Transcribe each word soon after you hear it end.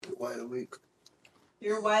wide awake.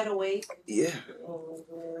 You're wide awake? Yeah. Oh,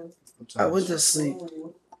 man. I went to sleep.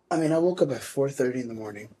 I mean, I woke up at 4:30 in the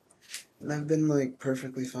morning. And I've been, like,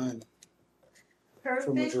 perfectly fine.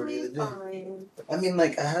 Perfectly fine. I mean,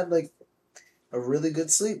 like, I had, like, a really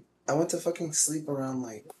good sleep. I went to fucking sleep around,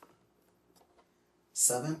 like,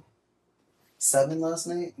 7 last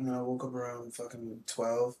night. And then I woke up around fucking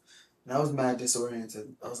 12. And I was mad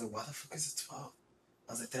disoriented. I was like, why the fuck is it 12?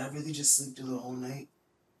 I was like, did I really just sleep through the whole night?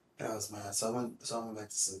 And I was mad. So I went back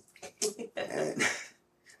to sleep. And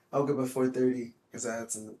I woke up at 4:30 because I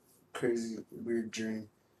had some crazy, weird dream.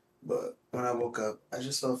 But when I woke up, I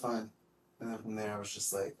just felt fine. And then from there, I was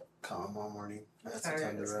just like calm all morning. I had some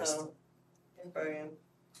time to rest.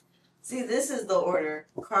 See, this is the order.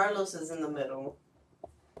 Carlos is in the middle.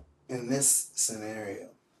 In this scenario,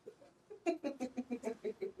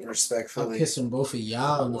 respectfully, I'm kissing both of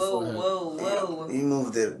y'all on the forehead. Whoa. You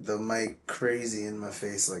moved the mic crazy in my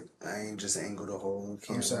face. Like, I ain't just angled a whole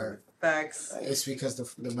camera. I'm sorry. Facts. It's because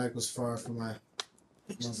the mic was far from my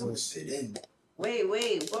voice. Fit in.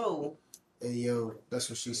 Wait, whoa. Hey, yo, that's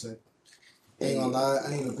what she said. Ain't gonna lie,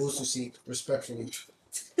 I need a booster seat, respectfully.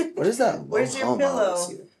 What is that? Where's your pillow?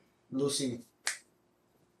 Lucy.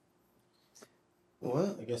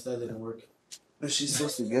 What? I guess that didn't work. Is she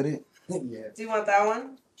supposed to get it? Yeah. Do you want that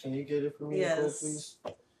one? Can you get it for me, Yes. Nicole, please?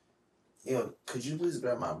 Yo, could you please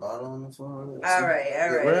grab my bottle on the floor? All right.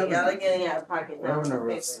 Y'all are getting out of pocket We're now. having a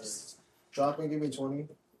Papers. roast. Drop and give me 20.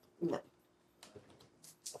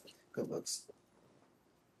 Good looks.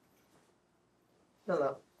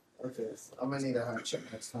 Hello. Okay, I'm gonna need a hot check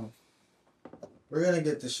next time. We're gonna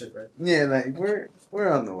get this shit right. Yeah, like we're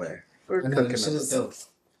on the way. We're And then cooking the shit up is dope.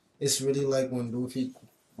 It's really like when Luffy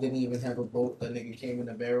didn't even have a boat, that nigga came in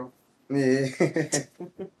a barrel. Yeah.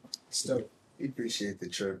 It's dope. We appreciate the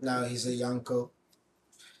trip. Now he's a Yonko.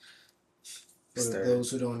 For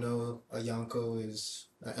those who don't know, a Yonko is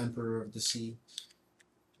an emperor of the sea.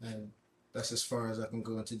 And that's as far as I can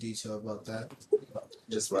go into detail about that.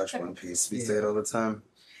 Just watch One Piece. We say it all the time.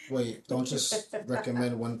 Wait, don't just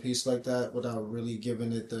recommend One Piece like that without really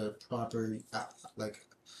giving it the proper,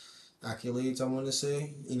 accolades, I want to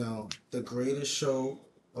say. You know, the greatest show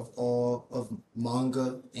of all of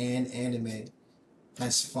manga and anime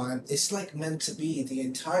has it's like meant to be the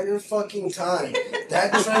entire fucking time.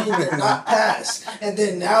 That train did not pass. And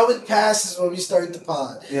then now it passes when we start the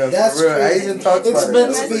pod. Yeah, that's for real. crazy. I even talked about it.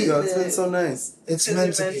 Meant to be. Yo, it's been so nice. It's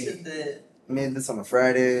meant to be. Made this on a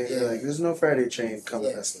Friday. Yeah. Like, there's no Friday train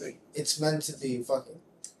coming this week. It's meant to be fucking.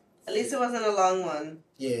 At least it wasn't a long one.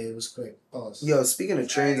 Yeah, it was quick. Pause. Yo, speaking of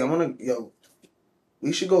trains,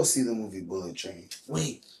 we should go see the movie Bullet Train.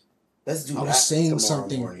 Wait. Let's do that. I was saying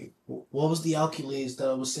something. Morning. What was the accolades that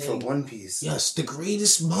I was saying? For One Piece. Yes, the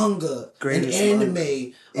greatest manga and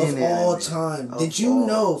anime of all time. Did you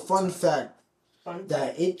know, fun fact,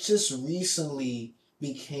 that it just recently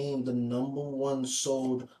became the #1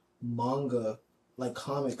 sold manga, like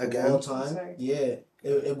comic of all time? Sorry. Yeah.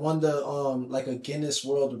 It won the like a Guinness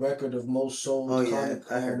World Record of most sold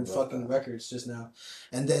comic fucking records just now.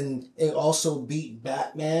 And then it also beat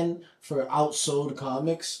Batman for outsold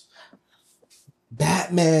comics.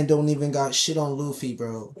 Batman don't even got shit on Luffy,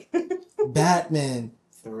 bro. Batman.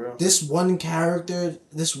 For real. This one character,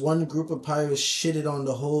 this one group of pirates shitted on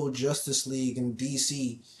the whole Justice League and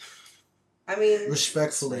DC. I mean,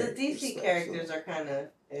 respectfully. The DC characters are kind of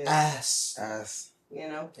ass. You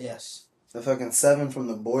know? Yes. The fucking 7 from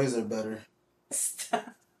The Boys are better.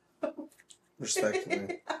 Stop.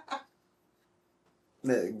 Respectfully.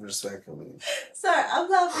 Respectfully. Sorry, I'm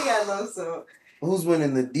laughing at Loso. Who's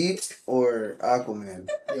winning, the Deep or Aquaman?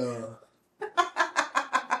 Yo.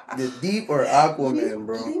 The Deep or Aquaman,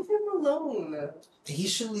 bro? Leave him alone. He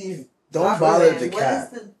should leave. Don't bother the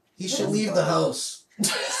cat. He should leave the house.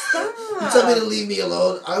 Stop. You tell me to leave me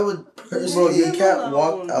alone, I would personally. Bro, your cat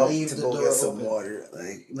walked out leave to the go door get some open. water.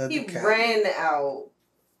 Like, let He the cat. ran out.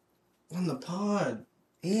 On the pod.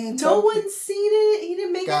 He ain't No one seen it. He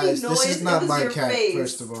didn't make Guys, any noise. this is not it was my your cat, face.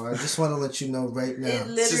 first of all. I just want to let you know right now. It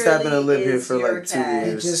literally just happened to live here is for your like 2 cat.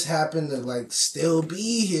 years. He just happened to like still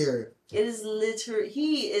be here. It is literally.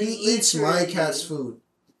 He eats my cat's food.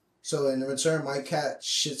 So in return, my cat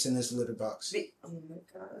shits in his litter box. Oh my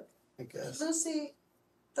god. I guess. Lucy,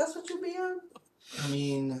 that's what you be on? I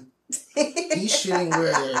mean, he's shitting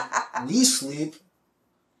where we sleep.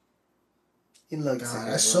 He looks God,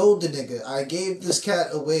 like I sold the nigga. I gave this cat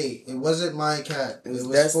away. It wasn't my cat. It was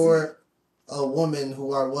destiny. for a woman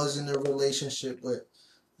who I was in a relationship with.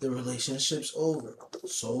 The relationship's over.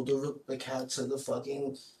 Sold the cat to the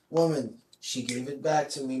fucking woman. She gave it back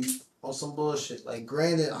to me on some bullshit. Like,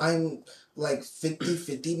 granted, I'm like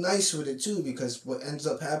 50-50 nice with it too, because what ends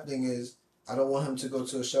up happening is I don't want him to go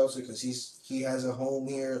to a shelter because he has a home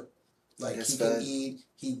here, like he can eat,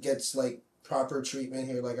 he gets like proper treatment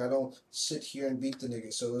here. Like I don't sit here and beat the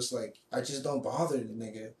nigga, so it's like I just don't bother the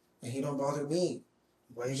nigga, and he don't bother me.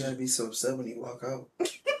 Why you gotta be so upset when you walk out?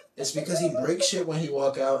 It's because he breaks shit when he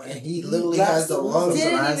walk out, and he literally has the lungs.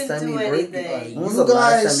 Didn't last time he broke. When was the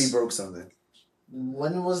last time he broke something?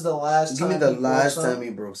 When was the last time? Give me the last time he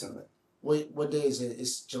broke something. Wait, what day is it?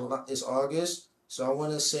 It's July. It's August. So I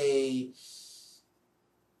want to say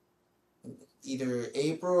either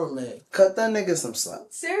April or May. Cut that nigga some slack.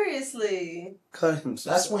 Seriously. Cut him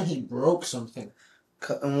some That's slack. when he broke something.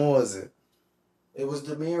 And what was it? It was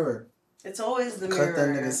the mirror. It's always the mirror. Cut that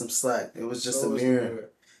nigga some slack. It was just a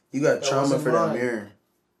mirror. You got trauma for that mirror.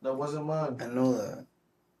 That wasn't mine. I know that.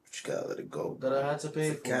 But you gotta let it go. That I had to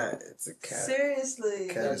pay for. It's a cat.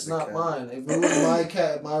 Seriously. That's not mine. If it was my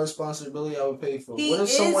cat, my responsibility, I would pay for. He what if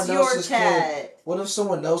is someone your else's cat. kid? What if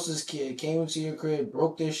someone else's kid came into your crib,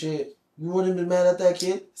 broke their shit? You wouldn't be mad at that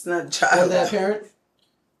kid? It's not a child. Or that parent?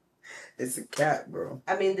 It's a cat, bro.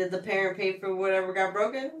 I mean, did the parent pay for whatever got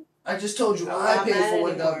broken? I just told you I paid for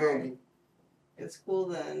what got broken. It's cool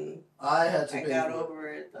then. I had to pay. I got over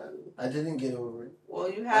it then. I didn't get over it. Well,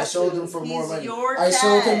 you have to. I sold him for more money. Your I cat.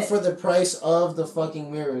 sold him for the price of the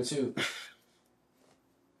fucking mirror too.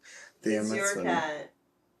 Damn, it's your funny. cat.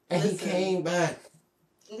 And he came back.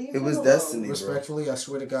 It was destiny, Respectfully, I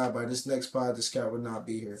swear to God, by this next pod, this cat would not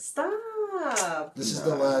be here. Stop. This is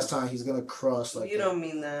the last time he's gonna cross like you that. Don't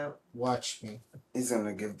mean that. Watch me. He's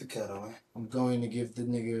gonna give the cat away. I'm going to give the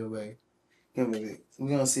nigga away. We're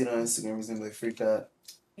gonna see it on Instagram. He's gonna be like, free cat.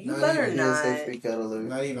 You better not. Say free cat alert.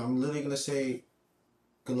 Not even. I'm literally gonna say,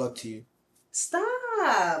 good luck to you.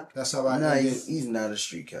 Stop. That's how I. Nah, he's not a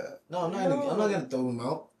street cat. No, I'm not gonna throw him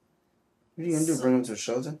out. What are you gonna do? Bring him to a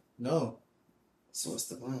shelter? No. So what's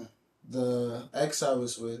the plan? The ex I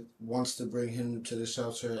was with wants to bring him to the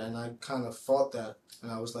shelter, and I kind of fought that.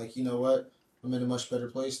 And I was like, you know what? I'm in a much better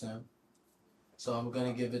place now. So I'm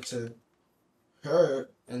gonna give it to her,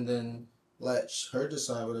 and then let her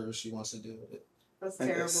decide whatever she wants to do with it. That's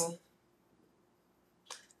terrible.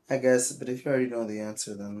 I guess, but if you already know the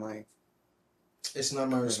answer, then like, it's not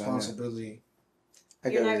my responsibility.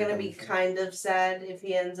 You're not gonna be kind of sad if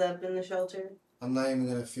he ends up in the shelter? I'm not even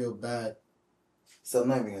gonna feel bad. So I'm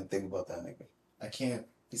not even gonna think about that nigga. I can't.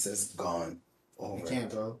 He says gone. Over. I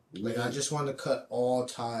can't, bro. Like I just want to cut all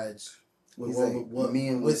ties with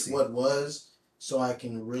what was, so I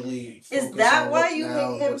can really focus. Is that on why you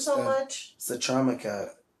hate him so much? It's a trauma cat.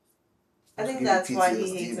 I think that's why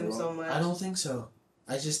he hates him so much. I don't think so.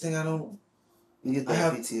 I just think I don't. You get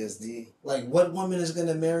that PTSD. Like, what woman is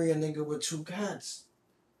gonna marry a nigga with 2 cats?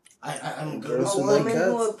 I'm good. A woman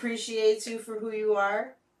who appreciates you for who you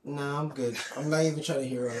are. Nah, I'm good. I'm not even trying to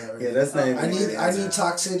hear all that. Right yeah, that's not. I need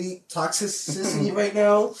toxicity right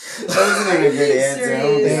now. That wasn't even a good answer.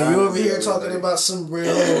 Damn, you over here talking about some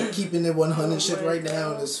real keeping it 100 shit right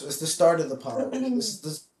now. It's the start of the pod. This is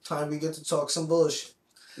the time we get to talk some bullshit.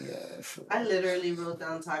 Yeah. I literally wrote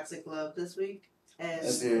down toxic love this week. And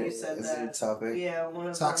you said that. Your topic. Yeah, one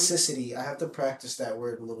of toxicity. I have to practice that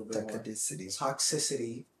word a little bit Toxicity. more.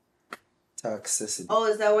 Toxicity. Oh,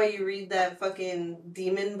 is that why you read that fucking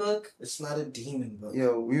demon book? It's not a demon book.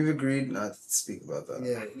 Yo, we've agreed not to speak about that.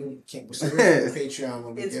 Yeah, you can't. Patreon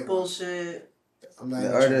when we it's bullshit. I'm not.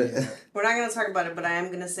 We're not gonna talk about it, but I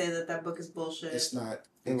am gonna say that book is bullshit. It's not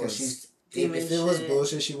because she's. If it was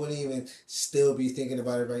bullshit, she wouldn't even still be thinking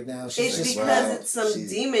about it right now. It's just because it's some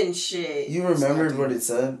demon shit. You remembered what it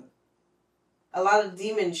said? A lot of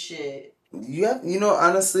demon shit. You know,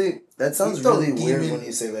 honestly, that sounds really weird when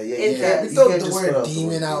you say that. Yeah, you throw the word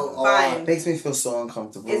demon out. Fine. It makes me feel so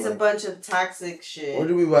uncomfortable. It's a bunch of toxic shit. What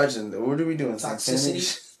are we watching? What are we doing?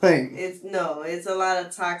 Toxicity? It's a lot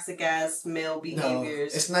of toxic ass male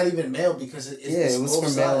behaviors. No, it's not even male because it was for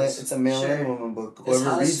male. It's a male and woman book.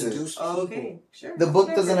 Whoever reads it. Okay, sure. The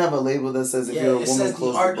book doesn't have a label that says if you're a woman, says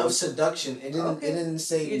close the Art of Seduction. It didn't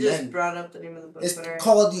say. You just brought up the name of the book. It's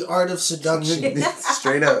called The Art of Seduction.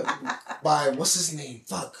 Straight up. By what's his name?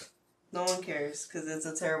 Fuck. No one cares because it's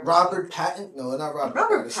a terrible. Robert Pattinson? No, not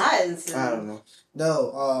Robert Pattinson. I don't know.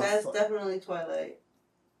 No, that's definitely Twilight.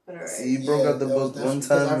 But alright. See, you broke up the book one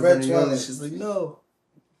time. I read Twilight. She's like, no.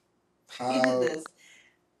 He did this.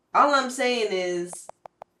 All I'm saying is,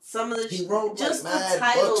 some of the just the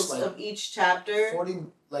titles of each chapter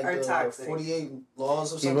are toxic. 48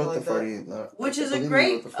 Laws or something like that. Which is a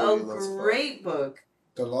great book.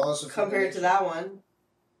 The Laws of compared to that one.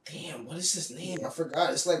 Damn, what is his name? I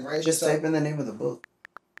forgot. It's like right. Just type in the name of the book.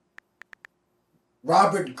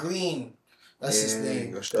 Robert Greene. That's his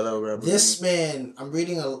name. Robert This Greene. man, I'm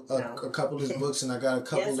reading a couple of his books, and I got a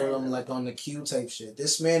couple of them like on the Q type shit.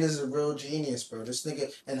 This man is a real genius, bro. This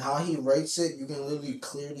nigga, and how he writes it, you can literally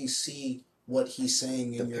clearly see what he's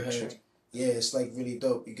saying in your head. Yeah, it's like really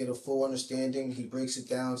dope. You get a full understanding. He breaks it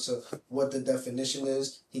down to what the definition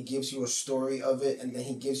is. He gives you a story of it, and then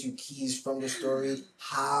he gives you keys from the story.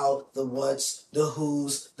 How, the what's, the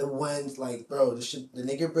who's, the when's. Like, bro, the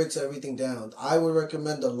nigga breaks everything down. I would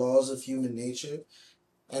recommend The Laws of Human Nature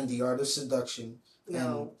and The Art of Seduction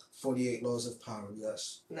and 48 Laws of Power,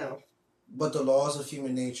 yes. No. But The Laws of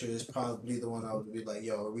Human Nature is probably the one I would be like,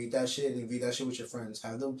 yo, read that shit and read that shit with your friends.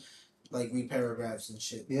 Have them read paragraphs and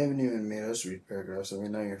shit. You haven't even made us read paragraphs, so we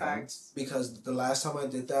know your friends. Because the last time I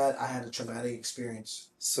did that, I had a traumatic experience.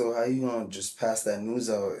 So how you gonna just pass that news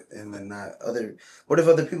out and then not other... What if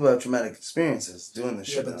other people have traumatic experiences doing this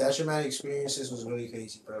shit? Yeah, but that traumatic experiences was really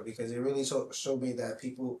crazy, bro, because it really showed me that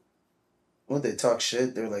people... When they talk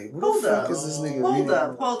shit, they're like, who the fuck is this nigga reading?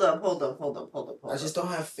 Hold up. I just don't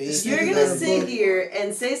have faith. You're gonna sit here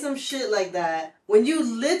and say some shit like that when you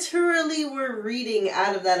literally were reading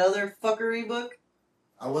out of that other fuckery book?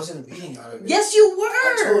 I wasn't reading out of it. Yes, you were!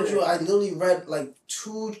 I told you, I literally read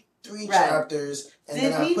 2-3 chapters, and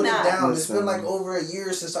then I put it down. It's been over a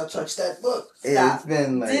year since I touched that book. Stop. It's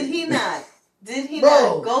been Did he not? Did he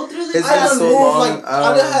not go through the I done moved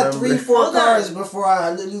I done had 3-4 cars before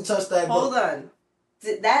I literally touched that book. Hold on.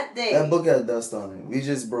 That day. That book had dust on it. We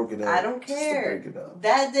just broke it up. I don't care.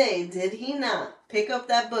 That day, did he not pick up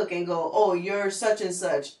that book and go, oh, you're such and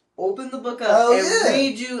such. Open the book up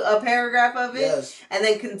read you a paragraph of it, and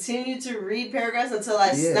then continue to read paragraphs until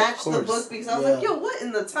I snatched the book because I was like, yo, what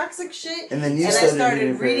in the toxic shit? And then I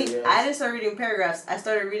started reading. I didn't start reading paragraphs. I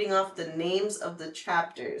started reading off the names of the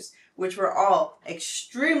chapters, which were all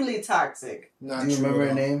extremely toxic. Do you remember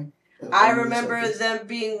her name? I remember them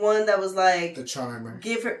being one that was like the charmer.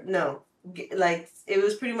 Give her it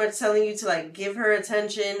was pretty much telling you to give her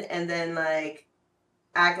attention and then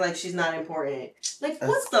act like she's not important. That's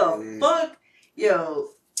what the fuck? Yo.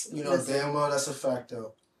 You know damn well that's a fact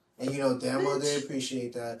though. And you know damn well they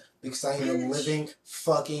appreciate that. Because I am a living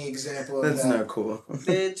fucking example of that. That's not cool.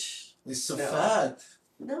 Bitch. It's a fact.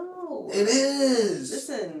 No. It is.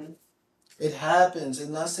 Listen. It happens.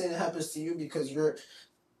 And not saying it happens to you because you're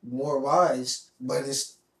more wise, but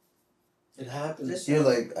it happens. Listen. You're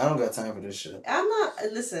like, I don't got time for this shit. I'm not,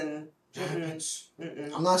 listen.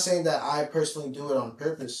 I'm not saying that I personally do it on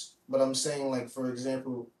purpose, but I'm saying for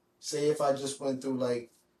example, say if I just went through a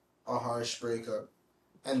harsh breakup,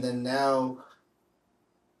 and then now,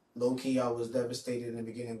 low key I was devastated in the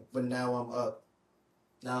beginning, but now I'm up.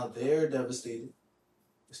 Now they're devastated.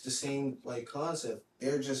 It's the same concept.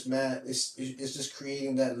 They're just mad. It's just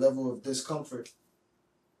creating that level of discomfort.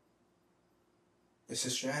 It's a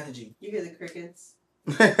strategy. You hear the crickets?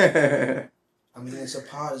 I mean, it's a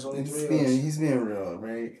pod. It's only 3 of us. He's being real,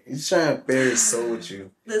 right? He's trying to bare his soul with you.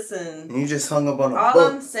 Listen. And you just hung up on a book. All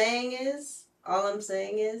I'm saying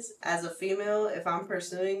is, as a female, if I'm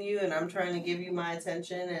pursuing you and I'm trying to give you my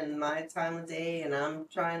attention and my time of day and I'm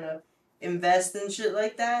trying to invest in shit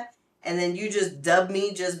like that, and then you just dub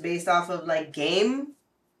me just based off of game.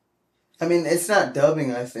 I mean, it's not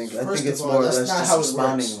dubbing, I think. I think it's more or less just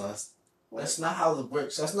responding less. That's not how it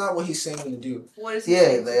works. That's not what he's saying to do. What is he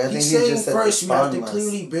saying? I think he's saying first you have to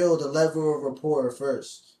clearly build a level of rapport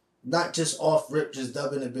first. Not just off rip, just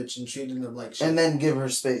dubbing a bitch and treating them like shit. And then give her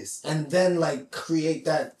space. And then create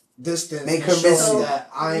that distance. Make her miss you.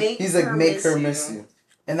 Make her miss you.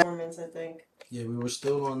 And performance, I think. Yeah, we were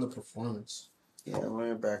still on the performance. Yeah,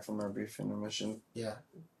 we're back from our brief intermission. Yeah.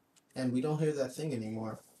 And we don't hear that thing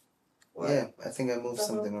anymore. What? Yeah, I think I moved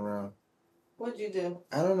something around. What'd you do?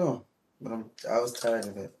 I don't know. But I was tired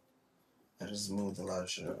of it. I just moved a lot of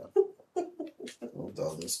shit around. Moved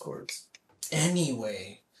all those cords.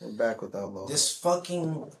 Anyway. We're back without logo. This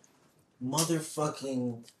fucking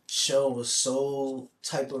motherfucking show was so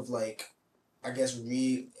type of I guess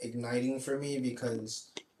reigniting for me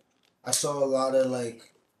because I saw a lot of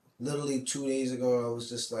literally 2 days ago I was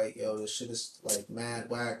just yo, this shit is mad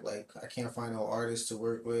whack. I can't find no artists to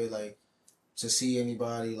work with, to see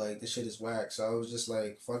anybody, this shit is whack. So I was just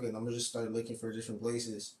fuck it, I'm gonna just start looking for different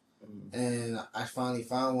places. And I finally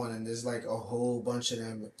found one, and there's a whole bunch of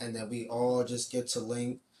them, and then we all just get to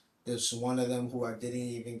link. There's one of them who I didn't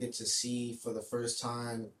even get to see for the first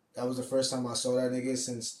time. That was the first time I saw that nigga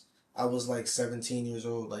since I was 17 years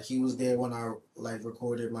old. He was there when I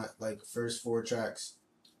recorded my first 4 tracks.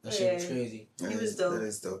 That shit was crazy. He was dope. That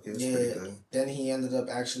is dope. He was pretty good. Then he ended up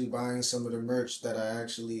actually buying some of the merch that I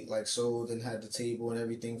actually sold and had the table and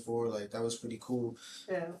everything for. That was pretty cool.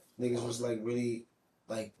 Yeah. Niggas was really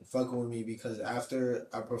like fucking with me because after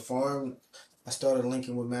I performed, I started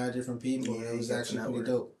linking with mad different people. Yeah, and it was actually pretty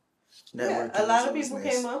dope. Yeah, a lot of people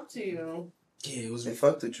came up to you. Yeah, it was. They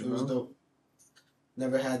fucked with you, bro. It was dope.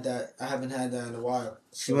 Never had that. I haven't had that in a while.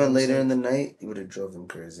 If you went later in the night, you would have drove them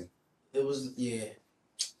crazy. It was, yeah.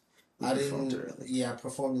 I didn't. Yeah, I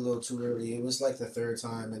performed a little too early. It was like the third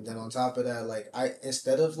time, and then on top of that, like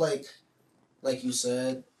instead of like you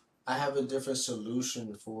said, I have a different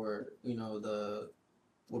solution for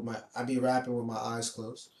I be rapping with my eyes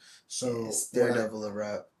closed. So it's Daredevil of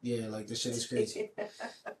rap. Yeah, like this shit is crazy.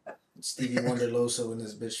 Stevie Wonder Loso in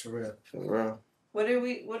this bitch for real. For real. What did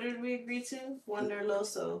we agree to? Wonder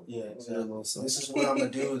Loso. Yeah, exactly. This is what I'm gonna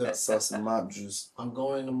do though. Saw some mop juice. I'm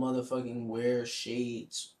going to motherfucking wear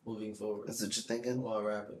shades moving forward. That's what you're thinking? While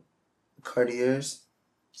rapping. Cartiers?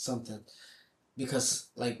 Something. Because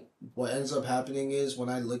like what ends up happening is when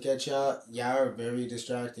I look at y'all are very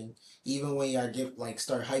distracting. Even when y'all get like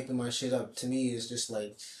start hyping my shit up, to me it's just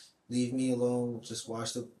like leave me alone, just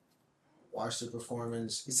watch the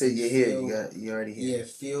performance. You said you're here. You already here. Yeah,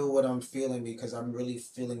 feel what I'm feeling because I'm really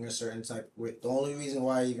feeling a certain type of way. The only reason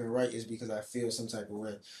why I even write is because I feel some type of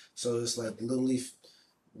way. So it's like literally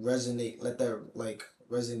let that like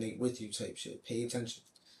resonate with you type shit. Pay attention.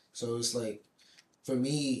 So it's like, for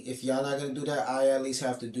me, if y'all not gonna do that, I at least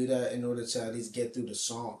have to do that in order to at least get through the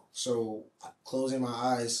song. So closing my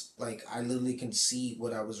eyes, like I literally can see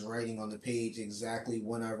what I was writing on the page, exactly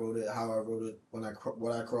when I wrote it, how I wrote it,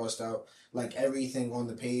 what I crossed out, like everything on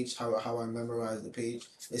the page, how I memorized the page,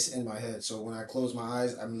 it's in my head. So when I close my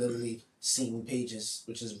eyes, I'm literally seeing pages,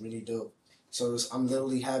 which is really dope. So I'm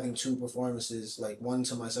literally having two performances, like one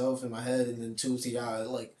to myself in my head, and then two to y'all.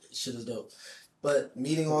 Like shit is dope. But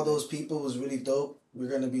meeting all those people was really dope. We're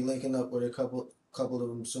gonna be linking up with a couple of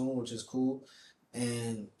them soon, which is cool.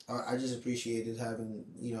 And I just appreciated having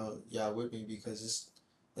y'all with me because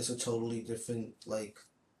it's a totally different like,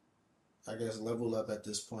 I guess, level up at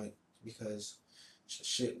this point because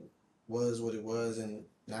shit was what it was, and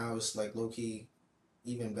now it's like low key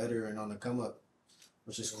even better and on the come up,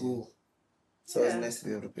 which is cool. So it's nice to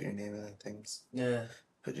be able to put your name in things. Yeah.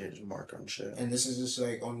 Put your mark on shit. And this is just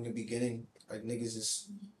like on the beginning. Like niggas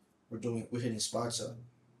we're hitting spots up.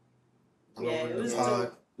 Yeah,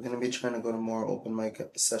 we're gonna be trying to go to more open mic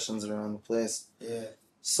sessions around the place. Yeah.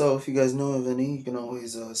 So if you guys know of any, you can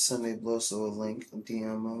always send me Bloso a link,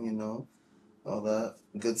 DM him, all that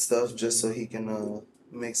good stuff, just so he can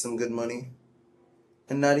make some good money.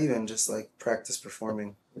 And not even just like practice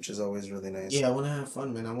performing, which is always really nice. Yeah, I want to have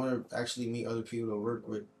fun, man. I want to actually meet other people to work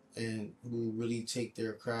with and who really take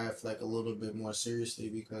their craft like a little bit more seriously,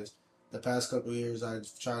 because the past couple of years I've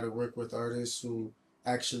tried to work with artists who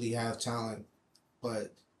actually have talent,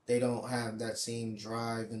 but they don't have that same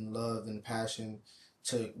drive and love and passion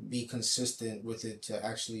to be consistent with it, to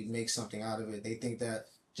actually make something out of it. They think that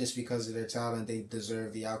just because of their talent, they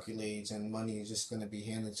deserve the accolades and money is just going to be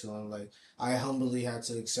handed to them. Like, I humbly had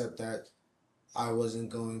to accept that I wasn't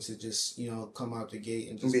going to just, come out the gate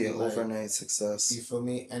and just be an overnight success. You feel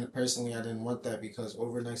me? And personally, I didn't want that, because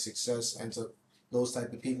overnight success ends up, those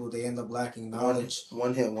type of people, they end up lacking knowledge.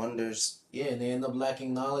 One hit wonders. Yeah, and they end up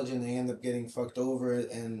lacking knowledge and they end up getting fucked over.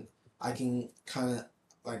 And I can kind of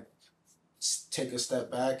like take a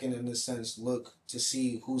step back and in a sense look to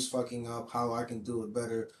see who's fucking up, how I can do it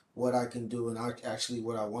better, what I can do, and actually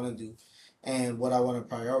what I want to do and what I want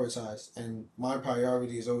to prioritize. And my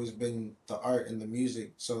priority has always been the art and the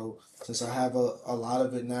music. So since I have a lot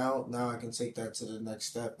of it now I can take that to the next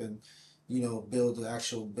step and build the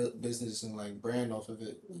actual business and like brand off of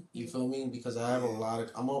it. You feel me? Because I have a lot of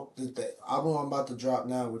the album I'm about to drop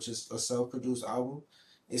now, which is a self-produced album.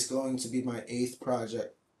 It's going to be my 8th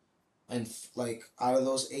project. And like out of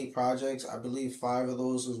those 8 projects, I believe 5 of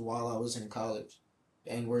those was while I was in college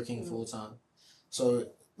and working full time.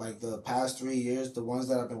 So like the past 3 years, the ones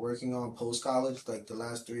that I've been working on post college, like the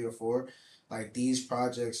last 3 or 4, like these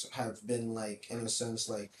projects have been like, in a sense,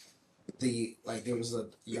 like there was a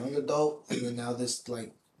young adult, and then now this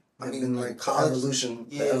like, college evolution,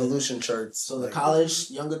 the evolution charts. So the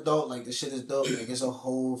college young adult, like the shit is dope. Like it's a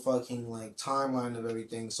whole fucking like timeline of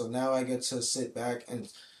everything. So now I get to sit back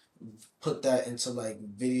and put that into like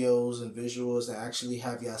videos and visuals and actually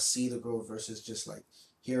have y'all see the growth versus just like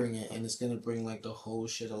hearing it, and it's gonna bring like the whole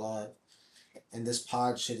shit alive. And this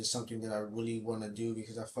pod shit is something that I really want to do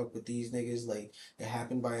because I fuck with these niggas. Like, it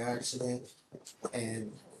happened by accident,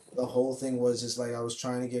 and the whole thing was just like I was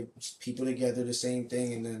trying to get people together, the same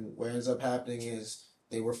thing, and then what ends up happening is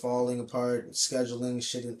they were falling apart, scheduling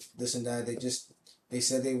shit, this and that. They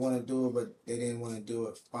said they want to do it, but they didn't want to do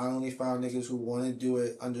it. Finally found niggas who want to do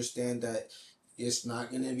it, understand that it's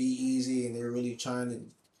not gonna be easy, and they're really trying to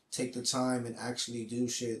take the time and actually do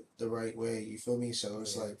shit the right way. You feel me? So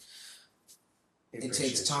it's like it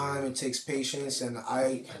takes time, it takes patience, and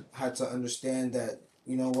I had to understand that,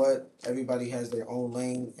 you know what, everybody has their own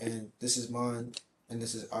lane, and this is mine, and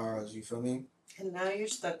this is ours. You feel me? And now you're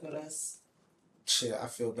stuck with us. Shit, I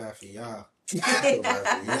feel bad for y'all.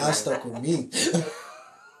 Y'all stuck with me.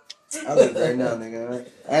 I look right now, nigga.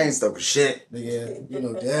 I ain't stuck with shit. Nigga, you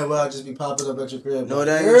know damn well I just be popping up at your crib. No,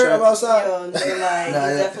 that ain't I'm outside. Yo, they like, nah,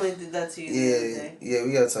 definitely did that to you the other day. Yeah,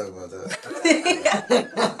 we gotta talk about that.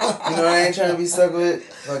 You know what I ain't trying to be stuck with?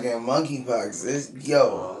 Fucking monkeypox.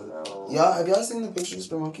 Y'all, have y'all seen the pictures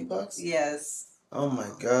for monkeypox? Yes. Oh my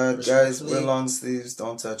god, guys, wear long sleeves,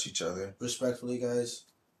 don't touch each other. Respectfully, guys,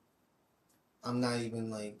 I'm not even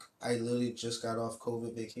like, I literally just got off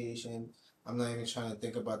COVID vacation. I'm not even trying to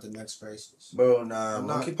think about the next crisis. Bro, nah,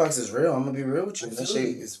 monkeypox is real. I'm gonna be real with you. That shit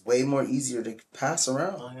is way more easier to pass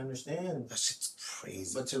around. I understand. That shit's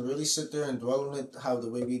crazy. But to really sit there and dwell on it, how the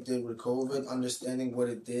way we did with COVID, understanding what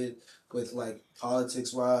it did with like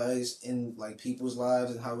politics-wise in like people's lives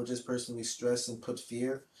and how it just personally stressed and put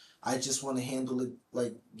fear. I just want to handle it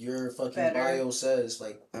like your fucking bio says.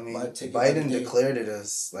 Like, I mean, Biden declared it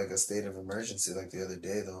as like a state of emergency like the other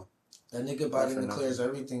day though. That nigga Biden declares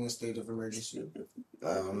everything in state of emergency.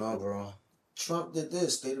 I don't know, bro. Trump did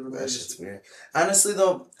this, state of emergency. That shit's weird. Honestly,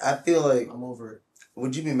 though, I feel like... I'm over it.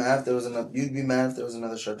 Would you be mad if there was another... You'd be mad if there was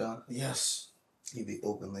another shutdown? Yes. You'd be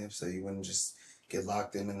openly, so you wouldn't just get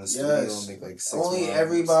locked in the studio and make like 6 Only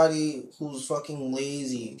everybody who's fucking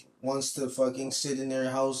lazy wants to fucking sit in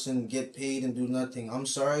their house and get paid and do nothing. I'm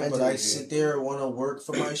sorry, but I sit there and want to work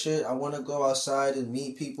for my shit. I want to go outside and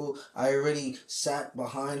meet people. I already sat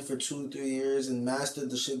behind for 2-3 years and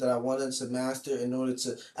mastered the shit that I wanted to master in order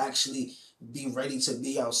to actually be ready to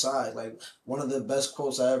be outside. Like, one of the best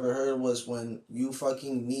quotes I ever heard was, when you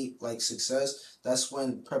fucking meet like success, that's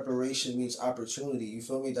when preparation meets opportunity. You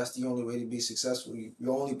feel me? That's the only way to be successful.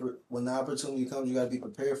 When the opportunity comes, you gotta be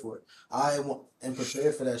prepared for it. I am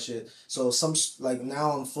prepared for that shit. So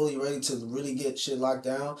now I'm fully ready to really get shit locked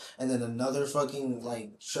down, and then another fucking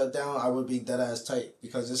like shutdown, I would be dead ass tight,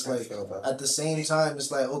 because it's like at the same time it's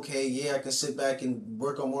like, okay, yeah, I can sit back and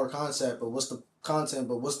work on more content, but what's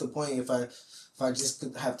the point if I just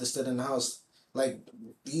have to sit in the house? Like,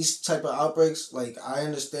 these type of outbreaks, like, I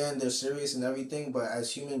understand they're serious and everything, but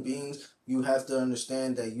as human beings, you have to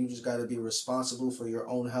understand that you just got to be responsible for your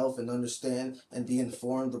own health and understand and be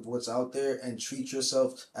informed of what's out there and treat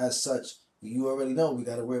yourself as such. You already know we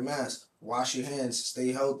got to wear masks, wash your hands,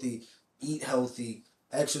 stay healthy, eat healthy,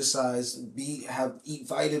 exercise, eat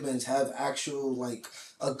vitamins, have actual like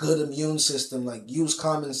a good immune system, like use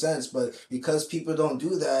common sense. But because people don't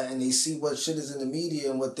do that and they see what shit is in the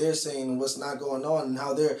media and what they're saying and what's not going on and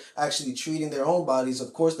how they're actually treating their own bodies,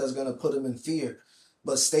 of course that's gonna put them in fear,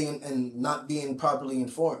 but staying and not being properly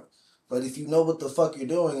informed. But if you know what the fuck you're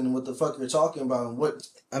doing and what the fuck you're talking about and what...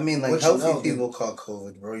 I mean, like, healthy people call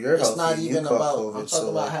COVID, bro. You're healthy. It's not even about... COVID, I'm talking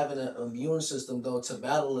about having an immune system, though, to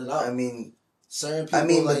battle it out. I mean... Certain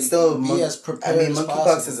people, but still, be as prepared as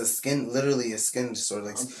monkeypox is literally a skin disorder.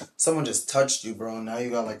 Like, someone just touched you, bro, and now you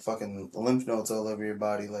got, like, fucking lymph nodes all over your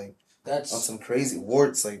body, like, that's on some crazy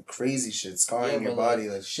warts, like, crazy shit, scarring your body.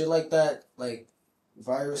 Like, shit like that, like,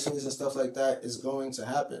 viruses and stuff like that is going to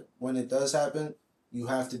happen. When it does happen, you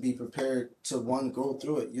have to be prepared to, go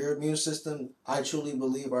through it. Your immune system, I truly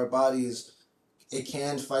believe our bodies, it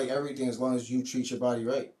can fight everything as long as you treat your body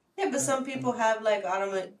right. Yeah, but some people have like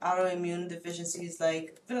autoimmune deficiencies.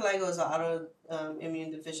 Like vitiligo is an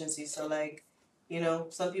autoimmune deficiency. So like,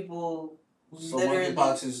 some people. So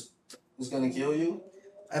monkeypox is gonna kill you.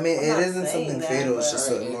 I mean, it isn't something fatal. It's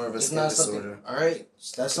just more of a skin disorder. All right,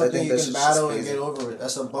 that's something you can battle and get over it.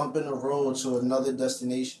 That's a bump in the road to another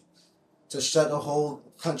destination. To shut a whole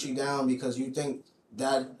country down because you think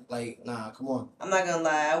that, like, nah, come on. I'm not gonna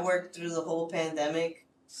lie. I worked through the whole pandemic,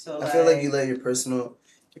 so I feel like you let your personal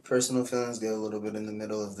feelings get a little bit in the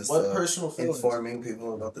middle of this. What personal feelings? Informing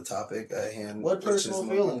people about the topic at hand. What personal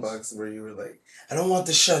feelings? Monkeypox, where you were like, I don't want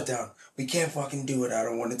the shutdown. We can't fucking do it. I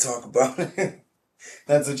don't want to talk about it.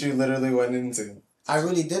 That's what you literally went into. I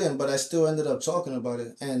really didn't, but I still ended up talking about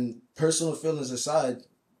it. And personal feelings aside,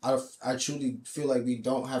 I truly feel like we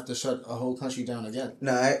don't have to shut a whole country down again.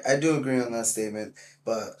 No, I do agree on that statement,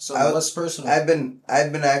 but so what's personal? I've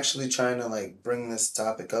been actually trying to like bring this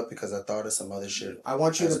topic up because I thought of some other shit. I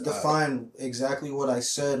want you to define exactly what I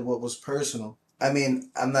said. What was personal? I mean,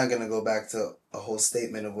 I'm not gonna go back to a whole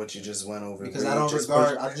statement of what you just went over because I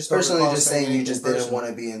just personally just saying you just didn't want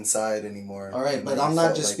to be inside anymore. All right, but I'm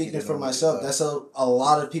not just speaking for myself. That's a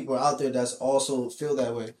lot of people out there that's also feel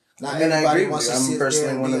that way. Not everybody wants to sit there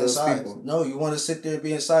and one be of those inside. People. No, you want to sit there and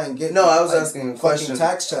be inside and get. No, I was asking a question.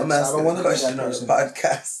 Tax checks. I'm asking I don't want to be that on person. a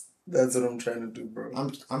podcast. That's what I'm trying to do, bro.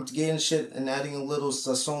 I'm getting shit and adding a little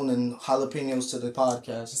sazon and jalapenos to the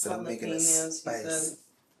podcast. Instead of making it spice.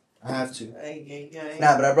 I have to.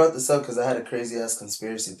 Nah, but I brought this up because I had a crazy ass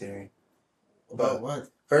conspiracy theory. About what?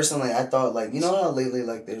 Personally, I thought, like, you know how lately,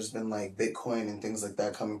 like, there's been, like, Bitcoin and things like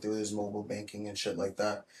that coming through, there's mobile banking and shit like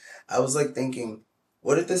that. I was, like, thinking,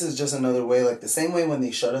 what if this is just another way, like, the same way when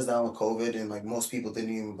they shut us down with COVID and, like, most people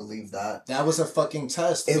didn't even believe that. That was a fucking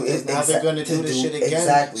test. Now they're going to do this shit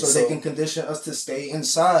again so they can condition us to stay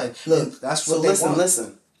inside. Look, that's what they want.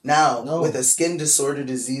 Listen. Now, with a skin disorder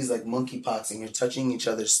disease like monkeypox and you're touching each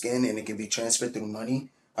other's skin and it can be transferred through money,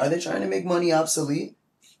 are they trying to make money obsolete?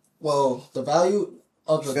 Well, the value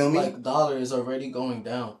of the like dollar is already going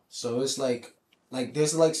down. So it's like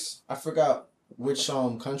there's like I forgot which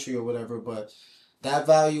country or whatever, but that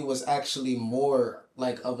value was actually more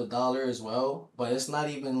like of a dollar as well. But it's not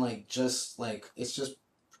even like just like it's just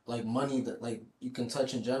like money that like you can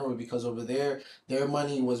touch in general, because over there their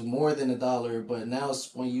money was more than $1, but now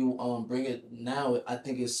when you bring it now, I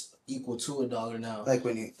think it's equal to $1 now. Like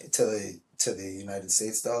when you to the United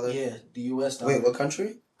States dollar? Yeah, the US dollar. Wait, what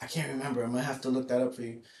country? I can't remember. I'm gonna have to look that up for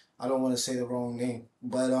you. I don't want to say the wrong name,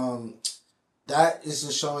 but that is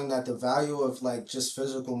just showing that the value of like just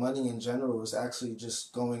physical money in general is actually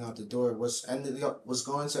just going out the door. What's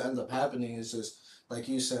going to end up happening is just like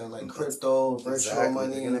you said, like crypto, virtual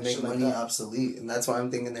money. They're gonna make money obsolete, and that's why I'm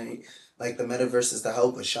thinking that like the metaverse is to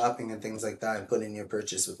help with shopping and things like that, and put in your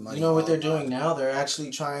purchase with money. You know what they're doing now? They're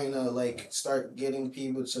actually trying to like start getting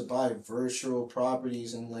people to buy virtual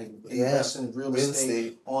properties and like invest in real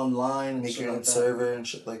estate online, make your own server and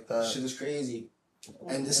shit like that. Shit is crazy.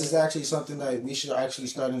 And this is actually something that we should actually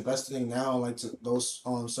start investing in now, like to those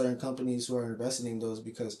certain companies who are investing in those,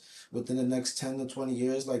 because within the next 10 to 20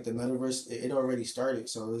 years, like the metaverse, it already started.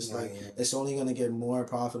 So it's it's only going to get more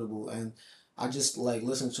profitable. And I just like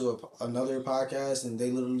listened to another podcast, and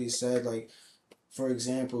they literally said, like, for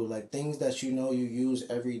example, like things that you use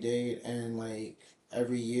every day and like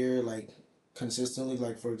every year, like consistently,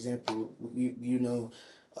 like for example, you know,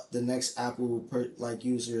 the next Apple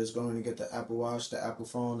user is going to get the Apple Watch, the Apple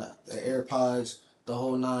phone, the AirPods, the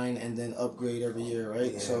whole nine, and then upgrade every year,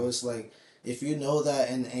 right? Yeah. So it's like, if you know that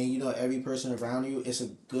and you know every person around you, it's a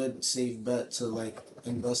good safe bet to like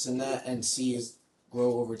invest in that and see it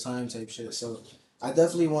grow over time type shit. So I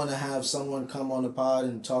definitely want to have someone come on the pod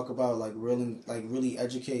and talk about really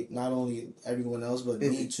educate not only everyone else but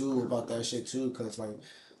me too about that shit too, because like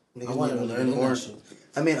I want to learn more.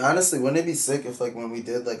 I mean, honestly, wouldn't it be sick if, like, when we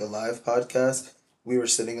did, like, a live podcast, we were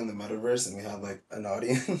sitting in the metaverse and we had, like, an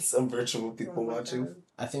audience, some virtual people watching?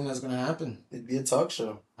 I think that's going to happen. It'd be a talk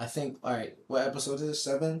show. I think, all right, what episode is it?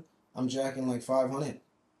 7? I'm jacking, like, 500.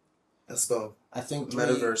 Let's go. I think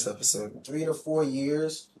metaverse episode. 3 to 4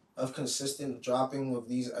 years of consistent dropping of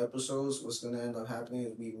these episodes, what's going to end up happening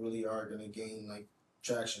is we really are going to gain, like,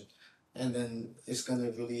 traction. And then it's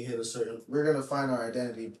gonna really hit a certain. We're gonna find our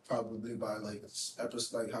identity probably by like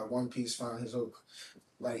episode, like how One Piece found his Oak,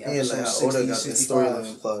 like episode like 60, got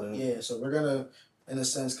 65. Yeah, so we're gonna, in a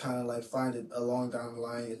sense, kind of like find it along down the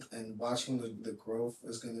line, and watching the growth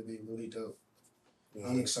is gonna be really dope. Yeah.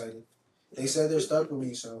 I'm excited. They said they're stuck with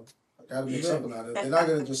me, so I gotta make something out of it. They're not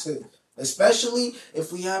gonna just sit, especially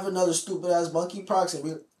if we have another stupid ass monkeypox,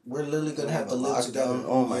 and we're literally gonna have to live together.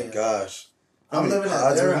 Oh my gosh. I'm living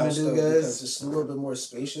at their house though, because it's a little bit more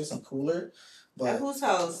spacious and cooler. But at whose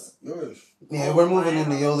house? Yours. Yeah, we're moving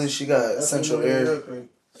into Yoli. She got central air.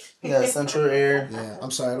 Yeah, central air. Yeah, I'm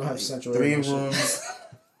sorry, I don't have central air. 3 rooms.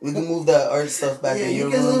 We can move that art stuff back in your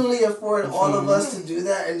room. Yeah, you can literally afford all of us to do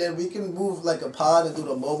that, and then we can move like a pod and do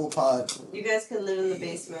the mobile pod. You guys can live in the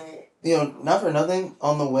basement. You know, not for nothing,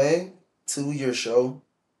 on the way to your show,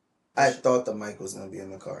 I thought the mic was going to be in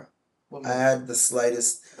the car. I had the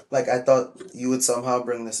slightest, like, I thought you would somehow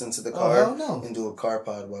bring this into the car and do a car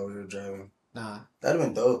pod while we were driving. Nah. That'd have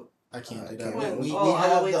been dope. I can't do that. We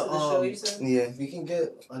have the show, you said? Yeah. We can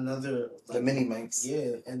get another. Like, the mini mics.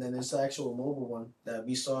 Yeah, and then it's the actual mobile one that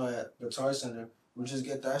we saw at Guitar Center. We'll just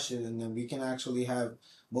get that shit, and then we can actually have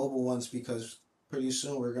mobile ones, because pretty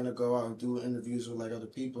soon we're going to go out and do interviews with, like, other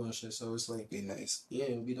people and shit. So it's like. Be nice. Yeah,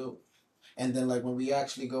 it'd be dope. And then, like, when we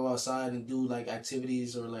actually go outside and do, like,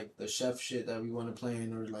 activities or, like, the chef shit that we want to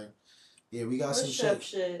plan, or, like, yeah, we got some chef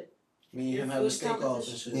shit. Me and him have a steak-off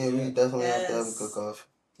and shit. Yeah, we definitely have to have a cook-off.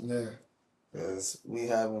 Yeah. Because we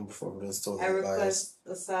had one before, but it's totally biased. I request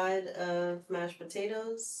a side of mashed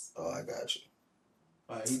potatoes. Oh, I got you.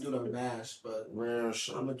 All right, he do the mash, but real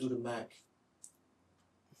shit. I'm going to do the mac.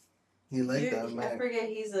 He like that, man. I forget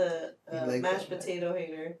he's a mashed potato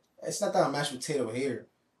hater. It's not that I'm a mashed potato hater,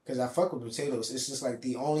 because I fuck with potatoes. It's just like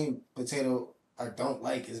the only potato I don't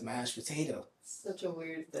like is mashed potato. Such a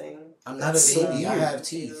weird thing. I'm not a baby. I have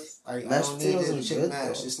teeth. I don't need the shit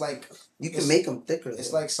mashed. It's like you can make them thicker.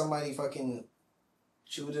 It's like somebody fucking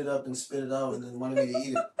chewed it up and spit it out and then wanted me to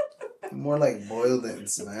eat it. More like boiled it and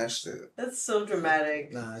smashed it. That's so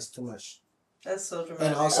dramatic. Nah, it's too much. That's so dramatic.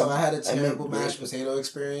 And also, I had a terrible mashed potato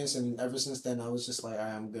experience, and ever since then, I was just like,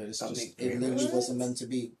 alright, I'm good. It's just, it literally wasn't meant to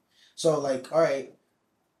be. So, like, alright,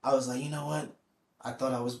 I was like, you know what? I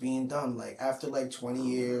thought I was being dumb. Like, after like 20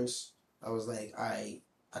 years, I was like, I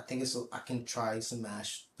think I can try some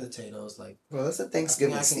mashed potatoes. Like, bro, that's a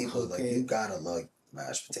Thanksgiving staple. Like, you gotta like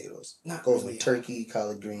mashed potatoes. Not goes really. With turkey,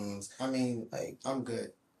 collard greens. I mean, like, I'm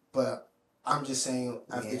good, but I'm just saying,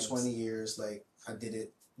 after 20 years, like, I did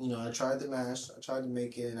it. You know, I tried the mash. I tried to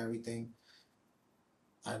make it and everything.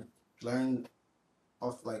 I learned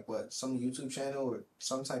off, like, some YouTube channel or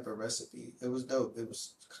some type of recipe. It was dope. It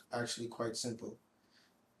was actually quite simple.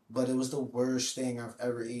 But it was the worst thing I've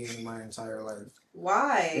ever eaten in my entire life.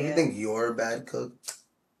 Why? You think you're a bad cook?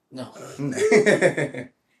 No. No.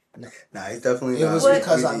 Nah, it's definitely it not. It was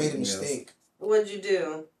because I made a mistake. What'd you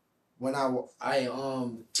do? When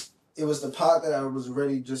it was the pot that I was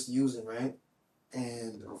already just using, right?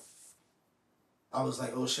 And I was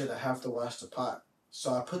like, oh shit, I have to wash the pot.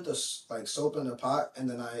 So I put the soap in the pot, and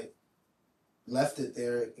then I left it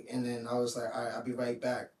there, and then I was like, all right, I'll be right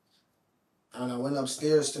back. And I went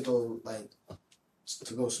upstairs to go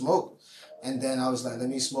smoke. And then I was like, let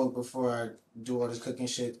me smoke before I do all this cooking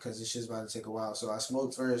shit, because this shit's about to take a while. So I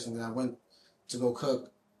smoked first, and then I went to go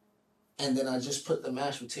cook. And then I just put the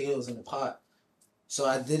mashed potatoes in the pot. So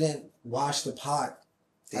I didn't wash the pot.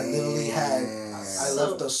 I literally I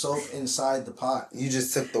left the soap inside the pot. You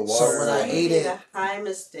just took the water. So when I ate it, a high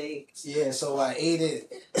mistake. Yeah, so I ate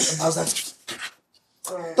it. I was like,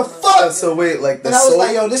 the fuck? So wait, like and I was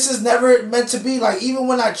like, yo, this is never meant to be. Like, even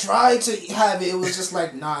when I tried to have it, it was just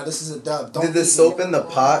like, nah, this is a dub. Did the soap in the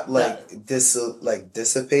pot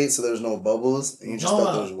dissipate so there's no bubbles and you just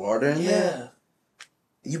thought there was water in there?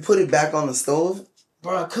 You put it back on the stove?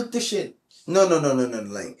 Bro, I cooked the shit. No.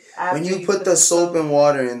 Like, after when you put the soap and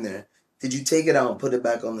water in there, did you take it out and put it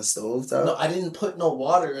back on the stove top? No, I didn't put no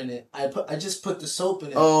water in it. I just put the soap in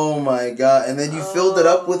it. Oh my god. And then you filled it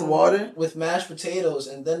up with water? With mashed potatoes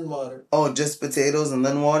and then water. Oh, just potatoes and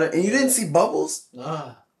then water? And you didn't see bubbles?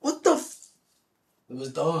 Nah. What the It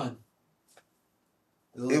was done.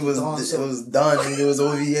 It was done. It was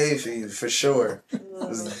OVA for you, for sure. It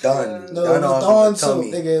was done. No, done it was Dawn soap,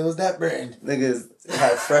 nigga. It was that brand. Niggas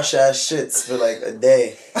had fresh ass shits for like a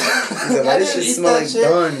day. Like, why this shit smell like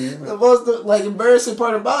Dawn? Yeah? The most embarrassing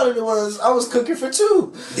part about it was I was cooking for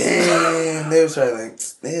two. Damn, they was trying like,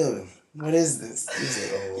 damn, what is this?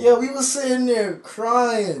 Like, oh. Yeah, we was sitting there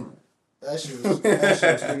crying. That shit was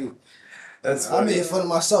pretty. That's funny. I made fun of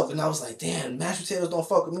myself, and I was like, damn, mashed potatoes don't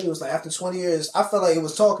fuck with me. It was like, after 20 years, I felt like it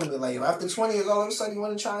was talking to me. Like, after 20 years, all of a sudden, you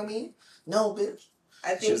want to try me? No, bitch.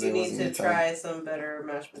 I think you need to try some better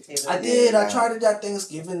mashed potatoes. I did. I tried it at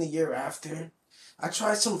Thanksgiving the year after. I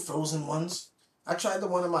tried some frozen ones. I tried the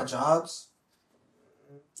one of my jobs.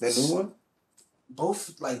 The new one?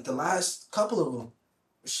 Both, like, the last couple of them.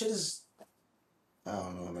 Shit is... I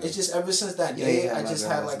don't know, man. It's just ever since that day, I just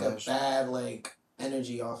had, like, a bad, like,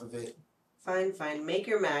 energy off of it. Fine. Make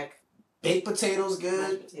your mac. Baked potatoes good.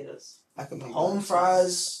 Mashed potatoes. I can make home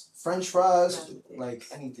fries, French fries, like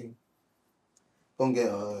anything. Don't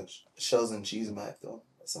get shells and cheese mac though.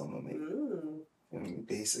 That's what I'm gonna make.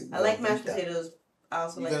 Basic. I like mashed potatoes. I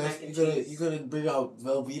also like mac and cheese. You gonna bring out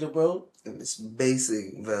Velveeta, bro? It's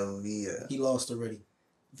basic Velveeta. He lost already.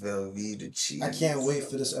 Velveeta cheese. I can't wait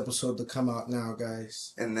for this episode to come out now,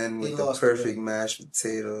 guys. And then with the perfect mashed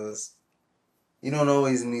potatoes. You don't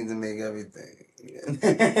always need to make everything.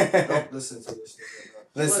 Don't listen to this.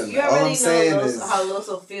 Listen, you already all I'm saying is how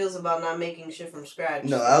Loso feels about not making shit from scratch.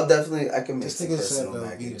 No, I can make some personal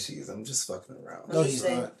mac and cheese. I'm just fucking around. No, he's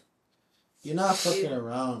not. You're not fucking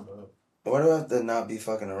around, bro. Why do I have to not be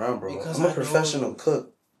fucking around, bro? Because I'm a professional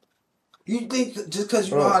cook. You think just because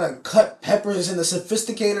you know how to cut peppers in a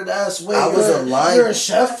sophisticated ass way, you're a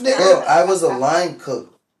chef, nigga? Bro, I was a line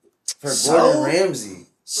cook for Gordon Ramsay.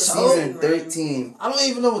 Season 13. I don't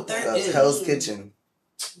even know what that is. Hell's Kitchen.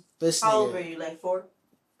 How old were you? Like 4?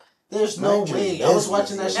 There's no way. I was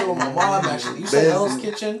watching that show with my mom, actually. You said Hell's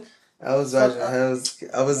Kitchen? I was watching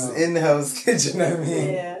I was in Hell's Kitchen, I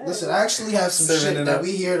mean. Yeah. Listen, I actually have some shit that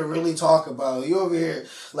we here to really talk about. You over here,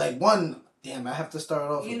 like, damn, I have to start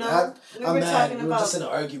off with that. We were just in an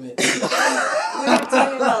argument. We you're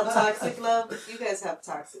talking about toxic love, you guys have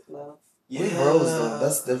toxic love. Yeah. We bros though.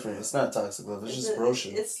 That's different. It's not toxic love. It's just bro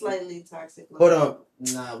shit. It's slightly toxic love. Hold on.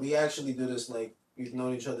 Nah, we actually do this like we've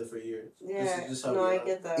known each other for years. Yeah. No, I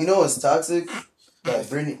get that. You know what's toxic? That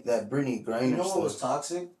Brittany Griner. You know what was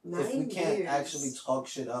toxic? 9 if we can't years. actually talk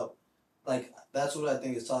shit out. Like, that's what I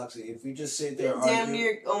think is toxic. If we just sit there damn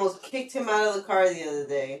near almost kicked him out of the car the other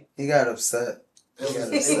day. He got upset.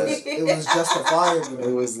 It was justifiable.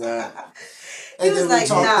 It was not. He was like,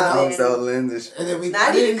 nah, man. Outlandish. And then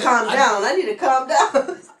I need to calm down. I need to calm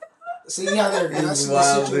down. See how they're gassing the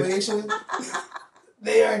situation?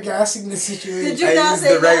 They are gassing the situation. Did you not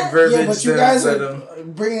say that? Yeah, but you guys are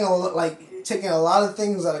bringing taking a lot of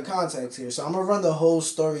things out of context here. So I'm going to run the whole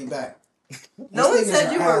story back. No one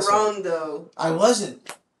said you were wrong, though. I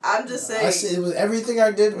wasn't. I'm just saying. I said it was everything I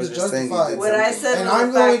did was justified. What I said, and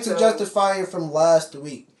I'm going to justify it from last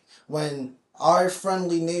week when our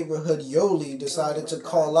friendly neighborhood Yolli decided to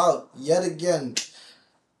call out yet again.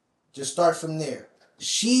 Just start from there.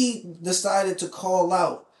 She decided to call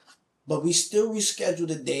out, but we still rescheduled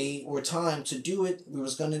a day or time to do it. We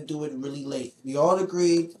was going to do it really late. We all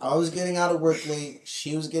agreed. I was getting out of work late.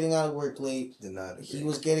 She was getting out of work late. Did not agree. He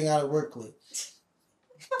was getting out of work late.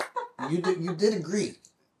 You did agree.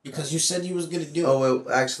 Because you said you was going to do it. Oh,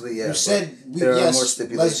 well, actually, yeah. You said, there are more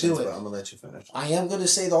stipulations, let's do it. But I'm going to let you finish. I am going to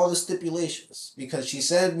say all the stipulations. Because she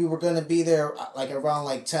said we were going to be there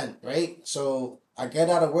around 10, right? So I get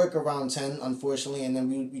out of work around 10, unfortunately. And then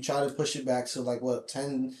we try to push it back to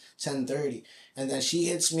 10:30. And then she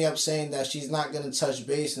hits me up saying that she's not going to touch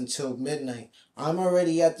base until midnight. I'm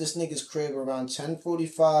already at this nigga's crib around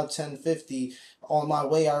 10:45, 10:50. On my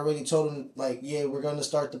way, I already told him, yeah, we're going to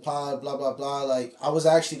start the pod, blah, blah, blah. I was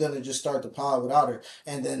actually going to just start the pod without her.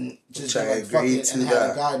 And then just fuck it and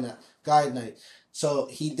have a guide night. So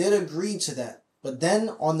he did agree to that. But then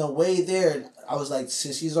on the way there, I was like,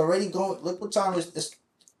 since he's already going, look what time it's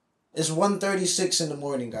 1:36 in the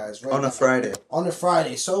morning, guys. Right on a Friday. On a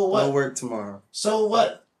Friday. So what? I'll work tomorrow. So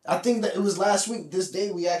what? I think that it was last week, this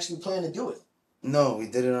day, we actually planned to do it. No, we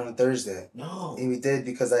did it on a Thursday. No. And we did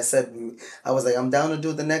because I was like, I'm down to do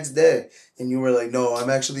it the next day. And you were like, no, I'm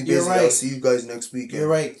actually busy. You're right. I'll see you guys next weekend. You're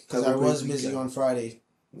right, because I was busy on Friday.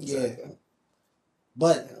 Exactly. Yeah.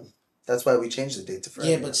 But... Yeah. That's why we changed the date to Friday.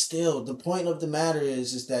 Yeah, but still, the point of the matter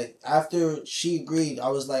is that after she agreed, I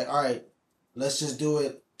was like, all right, let's just do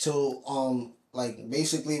it till,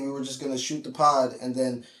 basically we were just going to shoot the pod and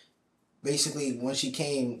then basically when she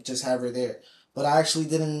came, just have her there. But I actually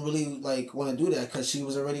didn't really, want to do that because she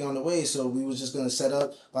was already on the way, so we was just going to set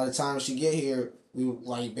up. By the time she get here, we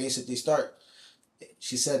would, basically start.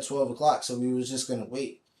 She said 12 o'clock, so we was just going to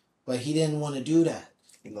wait. But he didn't want to do that.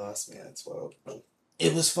 He lost me at 12.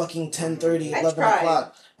 It was fucking 10:30, 11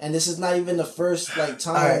 o'clock. And this is not even the first,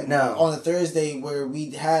 time on a Thursday where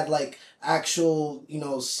we had, actual,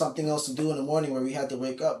 something else to do in the morning where we had to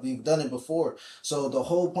wake up. We've done it before. So the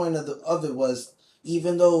whole point of it was,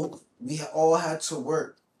 even though we all had to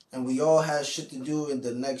work and we all had shit to do in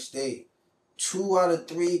the next day, 2 out of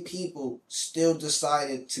 3 people still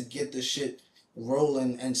decided to get the shit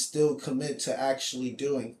rolling and still commit to actually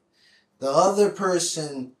doing. The other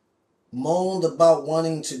person moaned about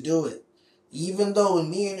wanting to do it. Even though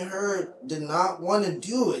me and her did not want to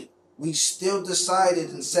do it, we still decided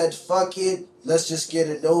and said, fuck it, let's just get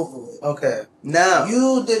it over with. Okay. Now.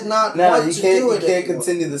 You did not want to do it. You can't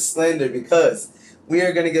continue the slander because we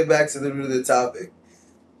are going to get back to the root of the topic.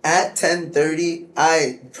 At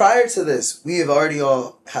 10:30, prior to this, we have already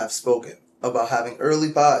all have spoken about having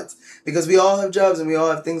early pods because we all have jobs and we all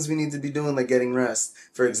have things we need to be doing, like getting rest.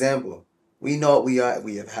 For example, we know we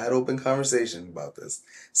have had open conversation about this.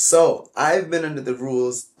 So I've been under the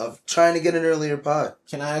rules of trying to get an earlier pod.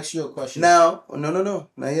 Can I ask you a question? Now, no,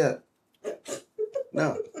 not yet.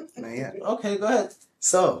 No, not yet. Okay, go ahead.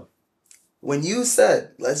 So, when you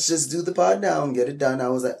said, let's just do the pod now and get it done, I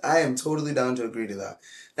was like, I am totally down to agree to that.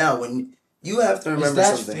 Now, when you have to remember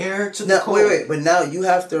something. Is that fair to the code? Wait, but now you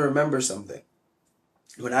have to remember something.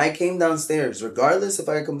 When I came downstairs, regardless if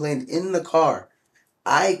I complained in the car,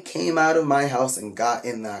 I came out of my house and got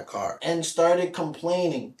in that car. And started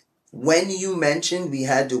complaining. When you mentioned we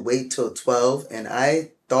had to wait till 12, and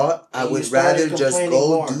I thought I would rather just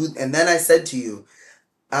go do... And then I said to you,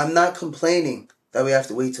 I'm not complaining that we have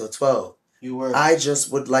to wait till 12. You were. I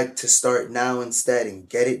just would like to start now instead and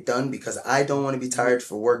get it done because I don't want to be tired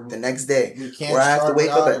for work the next day. Where I have to wake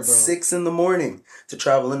up at 6 in the morning to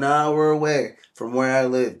travel an hour away from where I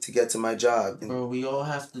live to get to my job. Bro, we all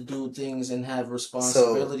have to do things and have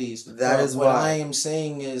responsibilities. So that is what I am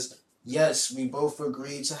saying is, yes, we both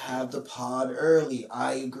agreed to have the pod early.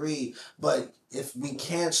 I agree. But if we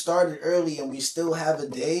can't start it early and we still have a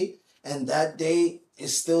day, and that day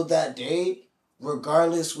is still that day,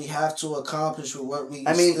 regardless, we have to accomplish what we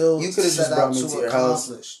still you could have just brought me to your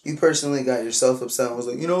house. You personally got yourself upset and was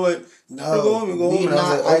like, you know what? No, you go home. And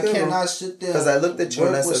I was like, okay, I cannot sit there because I looked at you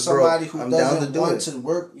and I said, bro, I'm down to do it. To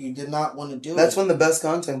work, you did not want to do That's when the best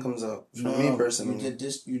content comes out. For me personally,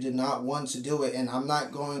 you did not want to do it, and I'm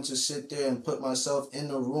not going to sit there and put myself in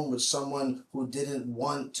a room with someone who didn't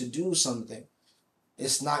want to do something.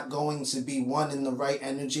 It's not going to be one in the right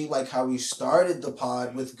energy, like how we started the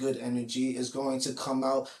pod with good energy is going to come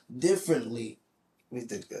out differently. We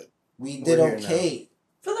did good. We did okay.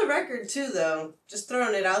 For the record, too, though, just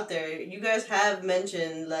throwing it out there, you guys have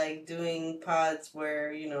mentioned, like, doing pods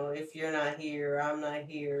where, you know, if you're not here, I'm not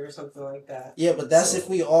here, or something like that. Yeah, but that's if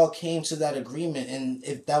we all came to that agreement, and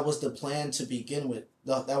if that was the plan to begin with.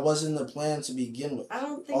 That wasn't the plan to begin with. I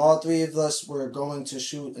don't think... All three of us were going to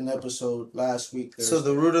shoot an episode last week. Thursday. So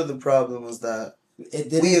the root of the problem was that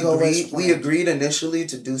it didn't we agreed initially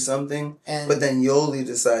to do something, but then Yolli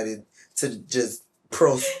decided to just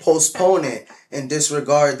postpone it and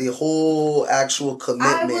disregard the whole actual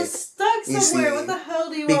commitment. I was stuck somewhere. What the hell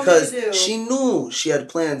do you want me to do? Because she knew she had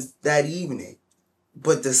plans that evening,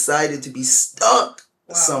 but decided to be stuck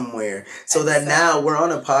somewhere. So that now we're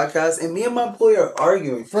on a podcast and me and my boy are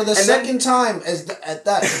arguing. For the second time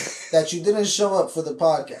that you didn't show up for the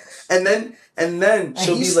podcast. And then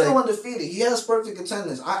she'll he's be still like, undefeated. He has perfect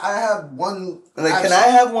attendance. I have one. Like, can I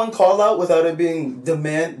have one call out without it being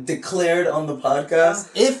declared on the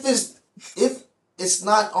podcast? If it's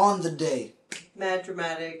not on the day. Mad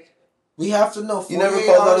dramatic. We have to know. You never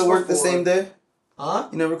called out of work the same day? Huh?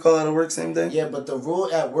 You never call out of work same day? Yeah, but the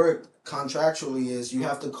rule at work contractually is you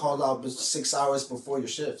have to call out 6 hours before your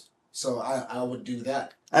shift. So I would do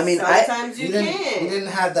that. I mean, sometimes you can't. We didn't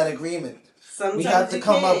have that agreement. Sometimes we have to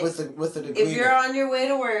come up with an agreement. If you're on your way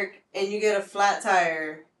to work and you get a flat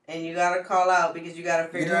tire and you gotta call out because you gotta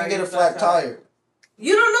figure out. You didn't get a flat tire.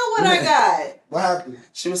 You don't know what I got. What happened?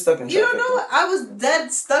 She was stuck in traffic. You don't know what? I was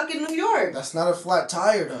dead stuck in New York. That's not a flat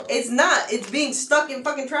tire, though. It's not. It's being stuck in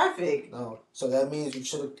fucking traffic. No. So that means you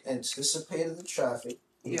should have anticipated the traffic.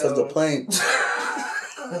 You took the plane.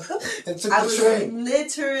 I was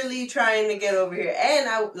literally trying to get over here,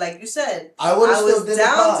 and like you said, I was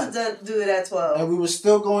down to do it at 12, and we were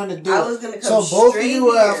still going to do it. I was going to come. So both of you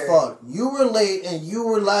were at fault. You were late, and you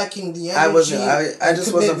were lacking the energy. I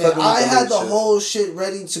just wasn't fucking with I had the whole shit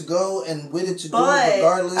ready to go and with it to do it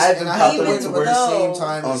regardless, and I had to wait to work the same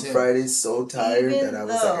time on as him. Friday. So tired that I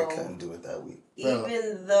was like, I couldn't do it that week. Bro,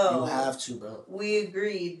 even though you have to, bro. We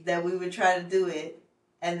agreed that we would try to do it.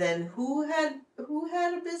 And then who had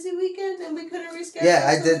a busy weekend and we couldn't reschedule? Yeah,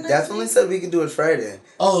 I did definitely said we could do it Friday.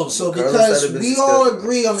 Oh, so because we all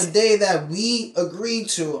agree on the day that we agreed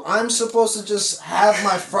to, I'm supposed to just have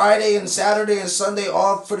my Friday and Saturday and Sunday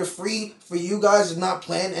off for you guys and not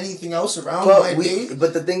plan anything else around my day?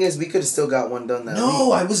 But the thing is, we could have still got one done that week.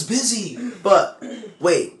 No, I was busy. But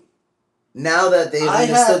wait, now that they've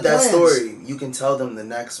understood that story, you can tell them the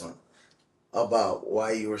next one about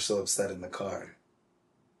why you were so upset in the car.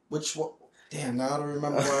 Which one? Damn, now I don't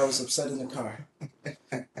remember why I was upset in the car.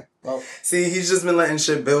 Well, see, he's just been letting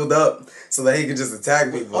shit build up so that he could just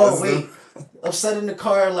attack people. Oh, wait. Upset in the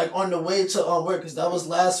car, like, on the way to work, because that was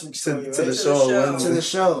last week's story, right? To the show. To the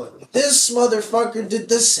show. This motherfucker did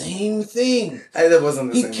the same thing. That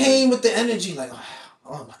wasn't the same thing. He came with the energy, like,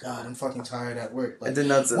 oh my God, I'm fucking tired at work. Like, I did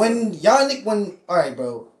not say alright,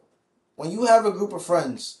 bro, when you have a group of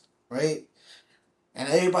friends, right? And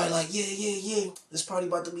everybody like, yeah, this party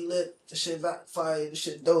about to be lit. This shit fire, this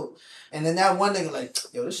shit dope. And then that one nigga like,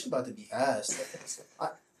 yo, this shit about to be ass. I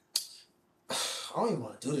don't even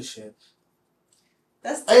want to do this shit.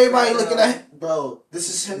 That's everybody looking at, bro, this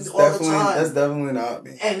is him all the time. That's definitely not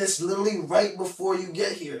me. And it's literally right before you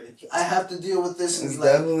get here. I have to deal with this. It's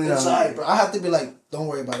definitely not alright, me. Bro. I have to be like, don't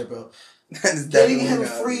worry about it, bro. That's getting him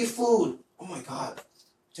free food. Oh my God.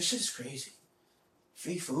 This shit is crazy.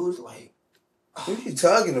 Free food, like. What are you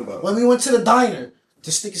talking about? When we went to the diner,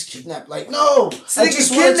 this nigga's kidnapped. Like, no! I just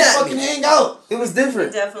wanted to fucking hang out. It was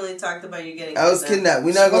different. We definitely talked about you getting I was kidnapped.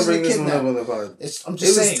 We're not going to bring this one up on the pod. I'm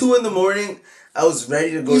just saying. It was 2 a.m. I was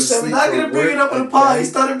ready to go to sleep. You said we're not going to bring it up on the pod. He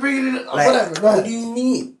started bringing it up. Like, whatever. What do you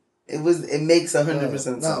mean? It makes 100%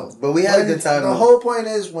 sense. But we had a good time. The whole point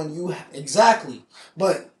is when you... Exactly.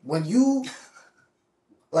 But when you...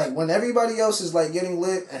 Like, when everybody else is, like, getting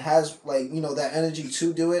lit and has, like, you know, that energy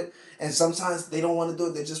to do it, and sometimes they don't want to do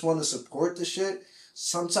it, they just want to support the shit.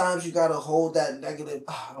 sometimes you gotta hold that negative.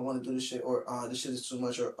 I don't want to do this shit, or this shit is too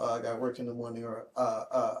much, or I got work in the morning, or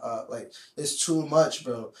like it's too much,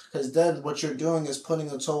 bro. Because then what you're doing is putting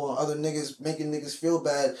a toll on other niggas, making niggas feel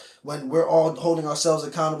bad when we're all holding ourselves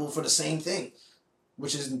accountable for the same thing,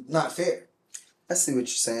 which is not fair. I see what you're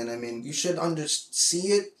saying. I mean, you should see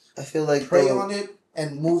it. I feel like pray on it,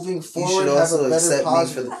 and moving forward, you should also have a better accept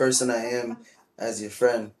positive. me for the person I am as your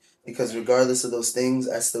friend, because regardless of those things,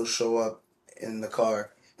 I still show up in the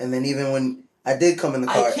car. And then even when I did come in the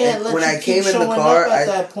car, when I came in the car,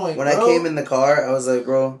 I came in the car, I was like,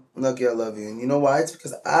 bro, I'm lucky I love you. And you know why? It's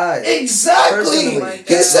because exactly.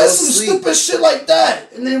 He said some stupid shit like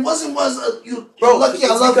that, and it wasn't you lucky I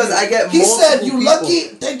love you. Because I get he said you people. Lucky.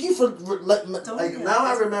 Thank you for like now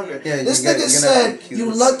I remember. Yeah, this nigga said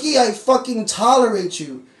you lucky I fucking tolerate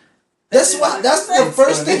you. That's why. That's the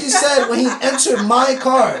first thing he said when he entered my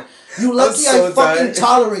car. You lucky I fucking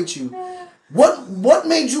tolerate you. What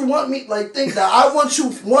made you want me think that I want you,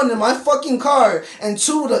 one, in my fucking car, and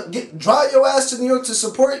two, to drive your ass to New York to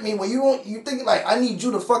support me when you think I need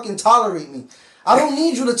you to fucking tolerate me. I don't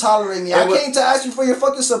need you to tolerate me. I came to ask you for your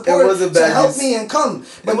fucking support to help me and come.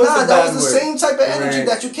 But that was the same type of energy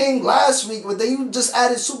that you came last week with. Then you just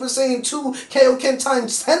added Super Saiyan 2 Kaioken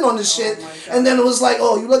times 10 on this shit. And then it was like,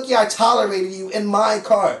 oh, you lucky I tolerated you in my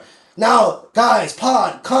car. Now, guys,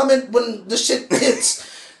 comment when the shit hits.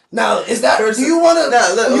 Now, is that, do you want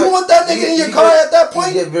to, you want that nigga in your car at that point?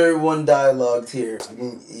 You get very one-dialogued here. I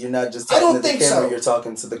mean, you're not just talking to the camera, you're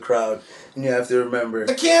talking to the crowd. And you have to remember.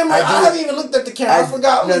 The camera, I haven't even looked at the camera. I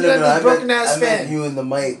forgot. No, this broken-ass fan. I meant you and the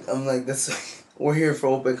mic. I'm like, we're here for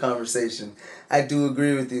open conversation. I do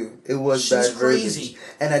agree with you. It was bad verbiage.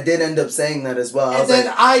 And I did end up saying that as well.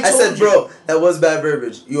 I said, bro, that was bad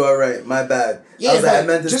verbiage. You are right. My bad. Yeah, I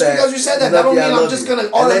meant to say. Just because you said that don't mean I'm just going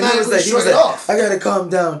to automatically shrug it off. I got to calm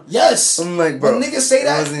down. Yes. I'm like, bro. When niggas say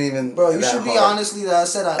that, wasn't even bro, you should be honestly that I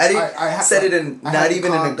said I said it in not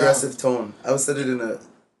even an aggressive tone. I said it in a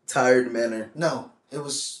tired manner. No. It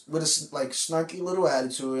was with a snarky little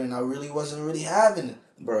attitude, and I really wasn't really having it.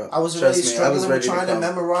 Bro, I was already struggling with trying to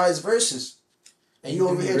memorize verses. And you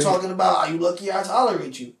over here talking about, are you lucky I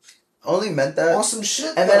tolerate you? I only meant that. On some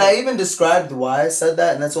shit, and then I even described why I said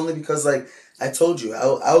that, and that's only because, I told you,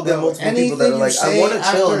 I'll get multiple people that are like, I want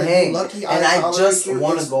to chill and hang, and I just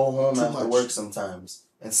want to go home after work sometimes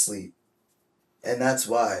and sleep. And that's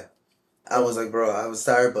why. I was like, bro, I was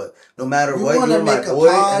tired, but no matter what, you're my boy,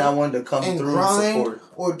 and I wanted to come through and support.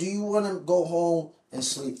 Or do you want to go home and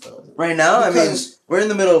sleep, though? Right now, we're in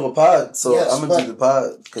the middle of a pod, so I'm going to do the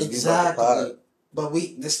pod, because we got the pod. But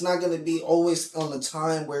this not going to be always on the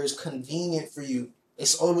time where it's convenient for you.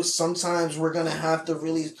 It's always, sometimes we're going to have to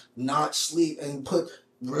really not sleep and put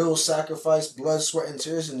real sacrifice, blood, sweat, and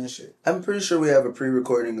tears in this shit. I'm pretty sure we have a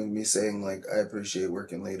pre-recording of me saying, I appreciate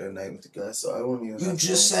working late at night with the guys, so I won't even... You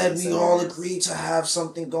just said we all agreed to have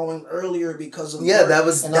something going earlier because of... Yeah, that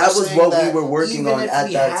was what we were working on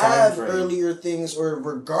at that time frame. Even if we have earlier things, or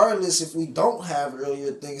regardless if we don't have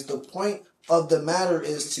earlier things, the point of the matter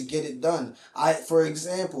is to get it done. For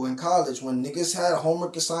example, in college, when niggas had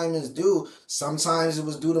homework assignments due, sometimes it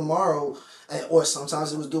was due tomorrow, or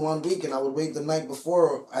sometimes it was due on week, and I would wait the night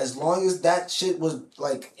before. As long as that shit was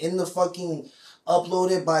in the fucking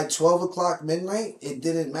uploaded by 12 o'clock midnight, it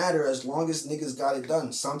didn't matter as long as niggas got it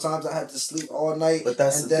done. Sometimes I had to sleep all night. But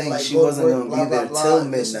that's the thing, she wasn't going to be there till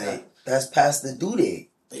midnight. That's past the due date.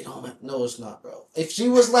 They don't. No, it's not, bro. If she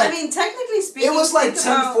was technically speaking, it was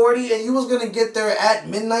 10:40, and you was gonna get there at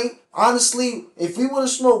midnight. Honestly, if we would have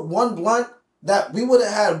smoked one blunt, that we would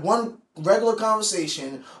have had one regular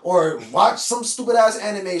conversation, or watched some stupid ass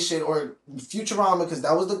animation or Futurama, because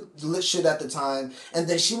that was the lit shit at the time, and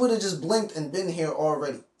then she would have just blinked and been here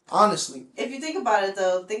already. Honestly, if you think about it,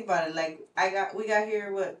 though, we got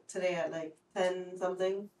here today at 10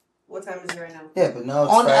 something. What time is it right now? Yeah, but now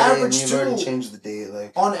it's on Friday average, and we've already changed the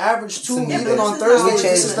date. On average, too, even on Thursdays,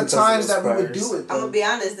 this is the times that we would do it. I'm going to be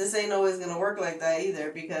honest, this ain't always going to work like that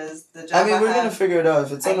either, because the job we're going to figure it out.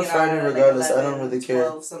 If it's on a Friday, regardless, 11, I don't really care.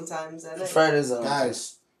 12 sometimes at night. Fridays on.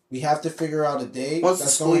 Guys, we have to figure out a day once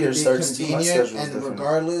that's going to be convenient, and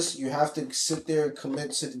regardless, you have to sit there and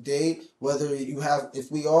commit to the date, if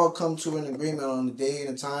we all come to an agreement on the day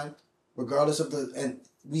and the time, regardless of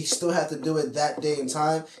we still have to do it that day and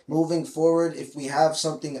time. Moving forward, if we have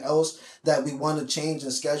something else that we want to change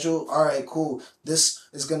and schedule, all right, cool. This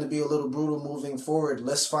is going to be a little brutal moving forward.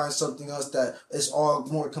 Let's find something else that is all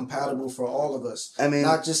more compatible for all of us.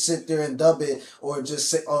 Not just sit there and dub it, or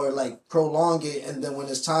just prolong it, and then when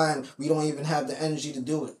it's time, we don't even have the energy to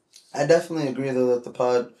do it. I definitely agree, though, that the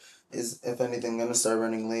pod is, if anything, going to start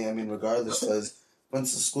running late. Regardless, because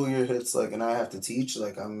once the school year hits, like, and I have to teach,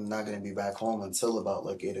 like, I'm not gonna be back home until about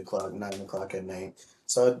like 8 o'clock, 9 o'clock at night.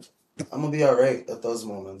 So I'm gonna be all right at those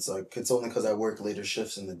moments. Like, it's only because I work later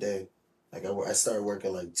shifts in the day. Like, I start work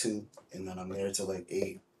at like 2, and then I'm there till like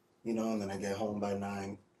 8, and then I get home by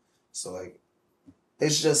 9. So like,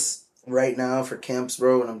 it's just right now for camps,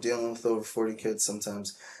 bro. When I'm dealing with over 40 kids,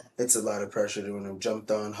 sometimes it's a lot of pressure to when I'm jumped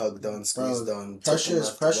on, hugged on, squeezed on. Pressure is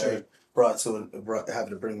pressure. Have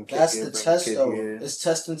to bring a kid That's here, the test, though. Here. It's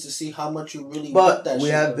testing to see how much you really want that we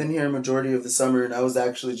shit, have though. been here majority of the summer, and I was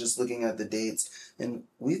actually just looking at the dates, and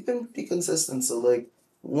we've been pretty consistent. So, like,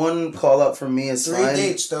 one call out from me is 3 fine.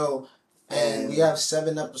 dates, though, and we have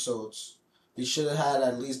 7 episodes. We should have had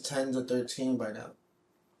at least 10 to 13 by now.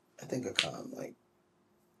 I think a con, like,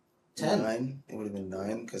 10. 9. It would have been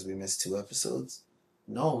 9 because we missed 2 episodes.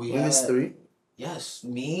 No, we missed 3. Yes,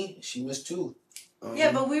 me. She missed 2.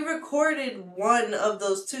 Yeah, but we recorded one of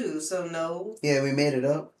those 2, so no. Yeah, we made it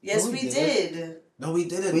up. Yes, we did. No, we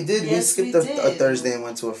didn't. We did. Yes, we skipped a Thursday and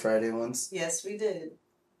went to a Friday once. Yes, we did.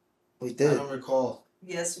 We did. I don't recall.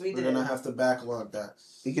 Yes, we did. We're gonna have to backlog that.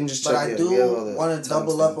 We can just check. But I do want to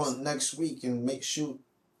double up on next week and shoot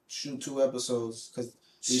 2 episodes because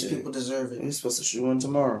these people deserve it. We're supposed to shoot one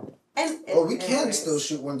tomorrow. We can still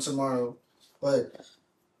shoot one tomorrow, but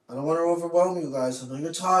I don't want to overwhelm you guys. I know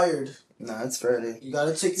you're tired. Nah, it's Friday. You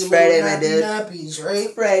gotta take your nappies, right?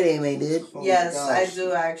 It's Friday, my dude. Oh yes, I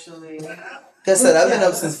do actually. Like I said, I've been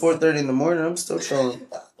up since 4:30 in the morning. I'm still chilling.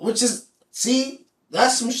 Which is, see,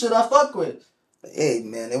 that's some shit I fuck with. Hey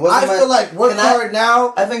man, it wasn't. I feel like work hard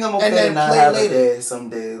now. I think I'm okay and then to not play have later. a day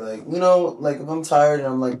someday. Like, like if I'm tired and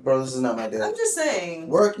I'm like, bro, this is not my day. I'm just saying.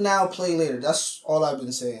 Work now, play later. That's all I've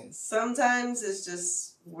been saying. Sometimes it's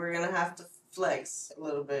just we're gonna have to flex a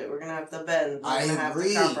little bit. We're gonna have to bend. I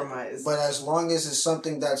agree. Have to compromise. But as long as it's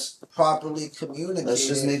something that's properly communicated, let's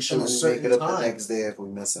just make sure we make it up the next day if we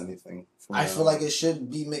miss anything. I feel like it should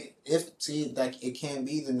be it can't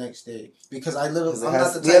be the next day because I'm not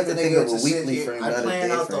the type of nigga to sit here. I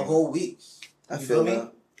plan out the whole week. I feel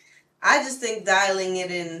that. I just think dialing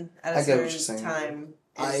it in at a certain time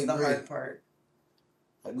is the hard part.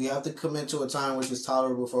 We have to commit to a time which is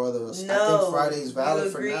tolerable for all of us. No, I think Friday is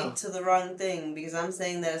valid for now. You agreed to the wrong thing because I'm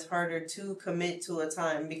saying that it's harder to commit to a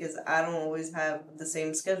time because I don't always have the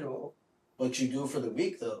same schedule. But you do for the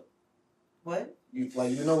week though. What? You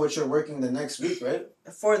know what you're working the next week, right?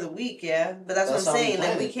 For the week, yeah. But that's what I'm saying.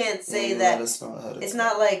 Like we can't say that it's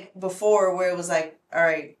not like before where it was like, all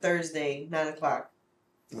right, Thursday, 9:00.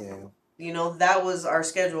 Yeah. That was our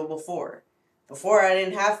schedule before. Before I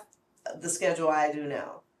didn't have the schedule I do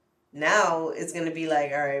now. Now it's gonna be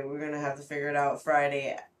like, all right, we're gonna have to figure it out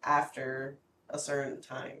Friday after a certain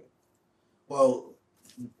time. Well,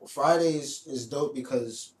 Fridays is dope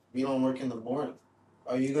because we don't work in the morning.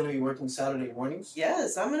 Are you gonna be working Saturday mornings?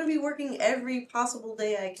 Yes, I'm gonna be working every possible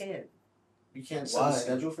day I can. You can't set a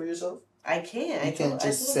schedule for yourself? I can't. You can't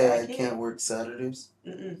just say I can't work Saturdays.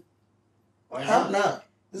 Why How not?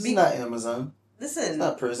 This is not Amazon. Listen, it's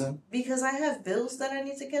not prison. Because I have bills that I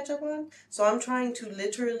need to catch up on, so I'm trying to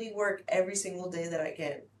literally work every single day that I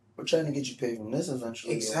can. We're trying to get you paid from this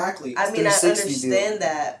eventually. Exactly. I mean, I understand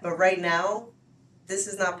that, but right now, this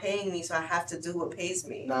is not paying me, so I have to do what pays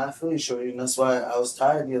me. Nah, I feel you, Shorty, and that's why I was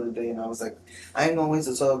tired the other day, and I was like, I ain't gonna wait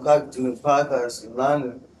till 12 o'clock to do this podcast in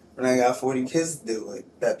London when I got 40 kids to do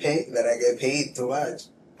it that I get paid to watch.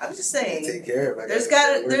 I'm just saying. Take care of it.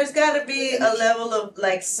 There's gotta be a level of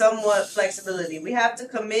like somewhat flexibility. We have to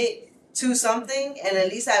commit to something, and at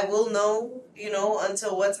least I will know,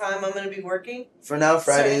 until what time I'm gonna be working. For now,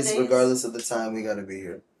 Fridays, regardless of the time, we gotta be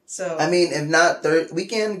here. So I mean, if not we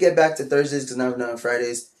can get back to Thursdays because now we're not on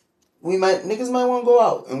Fridays. Niggas might want to go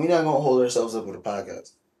out, and we're not gonna hold ourselves up with a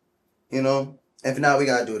podcast. If not, we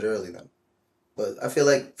gotta do it early then. But I feel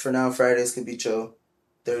like for now, Fridays could be chill,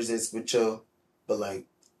 Thursdays could be chill, but like.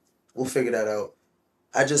 We'll figure that out.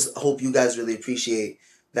 I just hope you guys really appreciate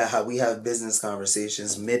that how we have business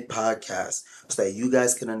conversations mid-podcast so that you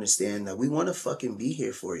guys can understand that we want to fucking be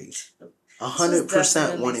here for you.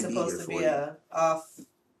 100% want to be here for you. Off.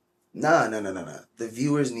 Nah. The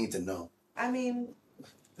viewers need to know. I mean...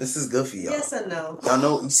 This is good for y'all. Yes and no. Y'all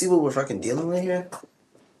know, you see what we're fucking dealing with here?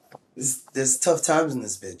 There's tough times in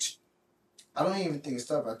this bitch. I don't even think it's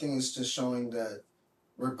tough. I think it's just showing that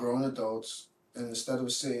we're grown adults. And instead of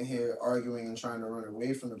sitting here arguing and trying to run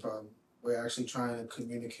away from the problem, we're actually trying to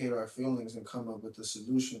communicate our feelings and come up with a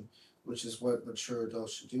solution, which is what mature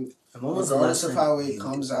adults should do. Regardless of how it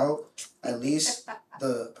comes out, at least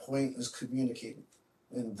the point is communicated.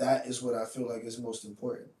 And that is what I feel like is most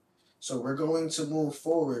important. So we're going to move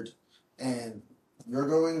forward, and you're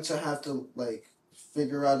going to have to,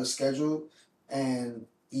 figure out a schedule and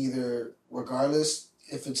either regardless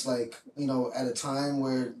if it's like, you know, at a time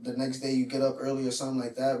where the next day you get up early or something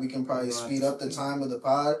like that, we can probably speed up the time of the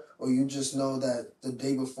pod, or you just know that the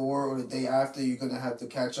day before or the day after you're gonna have to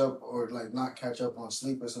catch up or like not catch up on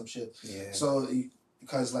sleep or some shit. Yeah. So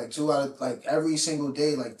because like 2 out of like every single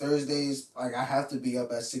day, like Thursdays, like I have to be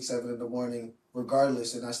up at 6-7 in the morning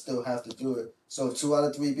regardless, and I still have to do it. So if 2 out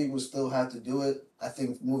of 3 people still have to do it, I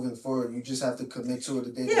think moving forward, you just have to commit to it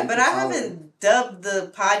the day. Yeah, but I haven't dubbed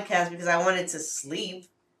the podcast because I wanted to sleep.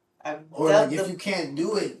 Or like if you can't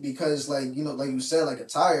do it because like, you know, like you said, like a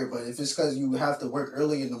tired, but if it's because you have to work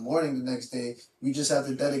early in the morning the next day, you just have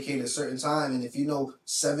to dedicate a certain time. And if you know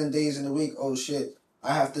 7 days in a week, oh shit,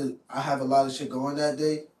 I have a lot of shit going that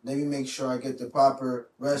day. Let me make sure I get the proper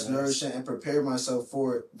rest, nourishment, and prepare myself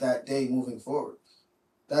for it that day moving forward.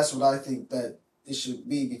 That's what I think that it should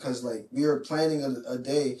be, because like we are planning a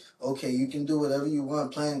day. Okay, you can do whatever you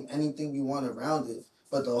want, plan anything you want around it.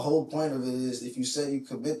 But the whole point of it is, if you say you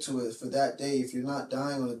commit to it for that day, if you're not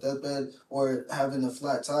dying on a deathbed or having a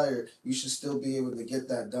flat tire, you should still be able to get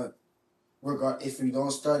that done. If you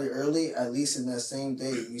don't start it early, at least in that same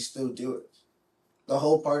day, you still do it. The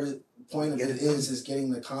whole point of it is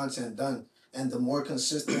getting the content done. And the more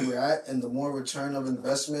consistent we're at, and the more return of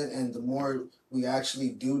investment, and the more we actually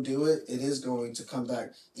do it, it is going to come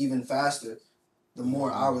back even faster. The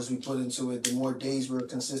more hours we put into it, the more days we're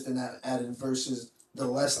consistent at it versus the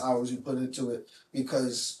less hours we put into it.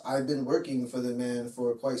 Because I've been working for the man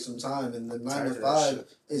for quite some time, and the 9 to 5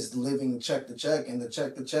 is living check to check, and the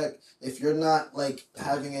check to check. If you're not like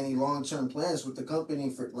having any long-term plans with the company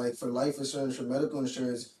for life insurance, for medical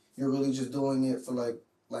insurance, you're really just doing it for like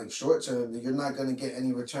short term, you're not going to get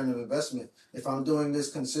any return of investment. If I'm doing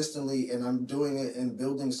this consistently and I'm doing it and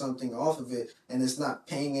building something off of it, and it's not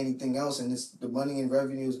paying anything else, and the money and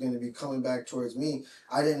revenue is going to be coming back towards me,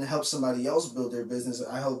 I didn't help somebody else build their business.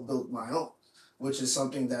 I helped build my own, which is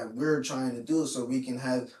something that we're trying to do so we can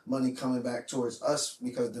have money coming back towards us,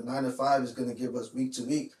 because the 9 to 5 is going to give us week to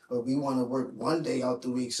week, but we want to work one day out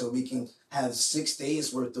the week so we can have 6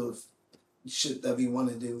 days worth of shit that we want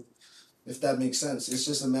to do. If that makes sense. It's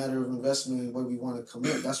just a matter of investment and where we want to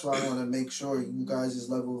commit. That's why I want to make sure you guys'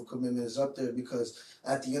 level of commitment is up there, because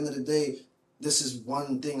at the end of the day, this is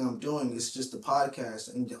one thing I'm doing. It's just a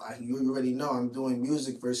podcast. And you already know I'm doing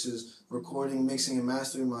music versus recording, mixing, and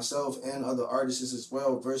mastering myself and other artists as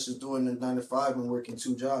well, versus doing the 9 to 5 and working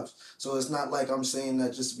 2 jobs. So it's not like I'm saying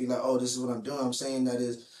that just to be like, oh, this is what I'm doing. I'm saying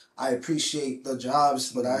that I appreciate the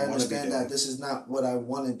jobs, but I understand that this is not what I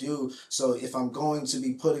want to do. So if I'm going to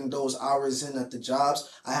be putting those hours in at the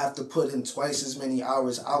jobs, I have to put in twice as many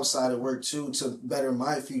hours outside of work too, to better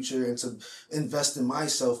my future and to invest in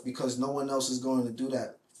myself, because no one else is going to do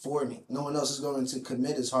that for me. No one else is going to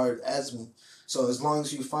commit as hard as me. So as long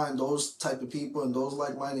as you find those type of people and those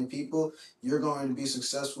like-minded people, you're going to be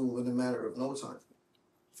successful in a matter of no time.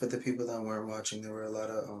 For the people that weren't watching, there were a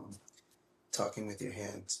lot of talking with your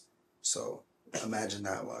hands. So imagine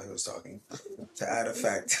that while he was talking. To add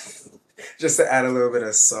effect. Just to add a little bit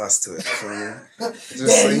of sauce to it. For you. Just yeah,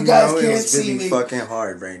 so you guys can't it was see really me. Fucking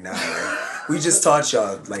hard right now. Right? We just taught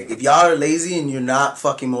y'all. Like, if y'all are lazy and you're not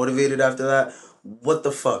fucking motivated after that, what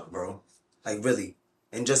the fuck, bro? Like, really.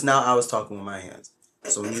 And just now I was talking with my hands.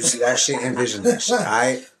 So when you see that shit, envision that shit,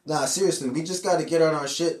 alright? Nah, seriously. We just got to get on our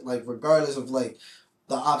shit, like, regardless of, like,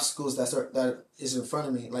 the obstacles that is in front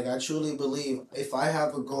of me. Like, I truly believe if I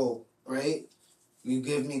have a goal, right? You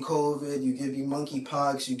give me COVID, you give me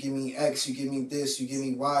monkeypox, you give me X, you give me this, you give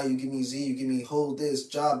me Y, you give me Z, you give me whole this,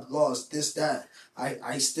 job lost, this, that.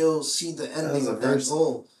 I still see the ending of that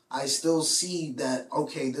goal. I still see that,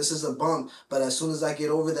 okay, this is a bump, but as soon as I get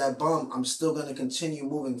over that bump, I'm still going to continue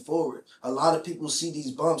moving forward. A lot of people see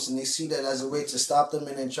these bumps and they see that as a way to stop them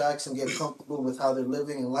in their tracks and get comfortable with how they're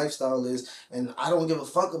living and lifestyle is. And I don't give a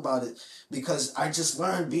fuck about it, because I just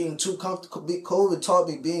learned being too comfortable. COVID taught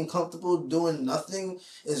me being comfortable doing nothing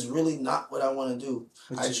is really not what I want to do.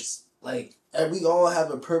 We all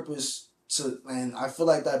have a purpose. And I feel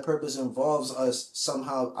like that purpose involves us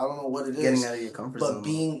somehow. I don't know what it is. Getting out of your comfort zone. But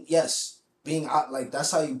being out, like,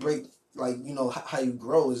 that's how you break, like, you know, how you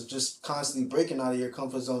grow is just constantly breaking out of your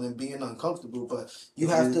comfort zone and being uncomfortable. But you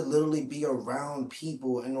have to literally be around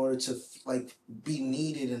people in order to, like, be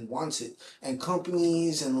needed and wanted. And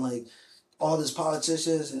companies and, like, all these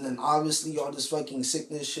politicians, and then obviously all this fucking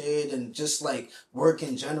sickness shit, and just like work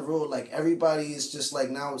in general, like everybody is just like,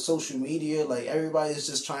 now with social media, like everybody is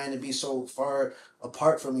just trying to be so far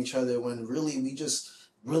apart from each other, when really we just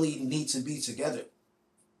really need to be together.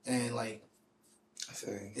 And like, I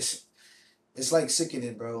feel you. It's like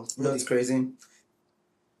sickening, bro. You know what's crazy?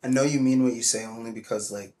 I know you mean what you say, only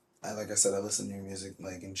because like like I said, I listen to your music,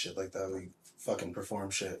 like, and shit like that. We fucking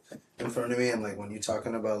perform shit in front of me, and like when you're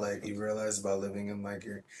talking about like you realize about living in like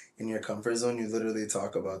your comfort zone, you literally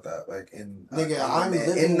talk about that, like in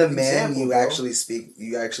nigga, in the man, you actually speak,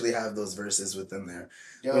 you actually have those verses within there,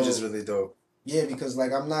 which is really dope. Yeah, because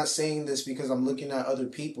like I'm not saying this because I'm looking at other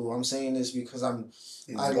people. I'm saying this because I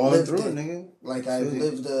lived through it, nigga. Like I've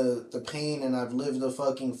lived the pain, and I've lived the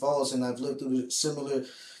fucking faults, and I've lived through the similar,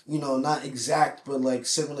 not exact, but like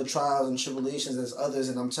similar trials and tribulations as others.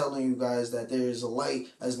 And I'm telling you guys that there is a light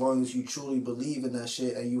as long as you truly believe in that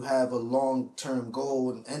shit and you have a long-term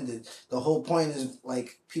goal and end it. The whole point is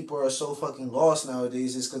like people are so fucking lost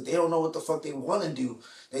nowadays is because they don't know what the fuck they want to do.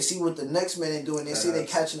 They see what the next man is doing. They see they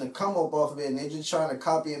catching a come up off of it, and they're just trying to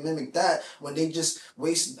copy and mimic that when they just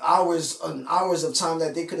waste hours and hours of time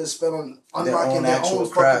that they could have spent on unlocking their own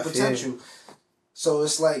fucking potential. Yeah. So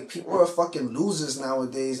it's like people are fucking losers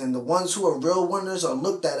nowadays, and the ones who are real winners are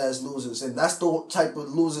looked at as losers, and that's the type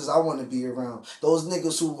of losers I want to be around. Those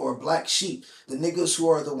niggas who are black sheep, the niggas who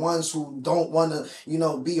are the ones who don't want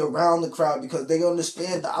to, be around the crowd because they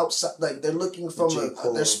understand the outside, like they're looking from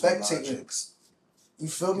they're spectating. You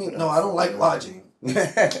feel me? No, I don't like Logic.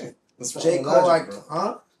 J. Cole, like,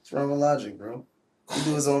 huh? What's wrong with Logic, bro? He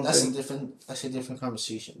do his own thing. That's a different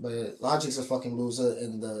conversation. But Logic's a fucking loser,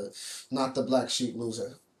 and not the black sheep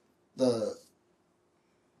loser.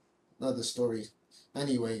 Another story.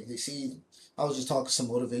 Anyway, you see, I was just talking some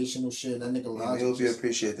motivational shit. That nigga Logic. I hope you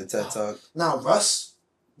appreciate the TED Talk. Now, Russ.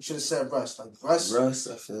 You should have said Russ. Like, Russ,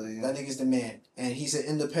 I feel you. That nigga's the man. And he's an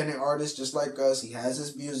independent artist just like us. He has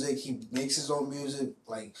his music. He makes his own music.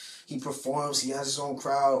 Like, he performs. He has his own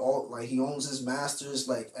crowd. He owns his masters.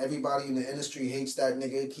 Like, everybody in the industry hates that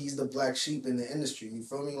nigga. He's the black sheep in the industry. You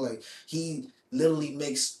feel me? Like, he literally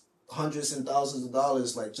makes hundreds and thousands of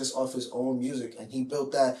dollars like just off his own music, and he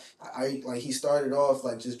built that. He started off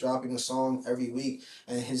like just dropping a song every week,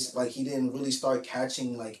 and he didn't really start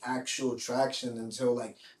catching like actual traction until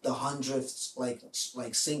like the 100th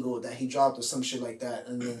like single that he dropped or some shit like that.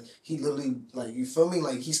 And then he literally like, you feel me,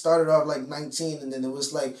 like he started off like 19, and then it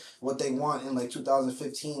was like What They Want in like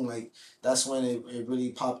 2015, like that's when it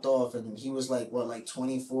really popped off, and he was like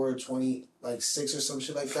 24, 26 or some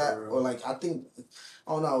shit like that, or like I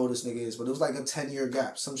don't know how old this nigga is, but it was like a 10-year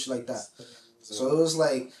gap, some shit like that. So it was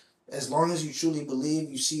like, as long as you truly believe,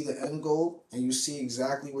 you see the end goal, and you see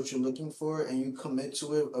exactly what you're looking for, and you commit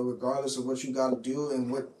to it, regardless of what you got to do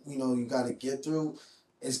and what, you got to get through,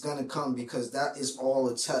 it's going to come, because that is all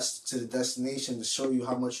a test to the destination to show you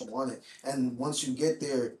how much you want it. And once you get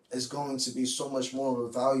there, it's going to be so much more of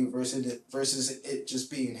a value versus it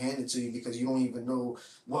just being handed to you, because you don't even know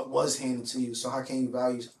what was handed to you. So how can you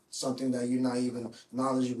value something that you're not even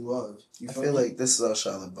knowledgeable of? I feel like this is how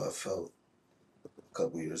Shia LaBeouf felt a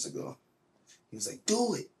couple years ago. He was like,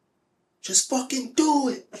 do it. Just fucking do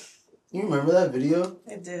it. You remember that video?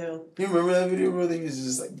 I do. You remember that video, bro? He was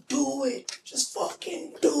just like, do it. Just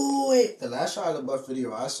fucking do it. The last Shia LaBeouf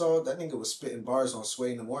video I saw, that nigga was spitting bars on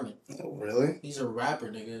Sway in the Morning. Oh, really? He's a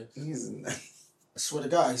rapper, nigga. I swear to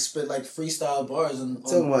God, he spit like freestyle bars.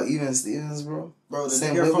 Talking about Even Stevens, bro? Bro, the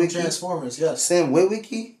nigga from Transformers, yes. Sam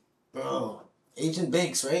Witwicky? Bro, Agent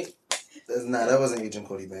Banks, right? That wasn't Agent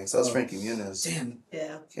Cody Banks. That was Frankie Muniz. Damn.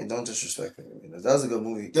 Yeah. Okay, don't disrespect Frankie Muniz. That was a good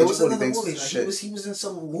movie. There was another movie. Like, he was in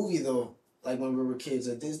some movie, though. Like, when we were kids.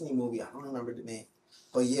 A Disney movie. I don't remember the name.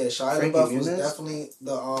 But yeah, Shia LaBeouf was definitely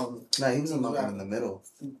the... Nah, he was in Malcolm in the Middle.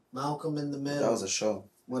 Malcolm in the Middle. That was a show.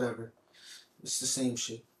 Whatever. It's the same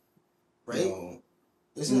shit. Right? No.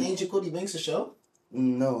 Isn't Agent Cody Banks a show?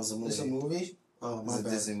 No, it was a movie. It's a movie? Oh, my bad.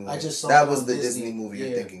 Disney movie. I just saw that was the Disney movie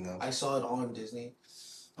you're thinking of. I saw it on Disney,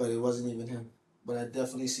 but it wasn't even him. But I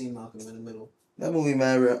definitely seen Malcolm in the Middle. That movie,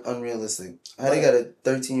 man, unrealistic. How they got a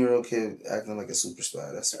 13-year-old kid acting like a super spy?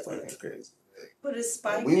 That's fucking crazy. But it's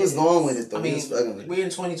spy. We was going with it though. I mean, we're in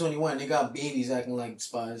 2021. They got babies acting like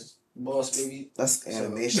spies. Boss baby. That's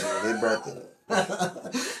animation. They brought the.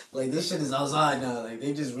 Like, this shit is outside now. Like,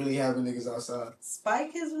 they just really having niggas outside. Spy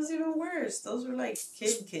Kids was even worse. Those were like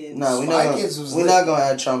kids. Nah, we're not gonna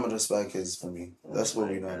add trauma to Spy Kids for me. That's what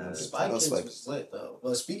we're not gonna do. Spy Kids was lit though.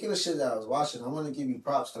 But speaking of shit that I was watching, I want to give you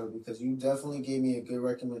props though, because you definitely gave me a good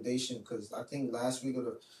recommendation. Because I think last week or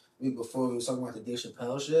the week before we were talking about the Dave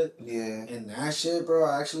Chappelle shit. Yeah. And that shit, bro,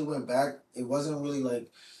 I actually went back. It wasn't really like,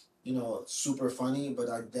 super funny, but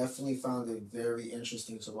I definitely found it very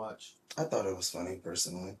interesting to watch. I thought it was funny,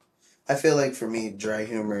 personally. I feel like, for me, dry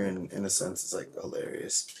humor, in a sense, is, like,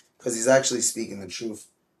 hilarious. Because he's actually speaking the truth,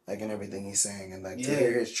 like, in everything he's saying. And, like, to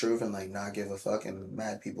hear his truth and, like, not give a fuck and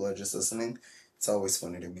mad people are just listening, it's always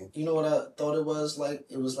funny to me. You know what I thought it was like?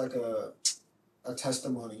 It was like a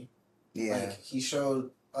testimony. Yeah. Like, he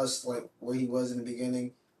showed us, like, where he was in the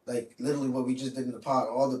beginning. Like, literally what we just did in the pod,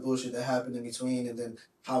 all the bullshit that happened in between, and then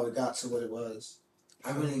how it got to what it was.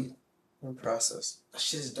 I really... process. That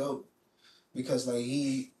shit is dope. Because, like,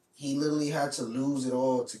 he literally had to lose it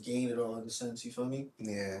all to gain it all, in a sense, you feel me?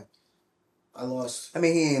 Yeah. I lost... I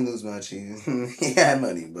mean, he didn't lose much. He had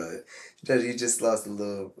money, but he just lost a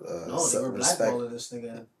little no, they were blackballing this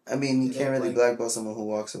nigga. I mean, you can't really like, blackball someone who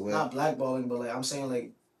walks away. Not blackballing, but, like, I'm saying,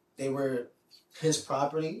 like, they were his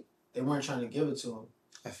property. They weren't trying to give it to him.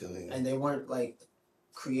 I feel you. And they weren't, like,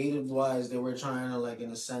 creative-wise, they were trying to, like,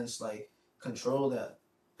 in a sense, like, control that.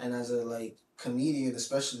 And as a, like, comedian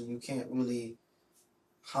especially, you can't really...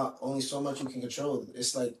 only so much you can control.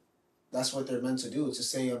 It's like, that's what they're meant to do, to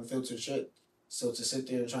say unfiltered shit. So to sit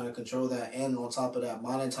there and try to control that, and on top of that,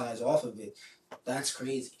 monetize off of it, that's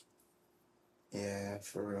crazy. Yeah,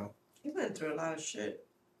 for real. He went through a lot of shit.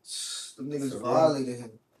 The niggas violated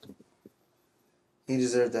him. He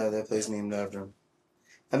deserved to have that place named after him.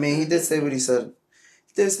 I mean, he did say what he said.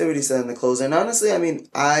 He did say what he said in the closer. And honestly, I mean,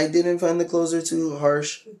 I didn't find the closer too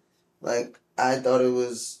harsh. Like, I thought it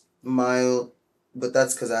was mild. But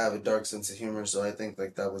that's because I have a dark sense of humor, so I think,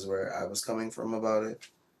 like, that was where I was coming from about it.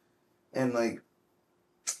 And, like,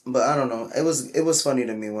 but I don't know. It was funny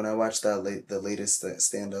to me when I watched the latest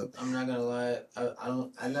stand-up. I'm not gonna lie.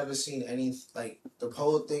 I never seen any, like, the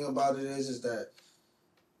whole thing about it is that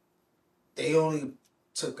they only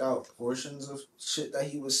took out portions of shit that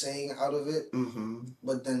he was saying out of it,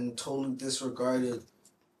 but then totally disregarded,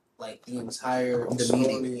 like, the entire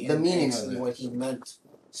story the meaning of it. What he meant.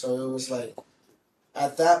 So it was like,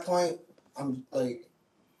 at that point, I'm like,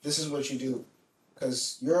 this is what you do.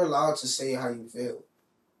 Because you're allowed to say how you feel.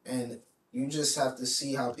 And you just have to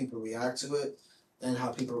see how people react to it and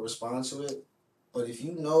how people respond to it. But if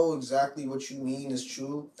you know exactly what you mean is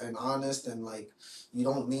true and honest and, like, you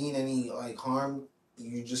don't mean any, like, harm,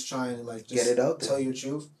 you're just trying to, like, just get it out there. Tell your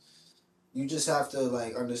truth. You just have to,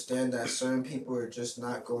 like, understand that certain people are just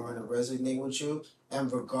not going to resonate with you.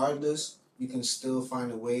 And regardless, you can still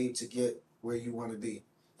find a way to get where you want to be.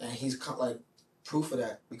 And he's, like, proof of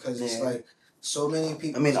that. Because it's, like, so many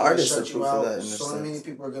people artists shut are you proof out. of that in So many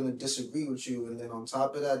people are going to disagree with you. And then on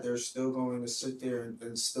top of that, they're still going to sit there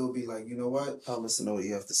and still be like, you know what? I'll listen to what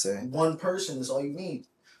you have to say. One person is all you need.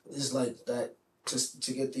 Is like that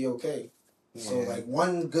to get the okay. Yeah. So, like,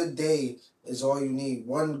 one good day is all you need.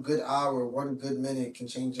 One good hour, one good minute can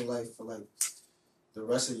change your life for, like, the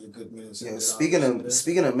rest of your good minutes. Yeah, speaking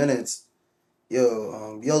of minutes,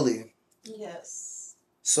 Yolli. Yes.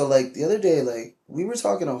 So, like, the other day, like, we were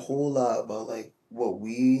talking a whole lot about, like, what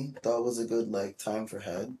we thought was a good, like, time for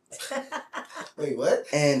head. Wait, what?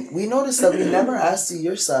 And we noticed that we never asked you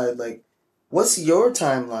your side, like, what's your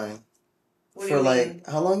timeline for, like,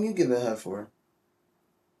 how long you giving head for?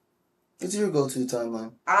 What's your go-to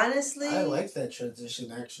timeline? Honestly, I like that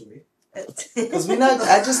transition, actually. Because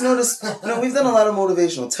I just noticed, we've done a lot of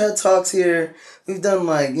motivational TED Talks here. We've done,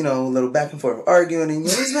 like, a little back and forth arguing, and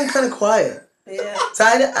it's been kind of quiet. Yeah. So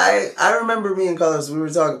I remember me and Carlos,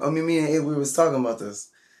 me and Abe, we was talking about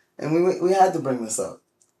this. And we had to bring this up.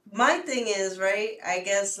 My thing is, right, I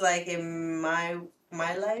guess, like, in my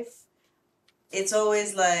life, it's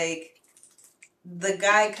always, like, the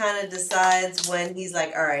guy kind of decides when he's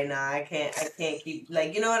like, all right, nah, I can't keep,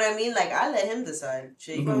 like, you know what I mean? Like, I let him decide.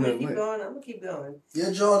 Shit, you want me to keep going? I'm going to keep going.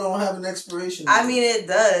 Your jaw don't have an expiration date. I mean, it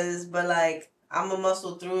does, but, like, I'm going to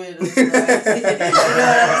muscle through it. You know what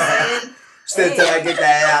I'm saying? Still till I get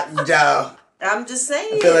that out, Joe. I'm just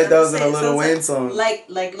saying. I feel like that was in a Lil Wayne song. Like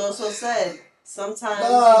Loso said, sometimes you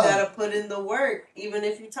gotta put in the work, even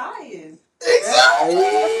if you're tired. Exactly.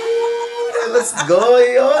 Let's go,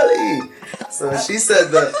 Yolli. So she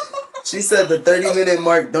said the 30-minute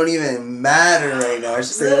mark don't even matter right now. She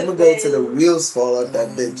said, I'm gonna go to the wheels fall out that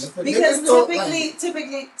bitch. Because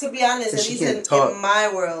typically, to be honest, at least in my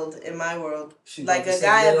world, like, a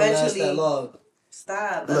guy eventually.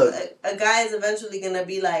 Stop. Look, a guy is eventually gonna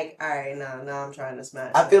be like, all right, now I'm trying to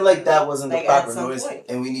smash. I feel like that wasn't like, the proper noise,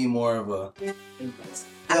 and we need more of a.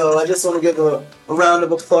 Yo, I just want to give a round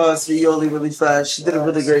of applause for Yolli really fast. She did a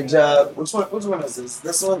really great job. Which one is this?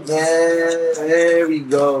 This one? Yeah, there we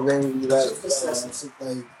go, man.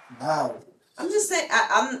 Wow. I'm just saying.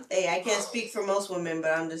 I can't speak for most women,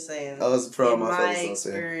 but I'm just saying. I was a pro. In my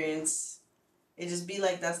experience. It just be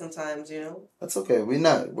like that sometimes, That's okay. We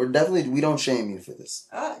don't shame you for this.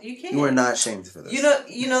 You can't. You are not shamed for this.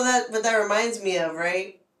 You know that what that reminds me of,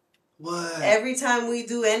 right? What? Every time we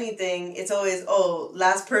do anything, it's always,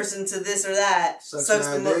 last person to this or that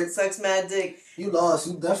sucks mad dick. You lost.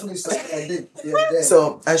 You definitely sucked that dick the other day.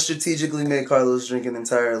 So I strategically made Carlos drink an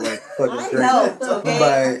entire fucking drink. Helped, okay?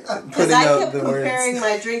 By putting out the words. I kept comparing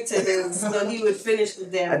my drink to his so he would finish the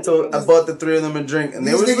damn I bought the three of them a drink and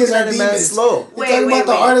they were looking at it mad slow. You're talking about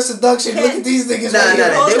the Art of Seduction. Look at these niggas right here.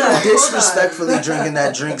 They were disrespectfully drinking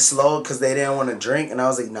that drink slow because they didn't want to drink, and I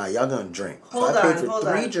was like, nah, y'all gonna drink. So I paid for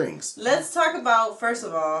three drinks. Let's talk about, first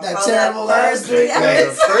of all, that terrible last drink.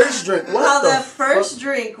 The first drink. How that first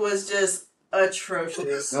drink was just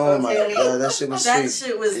atrocious. Oh my god, that shit was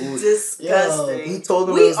disgusting. Yo, he told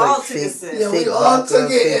them it was like fake we all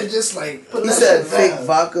took it and just like he said fake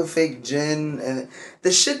vodka, fake gin, and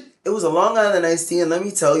the shit. It was a Long Island iced tea, and let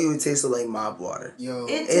me tell you, it tasted like mop water. Yo,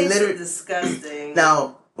 it tasted disgusting.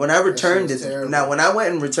 Now, when I returned when I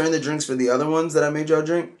went and returned the drinks for the other ones that I made y'all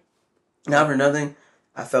drink, not for nothing,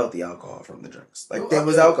 I felt the alcohol from the drinks. Like, it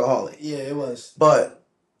was alcoholic. Yeah, it was. But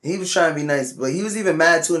he was trying to be nice, but he was even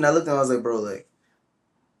mad too. And I looked at him, I was like, bro, like,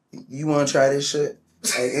 you want to try this shit?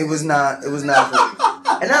 Like, it was not.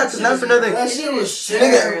 And not for nothing. That shit was shit.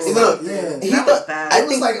 Look, yeah. He thought it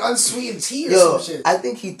was like unsweetened tea or some shit. I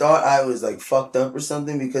think he thought I was like fucked up or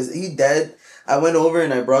something because he dead. I went over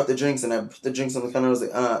and I brought the drinks and I put the drinks on the counter. I was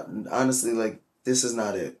like, honestly, like, this is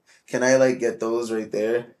not it. Can I like get those right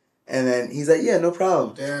there? And then he's like, yeah, no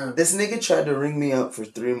problem. Damn. This nigga tried to ring me up for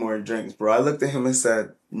 3 more drinks, bro. I looked at him and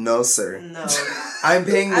said, no, sir. No. I'm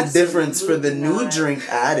paying the difference for the new drink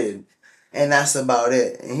added. And that's about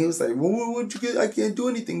it. And he was like, well, what'd you get? I can't do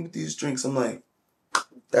anything with these drinks. I'm like,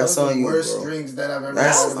 that's on you, bro. Worst drinks that I've ever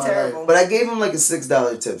had in my life. But I gave him like a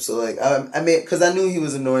 $6 tip. So like, I made, because I knew he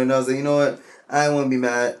was annoying. I was like, you know what? I didn't want to be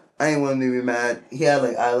mad. I ain't want to be mad. He had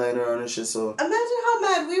like eyeliner on and shit, so. Imagine how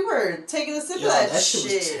mad we were taking a sip of that shit. That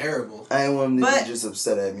shit was terrible. I didn't want him to be just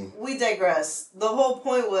upset at me. We digress. The whole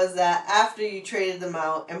point was that after you traded them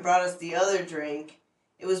out and brought us the other drink,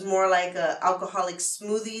 it was more like a alcoholic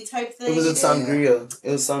smoothie type thing. It was a sangria.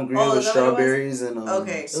 It was sangria with strawberries and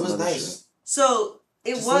okay. It was nice. Shit. So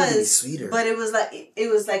it was sweeter, but it was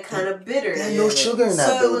like kind of bitter. There had no sugar in that.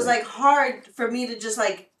 So it was like hard for me to just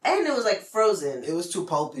like. And it was like frozen. It was too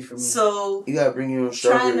pulpy for me. So you gotta bring your own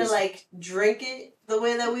strawberries. Trying to like drink it the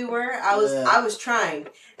way that we were, I was trying,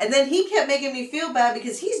 and then he kept making me feel bad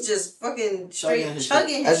because he's just fucking straight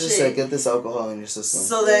chugging his shit. I just said, get this alcohol in your system.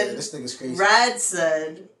 So then this nigga's crazy. Rad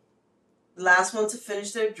said, "Last one to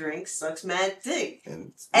finish their drink sucks mad dick."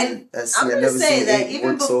 And I'm gonna say that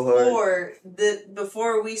even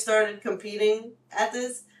before we started competing at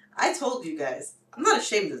this, I told you guys. I'm not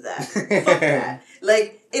ashamed of that. Fuck that.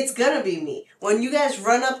 Like, it's gonna be me. When you guys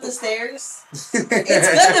run up the stairs,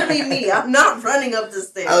 it's gonna be me. I'm not running up the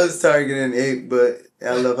stairs. I was targeting 8, but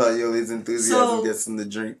I love how Yoli's enthusiasm gets him to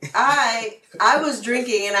drink. I was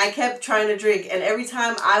drinking and I kept trying to drink, and every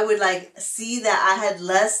time I would like see that I had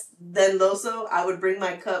less than Loso, I would bring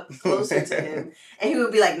my cup closer to him, and he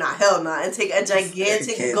would be like, "Nah, hell nah," and take a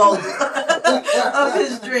gigantic gulp of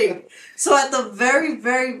his drink. So at the very,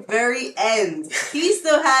 very, very end, he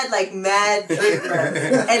still had like mad drink left,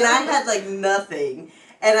 and I had like nothing.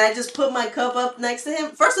 And I just put my cup up next to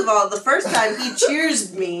him. First of all, the first time he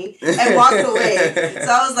cheersed me and walked away.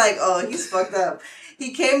 So I was like, oh, he's fucked up.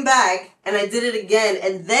 He came back and I did it again.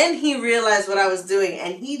 And then he realized what I was doing.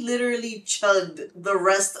 And he literally chugged the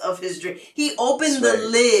rest of his drink. He opened the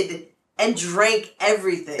lid and drank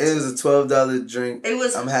everything. It was a $12 drink. It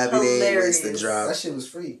was I'm happy they didn't waste the drop. That shit was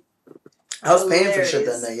free. I was paying for shit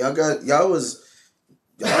that night. Y'all don't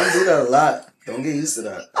do that a lot. Don't get used to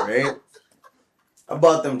that, right? I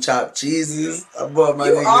bought them chopped cheeses. I bought my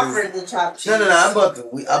niggas. Offered the chopped cheese. No. I bought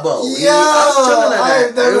weed. Yo, I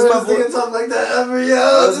was never seen something like that ever.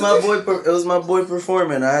 Yo, it was my boy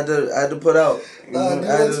performing. I had to put out. I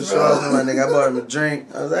had to show off my nigga. I bought him a drink.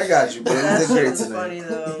 I was like, I got you, bro. You did great tonight. Funny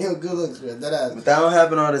though. Yo, good looks, man. But that don't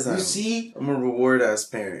happen all the time. You see, I'm a reward ass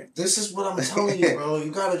parent. This is what I'm telling you, bro.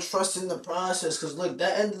 You gotta trust in the process, cause look,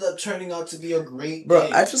 that ended up turning out to be a great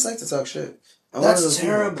day. I just like to talk shit. That's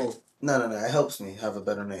terrible. No. It helps me have a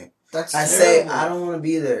better night. That's I say I don't want to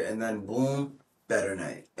be there, and then boom, better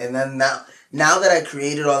night. And then now that I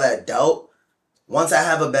created all that doubt, once I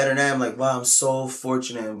have a better night, I'm like, wow, I'm so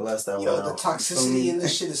fortunate and blessed that Yo, the toxicity in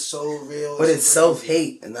this shit is so real. But it's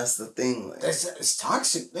self-hate, and that's the thing. Like, it's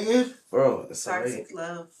toxic, nigga. Bro, it's toxic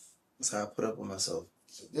love. That's how I put up with myself.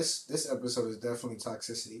 This episode is definitely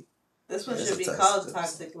toxicity. This one should be called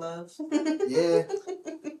Toxic Love. Yeah.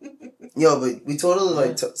 Yo, but we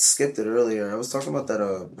totally skipped it earlier. I was talking about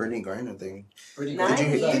that Brittany Griner thing.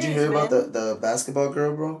 Did you hear about the basketball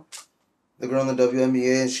girl, bro? The girl in the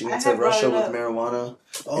WNBA, and she went to Russia with marijuana.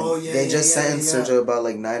 Oh yeah. They just sentenced her to about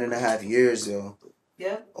like 9.5 years, yo.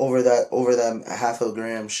 Yep. Over that half a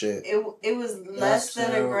gram shit. It was less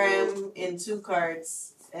than a gram in 2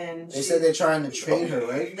 carts, and they said they're trying to trade her,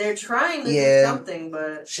 right? They're trying to do something,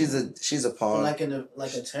 but she's a pawn. Like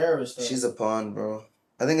a terrorist. Though. She's a pawn, bro.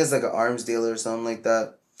 I think it's like an arms dealer or something like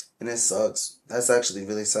that, and it sucks. That's actually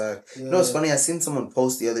really sad. Yeah. You know what's funny? I seen someone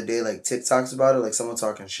post the other day like TikToks about it, like someone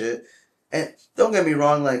talking shit. And don't get me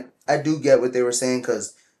wrong, like I do get what they were saying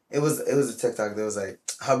because. It was a TikTok that was like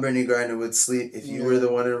how Brittany Griner would sleep if you were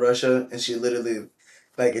the one in Russia, and she literally,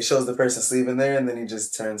 like, it shows the person sleeping there, and then he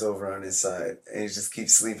just turns over on his side, and he just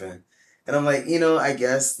keeps sleeping. And I'm like, I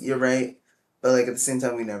guess you're right, but like at the same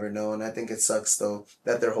time we never know, and I think it sucks though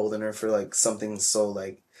that they're holding her for like something so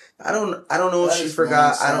like I don't know if she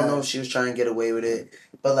forgot. I don't know if she was trying to get away with it,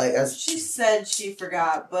 but like as she said she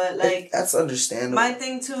forgot, but like that's understandable. My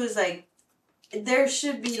thing too is like. There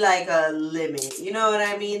should be like a limit, you know what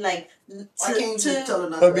I mean? Like, why can't you just tell her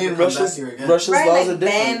not to come Russia's back here again? Russia's right, laws like are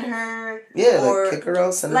different. ban her, like kick her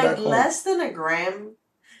out, send her back home. Like less than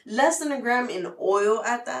a gram in oil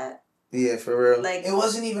at that. Yeah, for real. Like it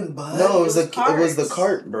wasn't even bud. No, it was the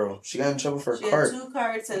cart, bro. She got in trouble for a cart. She had 2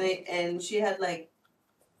 carts and she had like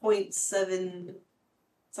 0.7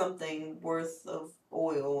 something worth of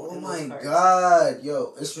oil. Oh my god,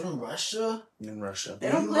 yo, it's from Russia. In Russia, they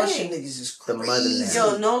don't play. Russian niggas is crazy. The motherland.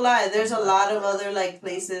 Yo, no lie. There's a lot of other like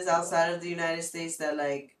places outside of the United States that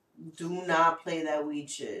like do not play that weed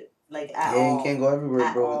shit like at all. Yeah, you can't go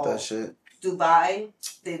everywhere, bro, with that shit. Dubai,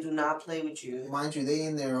 they do not play with you. Mind you, they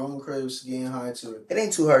in their own cribs getting high to it. It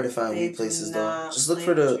ain't too hard to find weed places though. Just look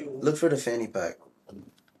for the fanny pack.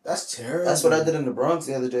 That's terrible. That's what I did in the Bronx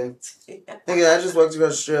the other day. Nigga, I just walked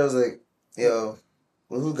across the street. I was like, yo,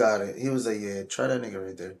 well, who got it? He was like, yeah, try that nigga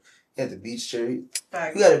right there. He had the beach chair. You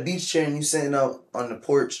got a beach chair and you sitting out on the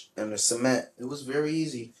porch and the cement. It was very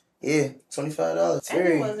easy. Yeah, $25.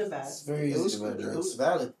 It wasn't bad. It's very easy. It was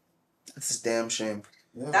valid. That's a damn shame.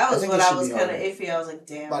 Yeah. That was what I was kind of iffy. I was like,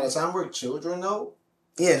 damn. By the time we're children, though.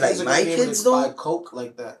 Yeah, like my kids though. Buy coke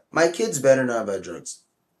like that. My kids better not buy drugs.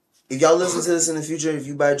 If y'all listen to this in the future, if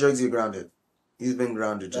you buy drugs, you're grounded. You've been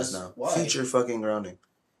grounded just now. Why? Future fucking grounding.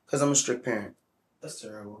 Because I'm a strict parent. That's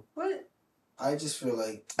terrible. What? I just feel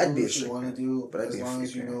like I'd be what you want to do, but as long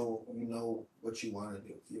as you know what you want to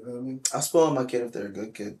do. You know what I mean? I'll spoil my kid if they're a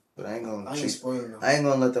good kid, but I ain't gonna spoil them. I ain't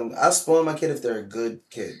gonna let them. I'll spoil my kid if they're a good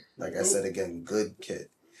kid. Like I said again, good kid.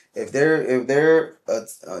 If they're a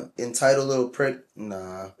entitled little prick,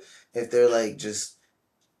 nah. If they're like just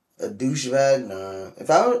a douchebag, nah.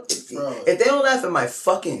 If they don't laugh at my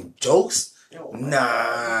fucking jokes,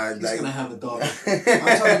 nah. He's gonna have a daughter. I'm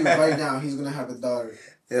telling you right now, he's gonna have a daughter.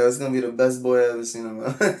 Yeah, it's gonna be the best boy I ever seen in my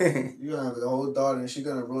life. You're gonna have the whole daughter, and she's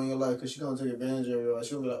gonna ruin your life because she's gonna take advantage of you.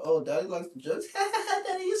 She'll be like, "Oh, daddy likes the jokes.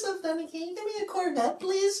 Daddy, you're so funny. Can you give me a cornet,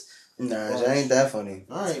 please?" Nah, she ain't that funny.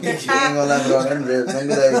 All right, she ain't gonna laugh at all them jokes. I'm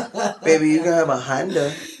be like, baby, you can have a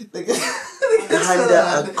Honda.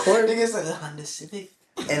 Honda Accord. Niggas like a Honda Civic.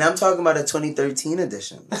 And I'm talking about a 2013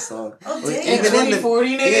 edition. So even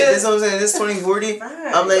 2040, nigga. Yeah, this what I'm saying. This 2040.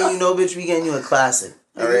 I'm letting you know, bitch, we getting you a classic.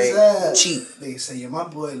 All right, cheap. They say, yeah, my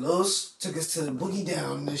boy Los took us to the boogie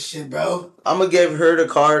down and this shit, bro. I'm gonna give her the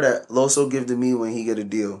car that Los will give to me when he get a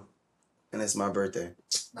deal, and it's my birthday.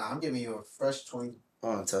 Nah, I'm giving you a fresh 20.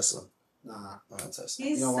 On a Tesla. Nah, on a Tesla.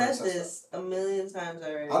 He said this a million times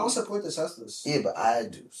already. I don't support the Teslas. Yeah, but I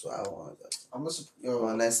do, so I want that. I'm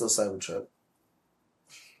gonna a nice little Cybertruck.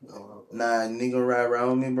 Nah, nigga ride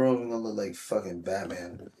around with me, bro. We gonna look like fucking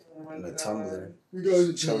Batman in a tumbler. You guys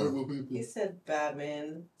are terrible people. He said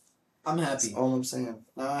Batman. I'm happy. That's all I'm saying.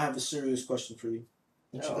 Now I have a serious question for you.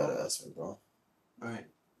 What you gotta ask me, bro? Alright.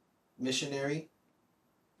 Missionary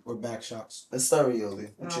or Backshots? Let's start with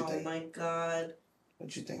Yoli. What you think? Oh my god.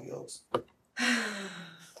 What you think, Yols?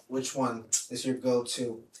 Which one is your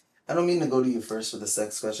go-to? I don't mean to go to you first with the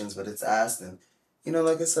sex questions, but it's asked and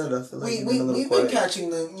like I said, I feel like we've been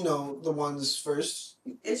catching the ones first.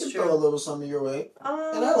 It's true. Throw a little something your way,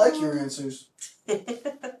 and I like your answers.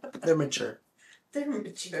 They're mature. They're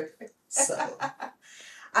mature. So,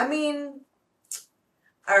 I mean,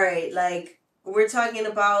 all right. Like we're talking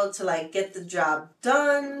about to like get the job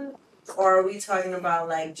done, or are we talking about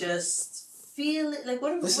like just feel it? Like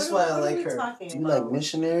what? This is why I like her. Do you like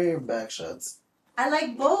Missionary or Backshots? I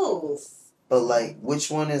like both. But like,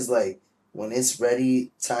 which one is like? When it's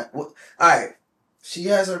ready, time. All right. She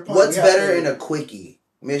has her point. What's better in a quickie?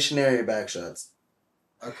 Missionary or Backshots?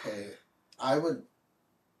 Okay. I would.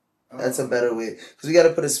 That's a better way. Because we got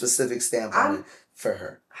to put a specific stamp on it for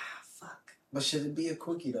her. Fuck. But should it be a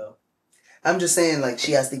quickie, though? I'm just saying, like,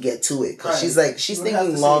 she has to get to it. Because she's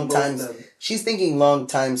thinking long time. She's thinking long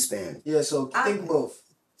time span. Yeah, so think both.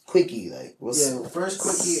 quickie, like first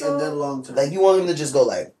quickie and then long term. Like you want him to just go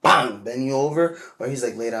like bang, bend you over, or he's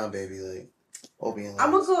like lay down, baby, like open your legs.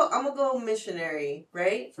 I'm gonna go missionary,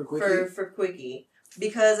 right? For quickie. For quickie,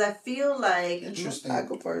 because I feel like interesting. I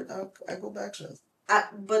go Backshots.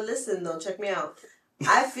 But listen though, check me out.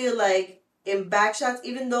 I feel like in Backshots,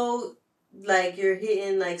 even though like you're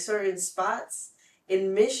hitting like certain spots,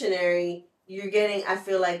 in missionary you're getting, I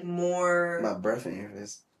feel like, more my breath in your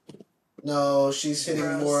face. No, she's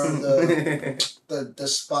hitting more of the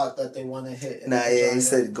spot that they want to hit. Nah, yeah, he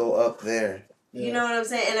said go up there. Yeah. You know what I'm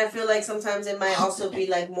saying? And I feel like sometimes it might also be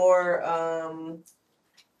like more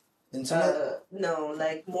intimate. No,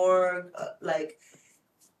 like more like,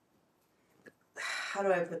 how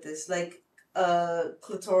do I put this? Like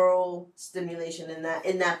clitoral stimulation in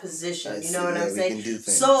that position. You know what I'm saying?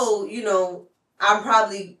 So, you know, I'm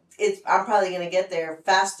probably gonna get there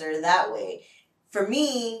faster that way. For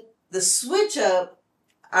me, the switch up,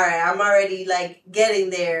 all right, I'm already like getting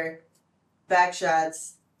there.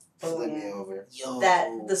 Backshots. Flip me over. Yo,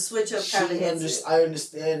 that the switch up kind of hits. I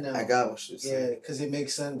understand now. I got what you're saying. Yeah, because it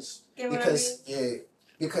makes sense. Because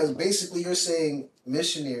because basically you're saying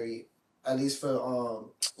missionary, at least for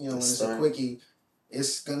when it's a quickie,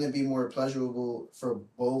 it's gonna be more pleasurable for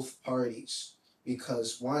both parties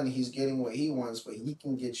because one, he's getting what he wants, but he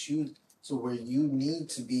can get you to where you need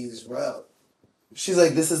to be as well. She's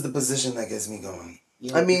like, this is the position that gets me going.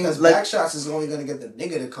 Yeah, I mean, because like, Backshots is only gonna get the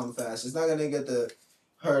nigga to come fast. It's not gonna get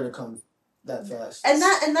her to come that fast. And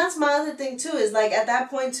that's my other thing too, is like at that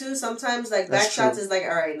point too, sometimes like Backshots is like,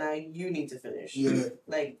 all right, now you need to finish. Yeah.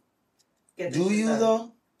 Like, do you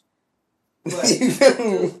though? Do they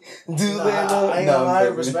though? I ain't gonna lie,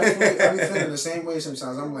 respectfully, I be feeling the same way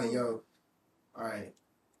sometimes. I'm like, yo, all right.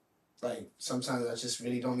 Like, sometimes I just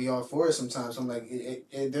really don't be all for it sometimes. I'm like,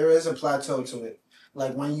 there is a plateau to it.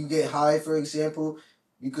 Like, when you get high, for example,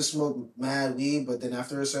 you could smoke mad weed, but then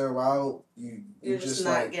after a certain while, you're just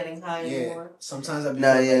not like, getting high anymore. Sometimes I be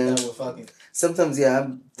like that with fucking. Sometimes, yeah,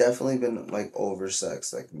 I've definitely been, like, over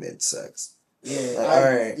sex, like, mid-sex. Yeah. Like,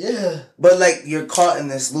 alright. Yeah. But, like, you're caught in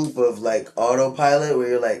this loop of, like, autopilot where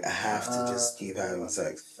you're like, I have to just keep having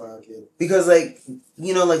sex. Fuck it. Because, like,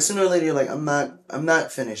 you know, like, sooner or later, you're like, I'm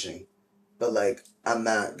not finishing. But, like, I'm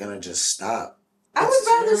not gonna just stop. I would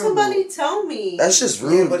rather somebody tell me. That's just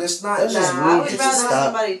rude. Yeah, but it's not. That's just rude. I would rather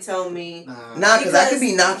somebody tell me. Nah, because I could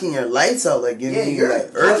be knocking your lights out, like giving you like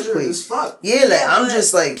earthquakes. Yeah, like I'm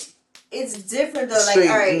just like. It's different though. Straight like,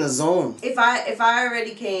 all right, in the zone. If I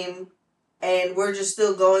already came, and we're just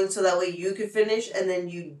still going so that way you can finish, and then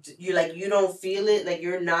you like you don't feel it, like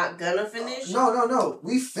you're not gonna finish. No.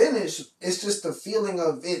 We finish. It's just the feeling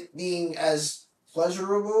of it being as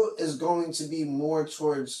pleasurable is going to be more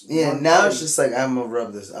towards now it's just like I'm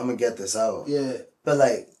gonna get this out. Yeah, but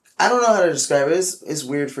like I don't know how to describe it. It's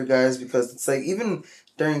weird for guys because it's like even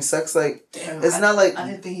during sex, like not like I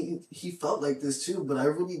didn't think he felt like this too, but I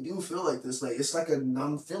really do feel like this. Like it's like a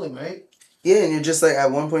numb feeling, right? Yeah, and you're just like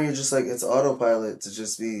at one point you're just like it's autopilot to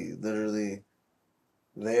just be literally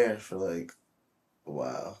there for like a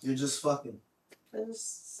while. You're just fucking. It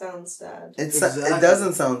just sounds sad. It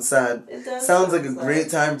doesn't sound sad. It does. Sounds like a great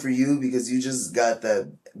time for you because you just got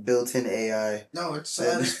that built-in AI. No, it's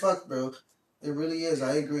sad as fuck, bro. It really is.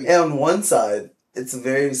 I agree. And on one side, it's a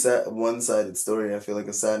very sad, one-sided story. I feel like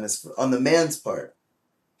a sadness on the man's part,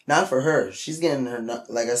 not for her. She's getting her,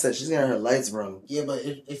 like I said, she's getting her lights rung. Yeah, but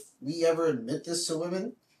if we ever admit this to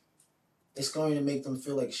women, it's going to make them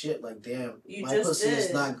feel like shit. Like, damn, my pussy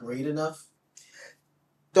is not great enough.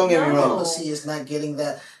 Don't get me wrong. Pussy is not getting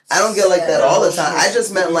that. I don't get like that all the time. I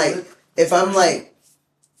just meant like if I'm like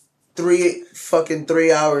 3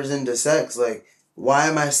 hours into sex, like why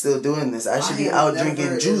am I still doing this? I should be out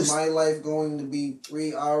drinking juice. My life going to be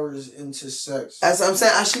 3 hours into sex. That's what I'm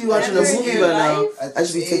saying. I should be watching a movie right now. I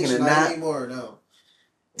should be taking a nap. Not anymore, no.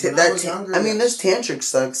 There's tantric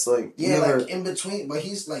sex, like like in between, but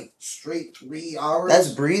he's like straight 3 hours.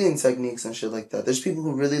 That's breathing techniques and shit like that. There's people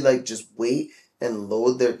who really like just wait and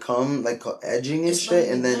load their cum, like edging and shit,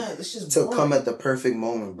 and then to come at the perfect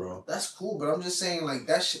moment, bro. That's cool, but I'm just saying, like,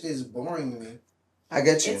 that shit is boring to me. I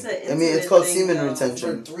get you. I mean, it's called semen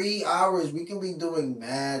retention. For 3 hours, we can be doing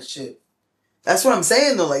mad shit. That's what I'm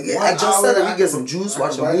saying, though. Like, I just said that we get some juice,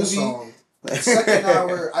 watch a movie. The second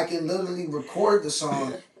hour, I can literally record the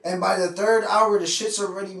song. And by the third hour, the shit's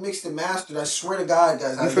already mixed and mastered. I swear to God,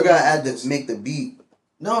 guys. You forgot to add make the beat.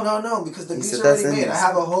 No, because the beats are already made. I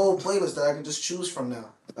have a whole playlist that I can just choose from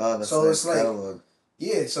now. Oh, that's so it's like, catalog.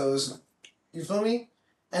 Yeah, so it's, you feel me?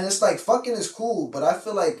 And it's like, fucking is cool, but I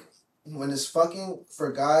feel like when it's fucking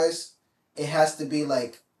for guys, it has to be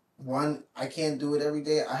like one, I can't do it every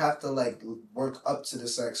day. I have to like work up to the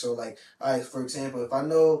sex. So like, all right, for example, if I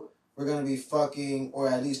know we're gonna be fucking or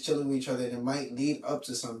at least chilling with each other, and it might lead up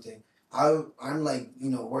to something. I'm like,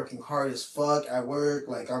 working hard as fuck at work.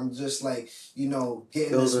 Like I'm just like,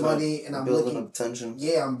 getting this money and I'm building up tension.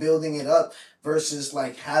 Yeah, I'm building it up versus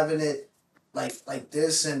like having it like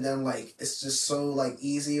this and then like it's just so like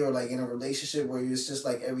easy, or like in a relationship where it's just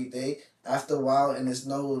like every day. After a while and there's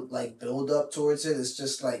no like build up towards it. It's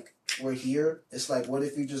just like we're here. It's like, what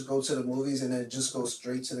if you just go to the movies and then just go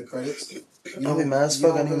straight to the credits? I'll be mad as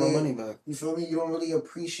fuck. I need my money back. You feel me? You don't really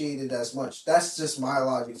appreciate it as much. That's just my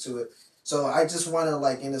logic to it. So I just want to,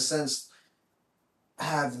 like, in a sense,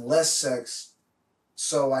 have less sex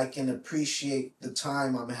so I can appreciate the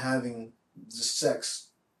time I'm having the sex,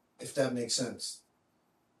 if that makes sense.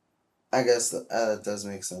 I guess that does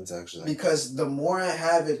make sense, actually. Because the more I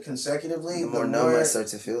have it consecutively, the more numb I start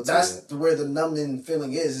to feel. That's where the numbing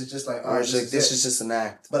feeling is. It's just like, all right, this is just an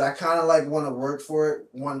act. But I kind of like want to work for it.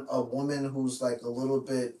 A woman who's like a little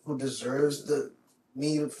bit, who deserves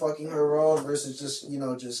me fucking her raw versus just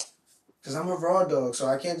because I'm a raw dog, so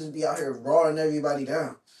I can't just be out here rawing everybody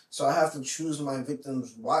down. So I have to choose my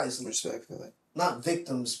victims wisely. Respectfully. Not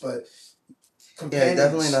victims, but companions. Yeah,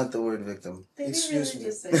 definitely not the word victim. Excuse me.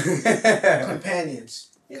 Companions.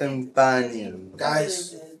 Companion.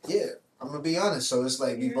 Guys, yeah, I'm going to be honest. So it's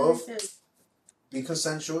like we both be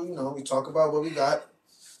consensual, we talk about what we got.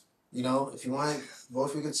 If you want,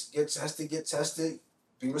 both we could get tested,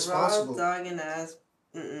 be responsible. Raw dog and ass.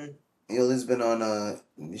 Yoli's been on,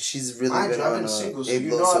 she's really been on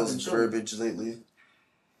Abe Losso's verbiage lately.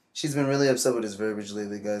 She's been really upset with his verbiage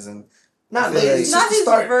lately, guys, and not lately. It's not his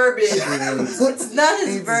verbiage. It's not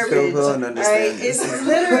his verbiage. Alright, it's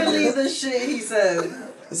literally the shit he says.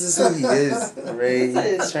 This is who he is, Ray.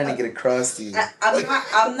 He's trying to get across to you.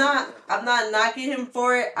 I'm not knocking him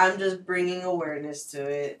for it. I'm just bringing awareness to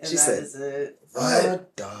it, and is it.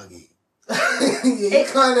 What doggy?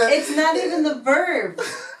 It's not even the verb.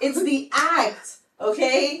 It's the act.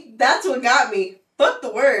 Okay, that's what got me. Fuck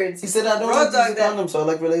the words. He said I don't like condom, so I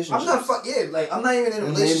like relationships. I'm not even in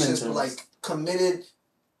relationships, but like committed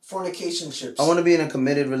fornicationships. I want to be in a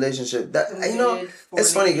committed relationship.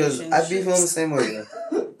 It's funny because I be feeling the same way.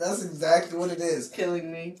 That's exactly what it is.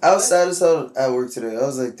 Killing me. I was sad as hell at work today. I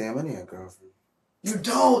was like, damn, I need a girlfriend. You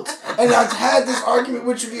don't. And I had this argument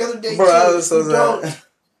with you the other day. Bro, too. I was so sad.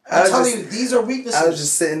 I'm telling you, these are weaknesses. I was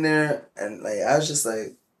just sitting there and I was just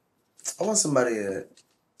like, I want somebody to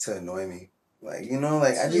annoy me. Like,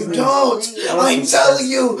 I just... You don't! I'm telling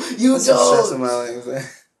you! You don't!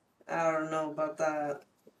 I don't know about that.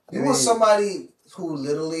 You want somebody who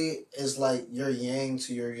literally is like your yang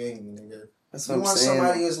to your yang, nigga. That's what I'm saying. You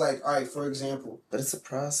want somebody who's like, alright, for example... But it's a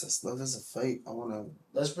process. Love is a fight.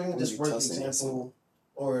 Let's bring this work example,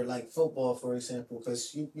 or like football, for example,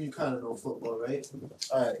 because you kind of know football, right?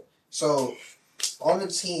 Alright, so on the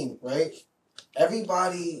team, right?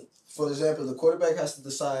 Everybody, for example, the quarterback has to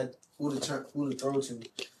decide who to throw to.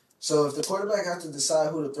 So if the quarterback has to decide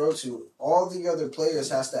who to throw to, all the other players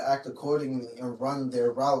has to act accordingly and run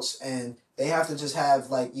their routes, and they have to just have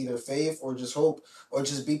like either faith or just hope or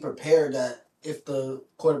just be prepared that if the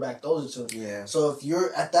quarterback throws it to him. Yeah. So if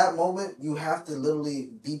you're at that moment, you have to literally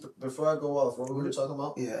be. Before I go off, what were we talking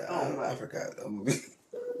about? Yeah, I forgot. I'm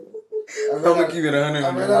gonna keep it 100.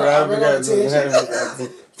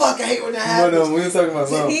 Fuck, I hate when that happens. We were talking about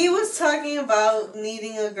something. He was talking about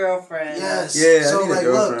needing a girlfriend. Yes. Yeah, so I need a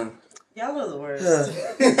girlfriend. Look, y'all are the worst.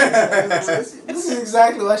 This is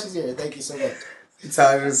exactly why she's here. Thank you so much. You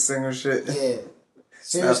tired of this single shit? Yeah.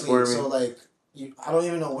 Seriously. So like, I don't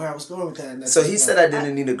even know where I was going with that. So he said I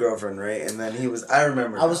didn't need a girlfriend, right? And then I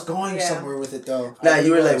remember. I was going somewhere with it though. Nah,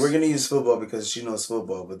 you were like, we're going to use football because she knows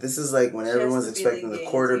football. But this is like when everyone's expecting the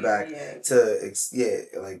quarterback to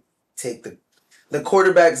take the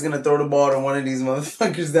quarterback's going to throw the ball to one of these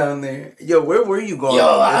motherfuckers down there. Yo, where were you going?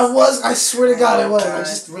 I swear to God, I was. I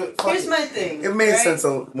just Here's my thing. It made sense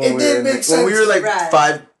when we were like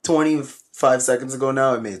 5 seconds ago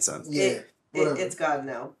now, it made sense. Yeah. It's gone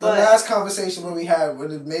now. The last conversation when we had,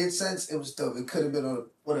 when it made sense, it was dope. It could have been on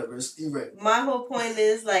whatever. You're right. My whole point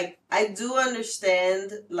is, like, I do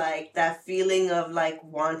understand, like, that feeling of, like,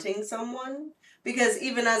 wanting someone. Because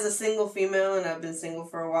even as a single female, and I've been single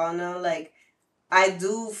for a while now, like, I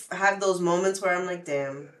do have those moments where I'm like,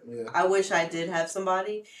 damn, I wish I did have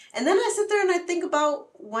somebody. And then I sit there and I think about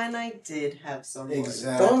when I did have someone.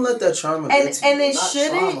 Exactly. Don't let that trauma and it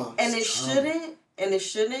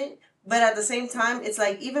shouldn't. But at the same time, it's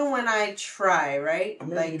like, even when I try, right? I'm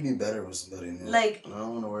ready to be better with somebody now. Like, I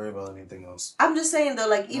don't want to worry about anything else. I'm just saying though,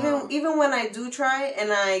 like, even when I do try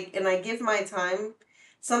and I give my time,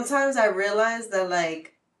 sometimes I realize that,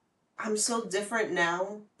 like, I'm so different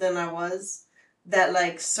now than I was, that,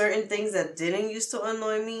 like, certain things that didn't used to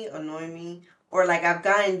annoy me, or, like, I've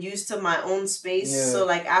gotten used to my own space, so,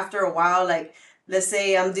 like, after a while, like, let's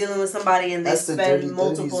say I'm dealing with somebody and they spend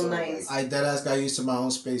multiple nights. I deadass got used to my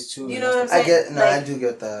own space, too. You know what I'm saying? I do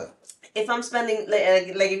get that. If I'm spending,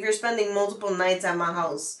 like if you're spending multiple nights at my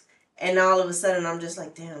house, and all of a sudden I'm just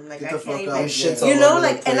like, damn, like, I can't even, you know,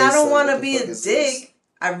 like, and I don't want to be a dick.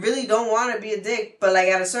 I really don't want to be a dick, but, like,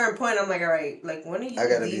 at a certain point, I'm like, all right, like, when are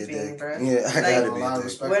you leaving, bro? Yeah, I gotta be a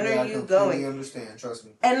dick. When are you going? I understand, trust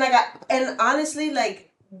me. And, like, and honestly,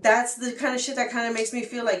 like, that's the kind of shit that kind of makes me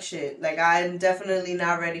feel like shit. Like, I'm definitely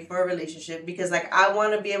not ready for a relationship because, like, I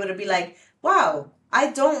want to be able to be like, wow,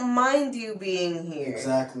 I don't mind you being here.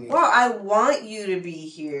 Exactly. Wow, I want you to be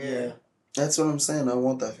here. Yeah. That's what I'm saying. I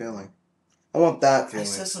want that feeling. I want that feeling. I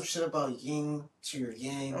said some shit about yin to your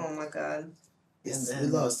yang. Oh my god. Yes, we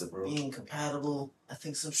lost it, bro. Being compatible. I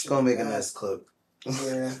think some shit. It's gonna make a nice clip.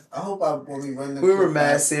 Yeah. I hope when we run the we were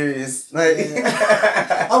mad serious. Like,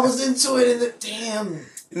 yeah. I was into it and damn.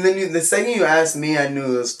 And then the second you asked me, I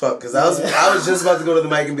knew it was fuck. Because I was just about to go to the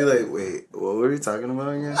mic and be like, wait, what were you talking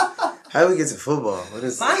about again? How do we get to football? What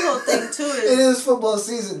is my whole thing too is it is football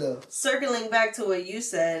season though. Circling back to what you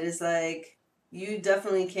said is like you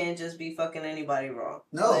definitely can't just be fucking anybody raw.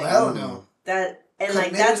 No, like, hell no. That and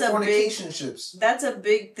like that's a big Fornicationships. That's a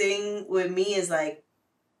big thing with me is like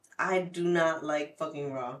I do not like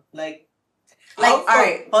fucking raw. Like all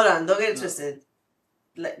right, hold on, don't get it twisted.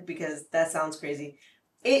 Like, because that sounds crazy.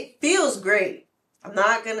 It feels great. I'm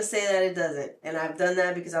not gonna say that it doesn't, and I've done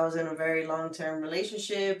that because I was in a very long-term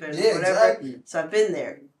relationship and whatever. Exactly. So I've been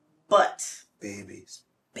there, but babies,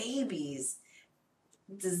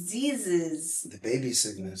 diseases, the baby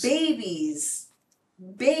sickness, babies,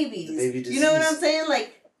 the baby disease. You know what I'm saying?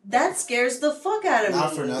 Like that scares the fuck out of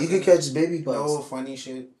not me. For nothing. You could catch baby bugs. No funny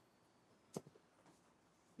shit.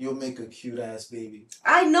 You'll make a cute ass baby.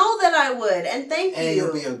 I know that I would, and thank you. And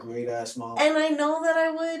you'll be a great ass mom. And I know that I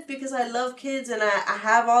would because I love kids and I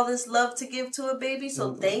have all this love to give to a baby.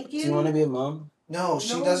 So thank you. Do you want to be a mom? No,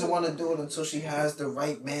 she doesn't want to do it until she has the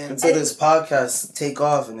right man. Until this podcast take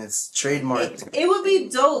off and it's trademarked. It would be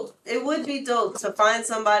dope. It would be dope to find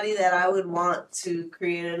somebody that I would want to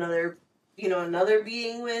create another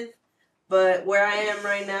being with. But where I am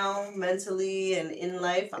right now, mentally and in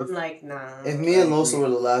life, I'm like, nah. If me and Losa were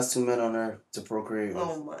the last two men on earth to procreate with,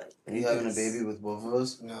 oh my! Are you having a baby with both of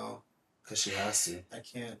us? No, because she has to. I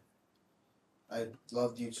can't. I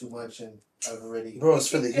loved you too much, and I've already. Bro, it's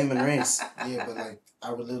for the human race. Yeah, but like,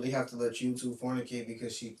 I would literally have to let you two fornicate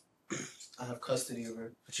because I have custody of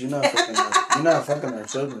her. But you're not fucking her. You're not fucking our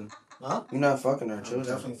children. Huh? You're not fucking our I'm children.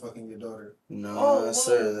 definitely fucking your daughter. No,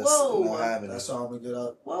 sir. That's not happening. That's all I'm gonna get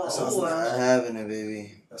up. That's not happening,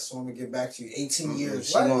 baby. That's when we get back to you. 18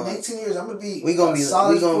 years. What? In 18 years, I'm gonna be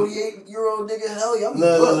solid 48-year-old nigga. Hell yeah, I'm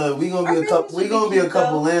look. We gonna be a couple. We gonna be a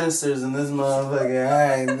couple Lannisters in this motherfucker.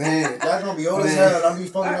 Alright, man. Y'all gonna be old as hell. I'm be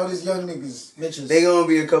fucking all these young niggas, bitches. They gonna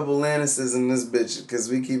be a couple Lannisters in this bitch because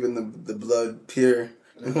we keeping the blood pure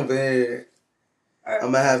over here.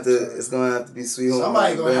 I'm gonna have to. It's gonna have to be sweet home.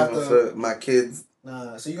 Somebody gonna have to for my kids.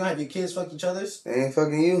 Nah, so you gonna have your kids fuck each other's? They ain't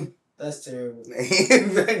fucking you. That's terrible. They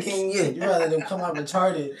ain't fucking you. You rather them come out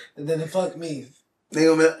retarded than they fuck me. They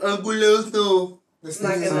gonna be like, Uncle Loso.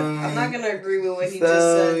 I'm not gonna agree with what he just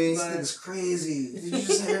said. This nigga's crazy. Did you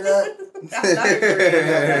just hear that? I'm not agreeing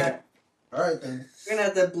with that. All right then. We're gonna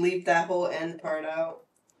have to bleep that whole end part out.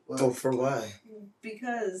 Oh, for why?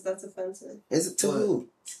 Because that's offensive. Is it to who?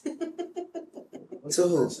 To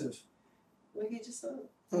who? What he just said.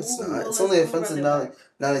 No, it's not. It's only offensive now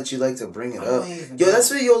that you like to bring it up. Yo, that's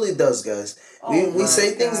what Yolli does, guys. We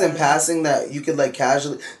say things in passing that you could like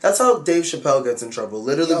casually. That's how Dave Chappelle gets in trouble.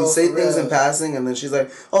 Literally, we say things in passing, and then she's like,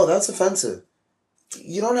 "Oh, that's offensive."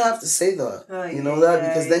 You don't have to say that.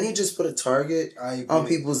 Because then you just put a target on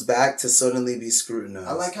people's back to suddenly be scrutinized.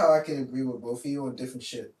 I like how I can agree with both of you on different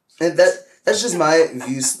shit. And that's just my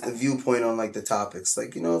viewpoint on like the topics.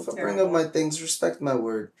 Like, if I bring up my things, respect my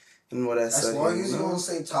word and what I say. As long as you don't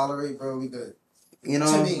say tolerate, bro, we good.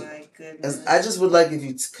 To me, I just would like if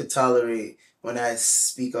you could tolerate when I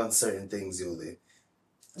speak on certain things, Yolli.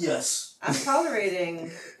 Yes. I'm tolerating.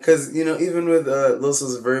 Because, even with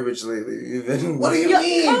Loso's verbiage lately, you've been... What do you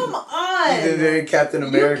mean? Come on! You've been very Captain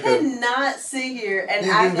America. You cannot sit here and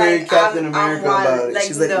you've act been very like Captain I'm America wild. about it. Like,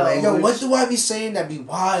 she's no. like, yo, what do I be saying that be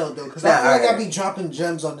wild, though? Because I feel like I be dropping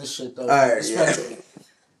gems on this shit, though. Alright, Respectfully.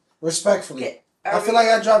 Respectfully. Yeah. I feel like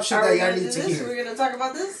I drop shit that y'all need to hear. We're going to talk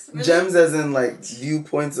about this? Really? Gems as in, like,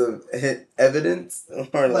 viewpoints of evidence?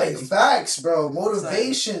 Or like facts, bro.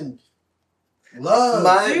 Motivation.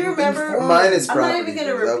 Love. Do you remember? Mine is property. I'm not even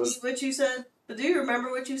gonna repeat what you said. But do you remember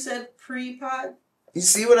what you said pre-pod? You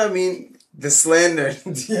see what I mean? The slander.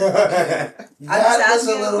 That was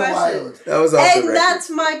a little wild. That was off the record. And that's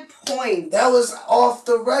my point. That was off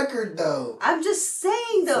the record, though. I'm just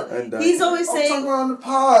saying, though. He's always saying. I'm talking on the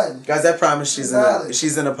pod. Guys, I promise she's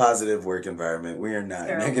in a positive work environment. We are not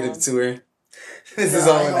negative to her. This is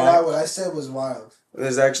all what I said was wild.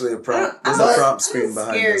 There's actually a prompt. There's a prompt screen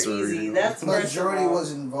behind us. That's majority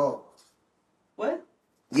was involved. What?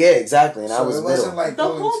 Yeah, exactly. And I was middle. Like the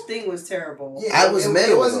whole thing was terrible. Yeah, I was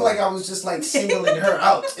middle. It wasn't like I was just like singling her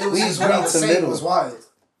out. It was just what I was saying was wild.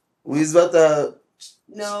 We was about to.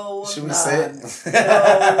 No. Should we say it?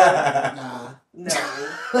 No.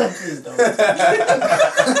 Please don't.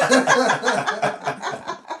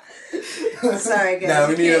 Sorry, guys. Now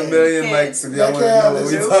we need 1 million likes if y'all want to know what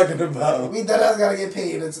we're talking about. We deadass gotta get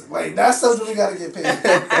paid. It's like that's something we gotta get paid.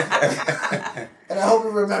 And I hope you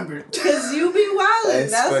remember. Because you be wildin'.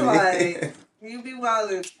 That's why. You be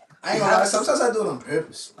wildin'. I ain't gonna lie. Sometimes I do it on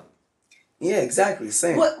purpose. Yeah, exactly.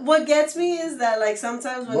 Same. What gets me is that like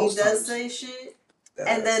sometimes when he does say shit.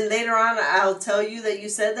 And then later on, I'll tell you that you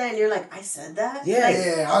said that, and you're like, "I said that." Yeah, like,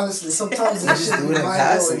 yeah. Honestly, sometimes I just do it in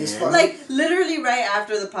passing. Like literally right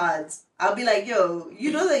after the pods, I'll be like, "Yo,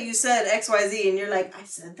 you know that you said X, Y, Z," and you're like, "I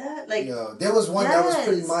said that." Like, yo, there was one that was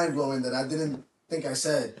pretty mind blowing that I didn't think I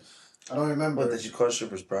said. I don't remember. What, did you call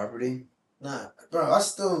strippers property? Nah, bro. I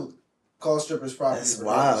still call strippers property. That's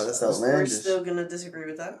wild. That's outlandish. We're still gonna disagree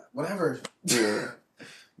with that. Whatever. Yeah.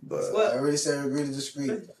 But I already said agree to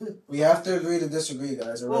disagree. We have to agree to disagree,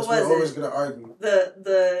 guys. Or else we're always gonna argue.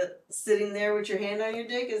 The sitting there with your hand on your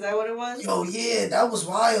dick, is that what it was? Yo, yeah, that was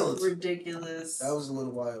wild. Ridiculous. That was a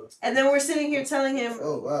little wild. And then we're sitting here telling him,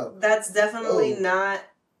 oh wow, that's definitely not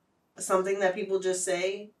something that people just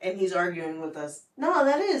say, and he's arguing with us. No,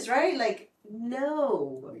 that is right. Like,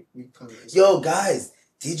 no. Yo, guys,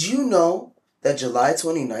 did you know that July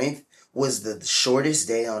 29th was the shortest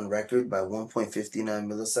day on record by 1.59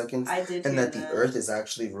 milliseconds? I did and hear that the Earth is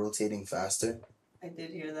actually rotating faster? I did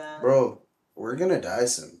hear that. Bro, we're gonna die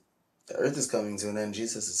soon. The Earth is coming to an end.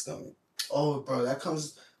 Jesus is coming. Oh, bro, that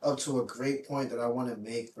comes up to a great point that I want to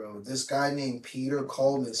make, bro. This guy named Peter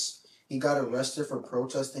Colmus, he got arrested for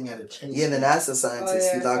protesting at a chase. Yeah, the NASA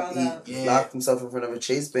scientist. He locked himself in front of a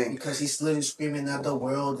chase bank. Because he's literally screaming that the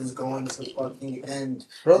world is going to fucking end.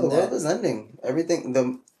 Bro, the world is ending.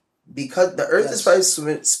 Everything, because the Earth is probably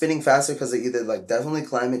spinning faster because of either like definitely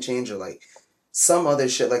climate change or like some other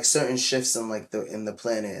shit, like certain shifts in like the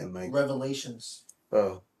planet and like revelations.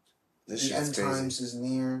 Bro, this the end times is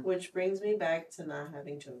near. Which brings me back to not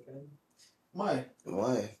having children. Why?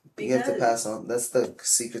 Why? Because you have to pass on. That's the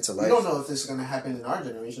secret to life. We don't know if this is gonna happen in our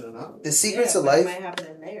generation or not. The secret to life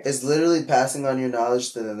is literally passing on your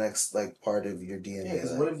knowledge to the next like part of your DNA. Yeah,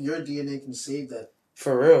 because what if your DNA can save that?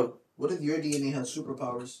 For real. What if your DNA has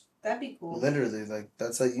superpowers? That'd be cool. Literally, like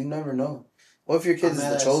that's how you never know. What if your kid is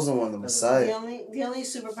the chosen one, the Messiah? The only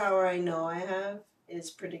superpower I know I have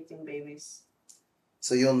is predicting babies.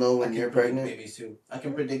 So you'll know when you're pregnant. Babies too. I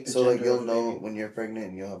can predict. So like you'll know when you're pregnant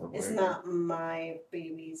and you'll have a boy. It's not my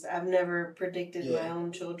babies. I've never predicted my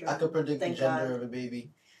own children. I could predict the gender of a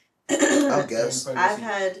baby. I'll guess.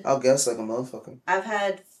 I'll guess like a motherfucker. I've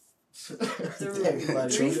had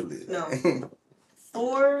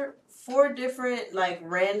four different like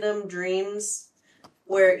random dreams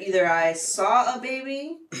where either I saw a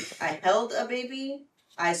baby, I held a baby,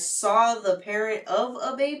 I saw the parent of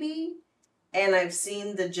a baby, and I've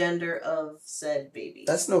seen the gender of said baby.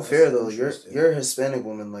 That's no fair though. You're a Hispanic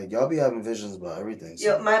woman. Like y'all be having visions about everything.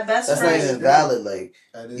 So yo, my best friend. That's not even valid. Like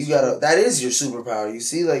you gotta. That is your superpower. You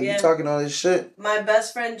see, like you talking all this shit. My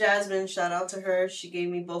best friend Jasmine, shout out to her. She gave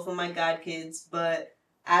me both of my god kids, but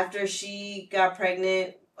after she got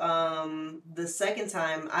pregnant, the second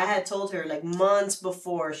time, I had told her like months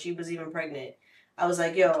before she was even pregnant. I was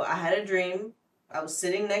like, yo, I had a dream. I was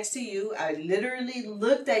sitting next to you. I literally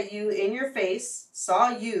looked at you in your face, saw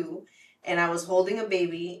you, and I was holding a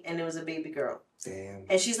baby, and it was a baby girl. Damn.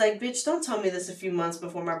 And she's like, bitch, don't tell me this a few months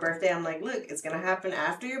before my birthday. I'm like, look, it's going to happen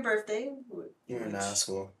after your birthday. You're an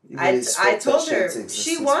asshole. I told her.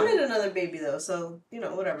 She wanted another baby, though, so,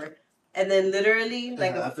 whatever. And then literally,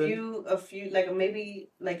 like a few, like maybe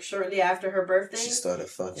like shortly after her birthday, she started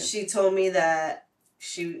fucking. She told me that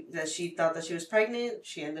she thought that she was pregnant.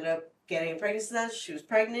 She ended up getting a pregnancy test. She was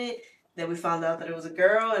pregnant. Then we found out that it was a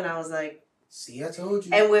girl, and I was like, "See, I told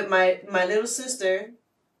you." And with my little sister,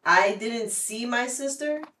 I didn't see my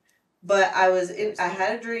sister, But I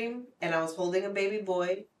had a dream, and I was holding a baby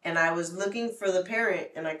boy, and I was looking for the parent,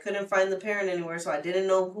 and I couldn't find the parent anywhere, so I didn't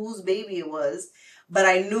know whose baby it was, but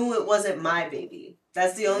I knew it wasn't my baby.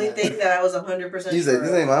 That's the only thing that I was 100% sure. He's like,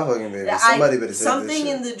 this ain't my fucking baby. Somebody better say this shit. Something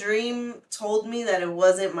in the dream told me that it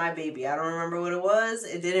wasn't my baby. I don't remember what it was.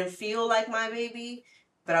 It didn't feel like my baby,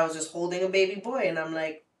 but I was just holding a baby boy, and I'm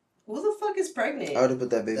like, who the fuck is pregnant? I would have put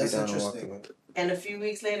that baby down and walked away. And a few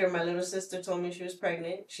weeks later, my little sister told me she was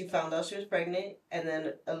pregnant. She found out she was pregnant, and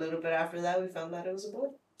then a little bit after that, we found out it was a boy.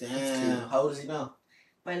 Damn. How old is he now?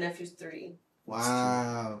 My nephew's 3.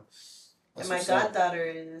 Wow. And my goddaughter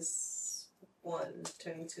is 1,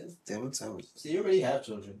 turning 2. Damn, what time is it? So you already have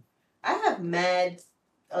children? I have mad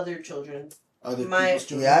other children. Other people's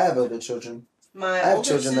children? Yeah, I have other children. I have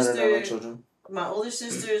children that are not my children. My older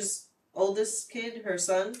sister's oldest kid, her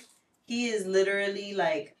son, he is literally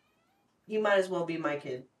like, he might as well be my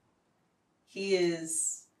kid. He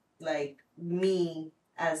is like me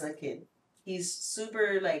as a kid. He's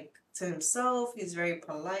super like to himself. He's very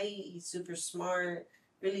polite. He's super smart,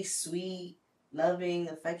 really sweet, loving,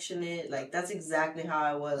 affectionate. Like that's exactly how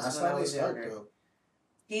I was when I was younger.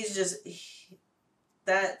 He's just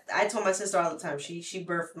that. I told my sister all the time. She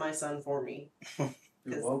birthed my son for me.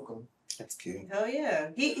 You're welcome. That's cute. Hell yeah.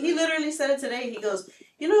 He literally said it today. He goes,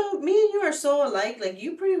 you know, me and you are so alike. Like,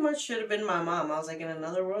 you pretty much should have been my mom. I was like, in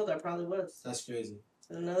another world, I probably was. That's crazy.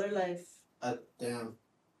 In another life. Damn.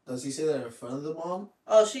 Does he say that in front of the mom?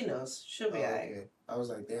 Oh, she knows. She'll be alright. Okay. I was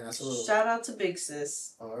like, damn, that's a little... Shout out to Big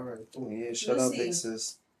Sis. Oh, alright. Oh, yeah, shout out Big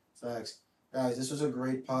Sis. Facts. Guys, this was a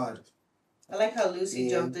great pod. I like how Lucy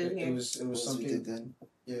jumped in here. It was something...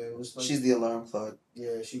 Yeah, it was like... She's the alarm clock.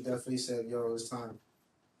 Yeah, she definitely said, yo, it's time.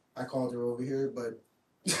 I called her over here, but...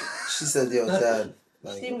 She said, yo, Dad.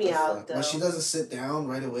 Like, see me out, though. When she doesn't sit down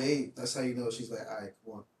right away, that's how you know she's like, all right,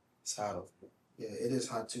 come on. It's hot. Yeah, it is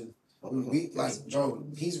hot, too. We like, bro,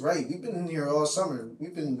 he's right. We've been in here all summer.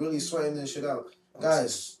 We've been really sweating this shit out.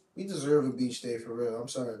 Guys, we deserve a beach day, for real. I'm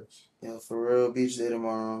sorry. Yeah, for real, beach day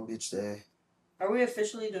tomorrow, beach day. Are we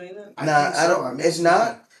officially doing that? I don't. It's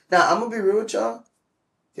not. Nah, I'm going to be real with y'all.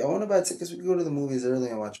 If y'all want to buy tickets, we can go to the movies early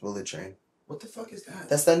and watch Bullet Train. What the fuck is that?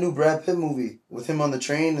 That's that new Brad Pitt movie with him on the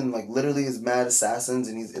train and like literally his mad assassins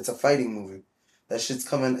and it's a fighting movie. That shit's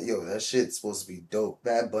coming. Yo, that shit's supposed to be dope.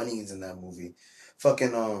 Bad Bunny's in that movie.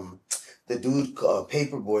 Fucking the dude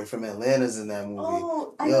Paperboy from Atlanta's in that movie.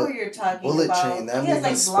 Oh, I know what you're talking Bullet about. Train. That movie's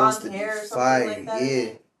like supposed to be fire. Like that. Yeah.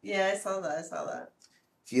 Yeah, I saw that.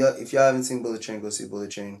 If y'all haven't seen Bullet Train, go see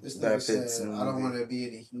Bullet Train. Brad Pitt's. I don't want to be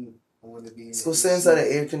in the heat. Let's go sit inside an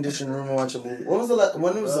air-conditioned room and watch a movie. When was the last...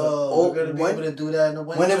 When was we're going to be able to do that in the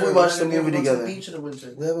winter. When have we watched a movie together? Beach in the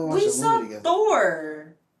winter. We haven't watched a movie together.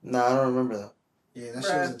 Thor. Nah, I don't remember that. Yeah, that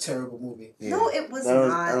shit was a terrible movie. Yeah. No, it was not.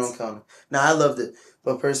 I don't count it. Nah, I loved it.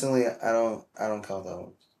 But personally, I don't count that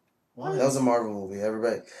one. Why? That was a Marvel movie.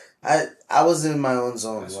 Everybody... I was in my own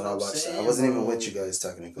zone when I watched it. I wasn't even with you guys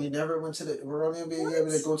technically. We never went to the... We're only being able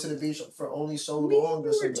to go to the beach for only so long. We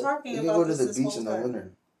were talking about go to the beach in the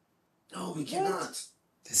winter. No, we cannot.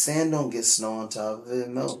 The sand don't get snow on top of it. It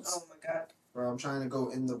melts. Oh, my God. Bro, I'm trying to go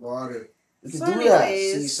in the water. We can do that.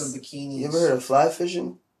 See some bikinis. You ever heard of fly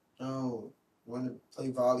fishing? No. Want to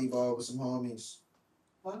play volleyball with some homies.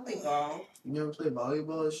 Volleyball? You never played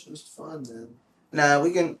volleyball? It's just fun, man. Nah,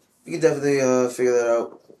 we can definitely figure that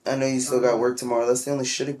out. I know you still got work tomorrow. That's the only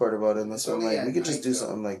shitty part about it. That's why I'm like, we could just do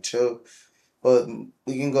something like chill. But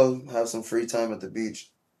we can go have some free time at the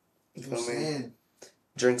beach. You feel me?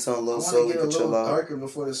 Drinks on low so we can chill out. I want to get a little darker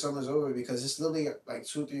before the summer's over because it's literally like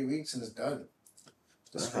 2-3 weeks and it's done.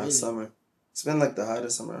 It's hot summer. It's been like the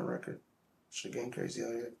hottest summer on record. Shit getting crazy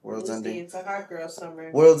out here. World's ending. It's a hot girl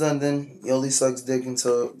summer. World's ending. Yolli sucks dick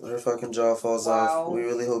until her fucking jaw falls off. We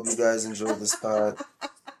really hope you guys enjoyed this pod.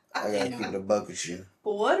 I gotta keep it a buck with you.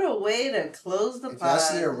 What a way to close the pod. If I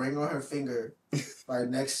see a ring on her finger by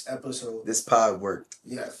next episode. This pod worked.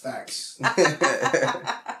 Yeah, facts.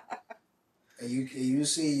 And you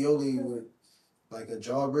see Yolli with like a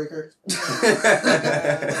jawbreaker.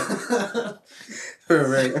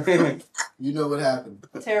 Right. You know what happened.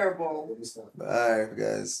 Terrible. Alright,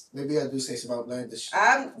 guys. Maybe I do say some outlandish.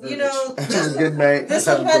 Good night. This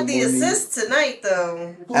one had the assist tonight,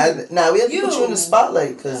 though. We have to put you in the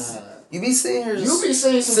spotlight because you be saying her. You be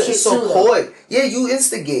saying some shit so too, coy. Yeah, you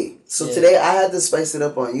instigate. So today I had to spice it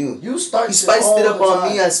up on you. You spiced it up on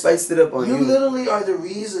me. I spiced it up on you. You literally are the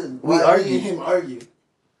reason we argue. Me and him argue.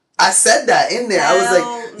 I said that in there. I was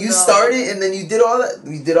like, you started and then you did all that.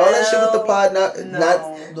 We did all that shit with the pod,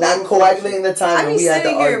 not coagulating the time. I be we had to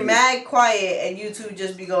sitting here argue. mad quiet and you two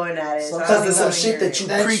just be going at it. Because there's some shit that you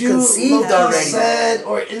preconceived already said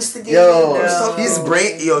or instigated. He's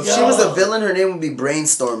she was a villain. Her name would be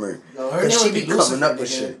Brainstormer. Because she be coming up with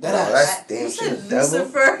shit. That's damn shit. The devil.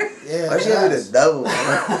 Lucifer. Yeah. Why she be the devil?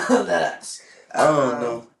 I don't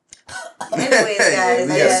know. Anyways,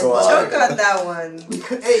 guys, choke on that one.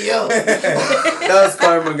 Hey, yo. That was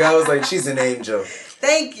Karma. Guy was like, she's an angel.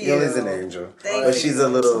 Thank you. Yoli's an angel. But she's a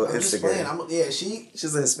little instigator.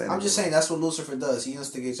 She's a Hispanic. I'm just saying that's what Lucifer does. He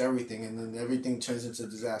instigates everything, and then everything turns into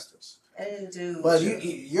disasters. I didn't do. But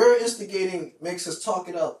your instigating makes us talk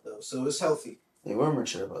it out, though, so it's healthy. Yeah, we're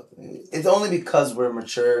mature about that. It's only because we're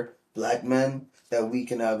mature black men that we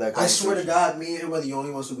can have that conversation. I swear to God, me and him are the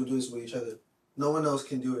only ones who can do this with each other. No one else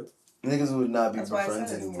can do it. Niggas would not be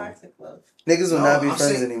friends anymore. Toxic love. Niggas would not be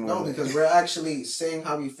friends anymore. No, because we're actually saying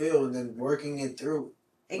how we feel and then working it through.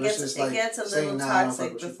 It gets a little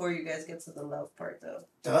toxic before you guys get to the love part, though.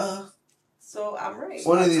 Duh. So I'm right.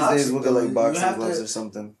 One of these days we'll get like boxing gloves or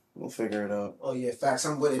something. We'll figure it out. Oh yeah, facts.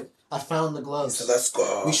 I'm with it. I found the gloves. So let's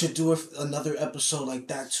go. We should do another episode like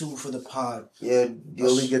that too for the pod. Yeah,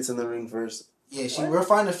 Yoli gets in the ring first. Yeah, we're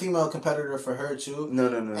finding a female competitor for her too. No.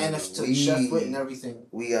 And if to Chef Wit and everything.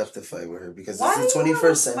 We have to fight with her because it's the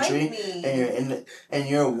 21st century, and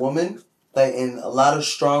you're a woman. Like, and a lot of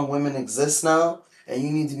strong women exist now, and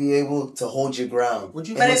you need to be able to hold your ground. But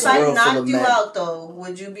if I knocked you out, though,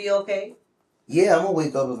 would you be okay? Yeah, I'm gonna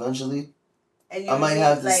wake up eventually. And I might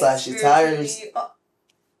have to slash your tires.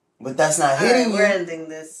 But that's not hitting you. We're ending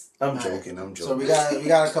this. I'm joking. So we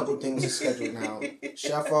got a couple things to schedule now.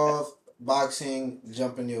 Chef off. Boxing,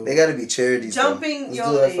 jumping Yoli. They gotta be charities. Jumping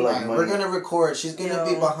Yoli. We're gonna record. She's gonna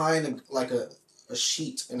be behind a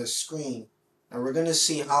sheet and a screen, and we're gonna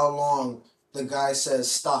see how long the guy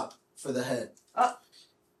says stop for the head. All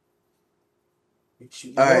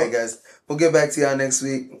right, guys. We'll get back to y'all next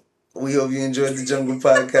week. We hope you enjoyed the Jungle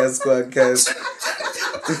Podcast Squadcast.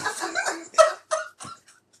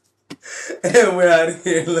 And we're out of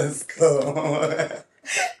here. Let's go.